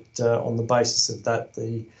 and that on the basis of that,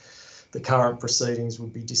 the current proceedings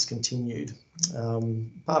would be discontinued.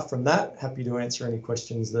 Apart from that, happy to answer any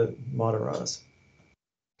questions that might arise.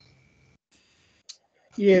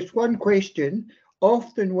 Yes, one question.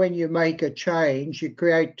 Often when you make a change, you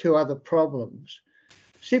create two other problems.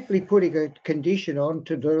 Simply putting a condition on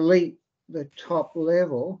to delete the top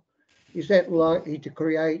level, is that likely to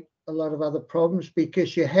create a lot of other problems?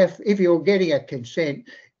 Because you have, if you're getting a consent,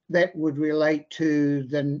 that would relate to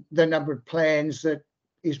the number of plans that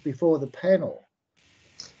is before the panel.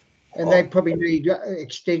 and they probably need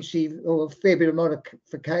extensive or a fair bit of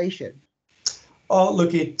modification. Oh,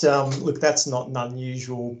 look, that's not an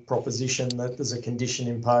unusual proposition, that there's a condition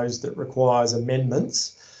imposed that requires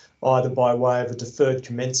amendments, either by way of a deferred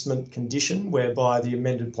commencement condition, whereby the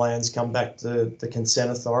amended plans come back to the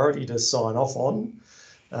consent authority to sign off on,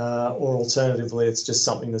 or alternatively, it's just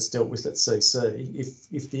something that's dealt with at CC.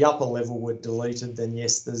 If the upper level were deleted, then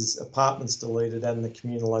yes, there's apartments deleted and the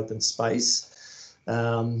communal open space.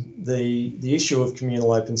 The issue of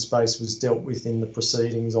communal open space was dealt with in the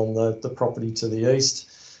proceedings on the property to the east.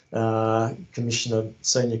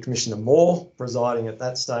 Senior Commissioner Moore presiding at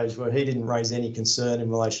that stage, where he didn't raise any concern in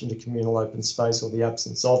relation to communal open space or the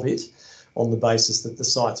absence of it, on the basis that the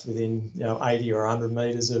site's within 80 or 100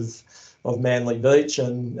 metres of Manly Beach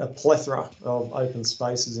and a plethora of open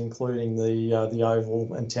spaces, including the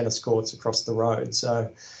oval and tennis courts across the road.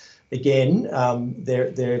 So again,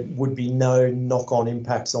 there would be no knock-on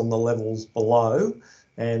impacts on the levels below,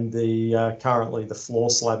 and currently the floor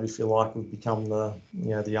slab, if you like, would become the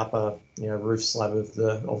upper roof slab of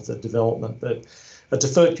the development. But a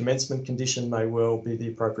deferred commencement condition may well be the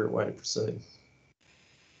appropriate way to proceed.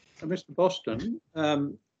 Mr. Boston, I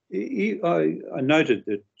noted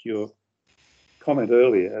that your comment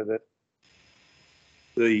earlier that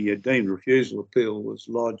the deemed refusal appeal was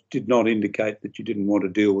lodged did not indicate that you didn't want to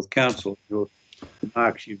deal with council. Your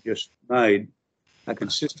remarks you've just made are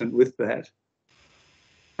consistent with that.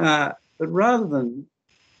 But rather than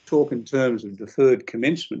talk in terms of deferred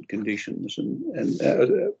commencement conditions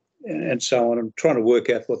and so on, I'm trying to work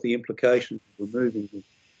out what the implications of removing the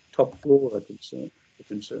top floor are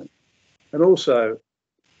concerned. And also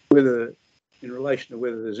whether, in relation to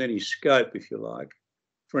whether there's any scope, if you like,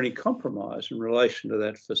 for any compromise in relation to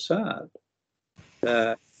that facade.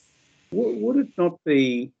 Would it not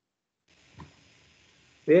be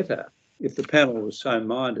better if the panel was so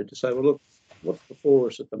minded to say, well, look, what's before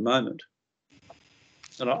us at the moment?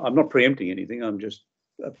 And I'm not preempting anything, I'm just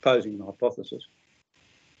posing an hypothesis.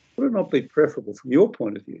 Would it not be preferable from your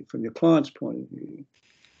point of view, from your client's point of view,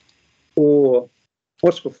 for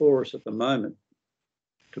what's before us at the moment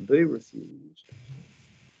to be refused,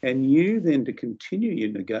 and you then to continue your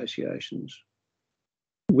negotiations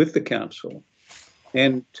with the council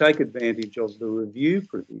and take advantage of the review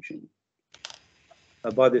provision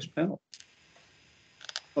by this panel,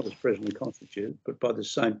 not as presently constituted, but by the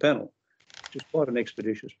same panel, which is quite an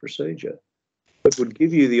expeditious procedure, but would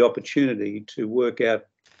give you the opportunity to work out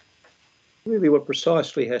really what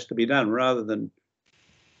precisely has to be done, rather than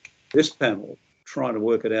this panel trying to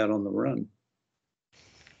work it out on the run.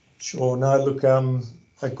 Sure. No, look,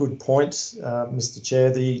 a good point, Mr.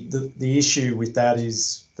 Chair. The issue with that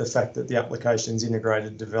is the fact that the application is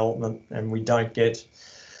integrated development, and we don't get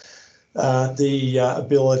the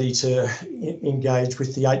ability to engage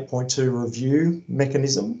with the 8.2 review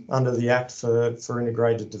mechanism under the Act for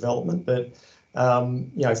integrated development. But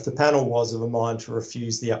if the panel was of a mind to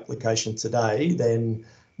refuse the application today, then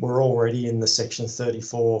we're already in the Section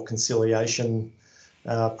 34 conciliation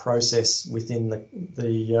process within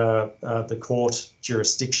the court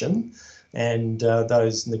jurisdiction, and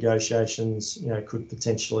those negotiations, could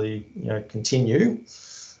potentially, continue.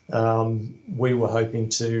 We were hoping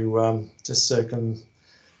to circumvent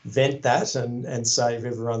that and save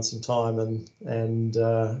everyone some time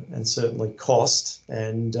and certainly cost,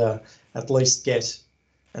 and at least get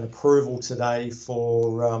an approval today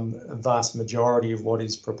for a vast majority of what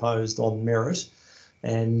is proposed on merit.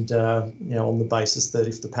 And, on the basis that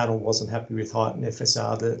if the panel wasn't happy with height and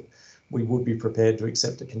FSR, that we would be prepared to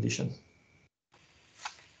accept a condition.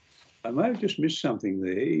 I may have just missed something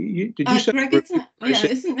there. Did you say? Greg,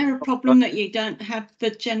 isn't there a problem that you don't have the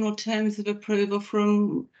general terms of approval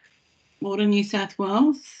from Water New South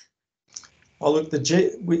Wales? Oh, look,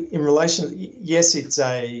 in relation, yes, it's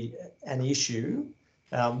an issue.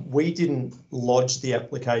 We didn't lodge the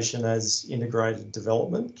application as integrated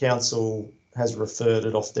development. Council has referred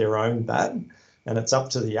it off their own bat, and it's up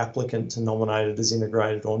to the applicant to nominate it as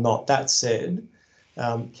integrated or not. That said,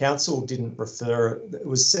 Council didn't refer it. It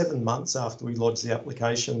was 7 months after we lodged the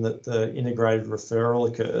application that the integrated referral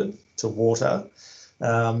occurred to Water.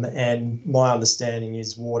 And my understanding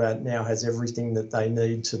is Water now has everything that they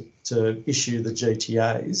need to issue the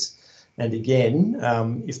GTAs. And again,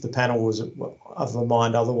 if the panel was of a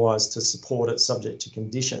mind otherwise to support it subject to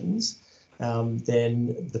conditions,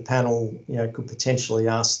 then the panel, could potentially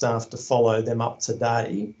ask staff to follow them up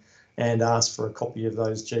today and ask for a copy of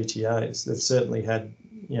those GTAs. They've certainly had,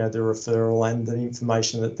 the referral and the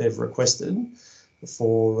information that they've requested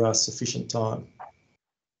for sufficient time.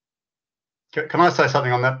 Can I say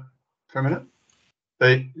something on that for a minute?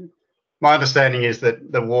 My understanding is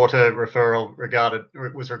that the water referral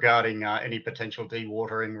was regarding any potential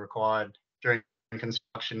dewatering required during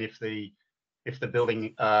construction if the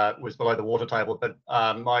building was below the water table. But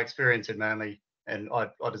my experience in Manly, and I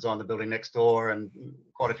designed the building next door and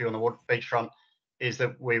quite a few on the beachfront, is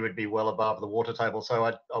that we would be well above the water table. So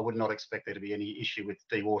I would not expect there to be any issue with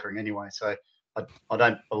dewatering anyway. So I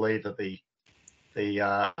don't believe that the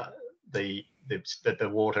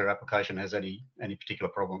water application has any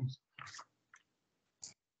particular problems.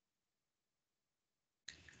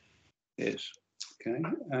 Yes. Okay.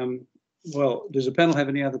 Well, does the panel have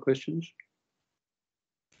any other questions?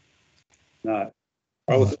 No.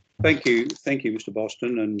 Well, thank you, Mr.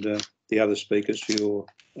 Boston, and the other speakers for your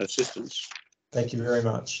assistance. Thank you very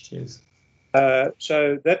much. Cheers.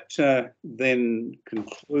 So that then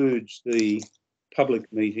concludes the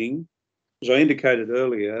public meeting. As I indicated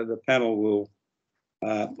earlier, the panel will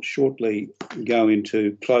shortly go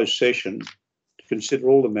into closed session to consider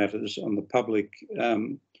all the matters on the public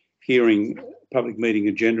public meeting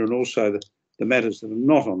agenda, and also the matters that are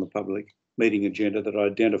not on the public meeting agenda that I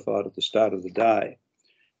identified at the start of the day.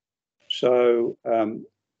 So I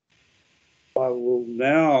will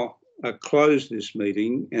now close this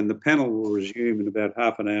meeting, and the panel will resume in about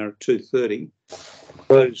half an hour at 2:30,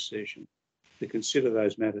 closed session, to consider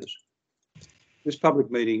those matters. This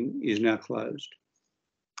public meeting is now closed.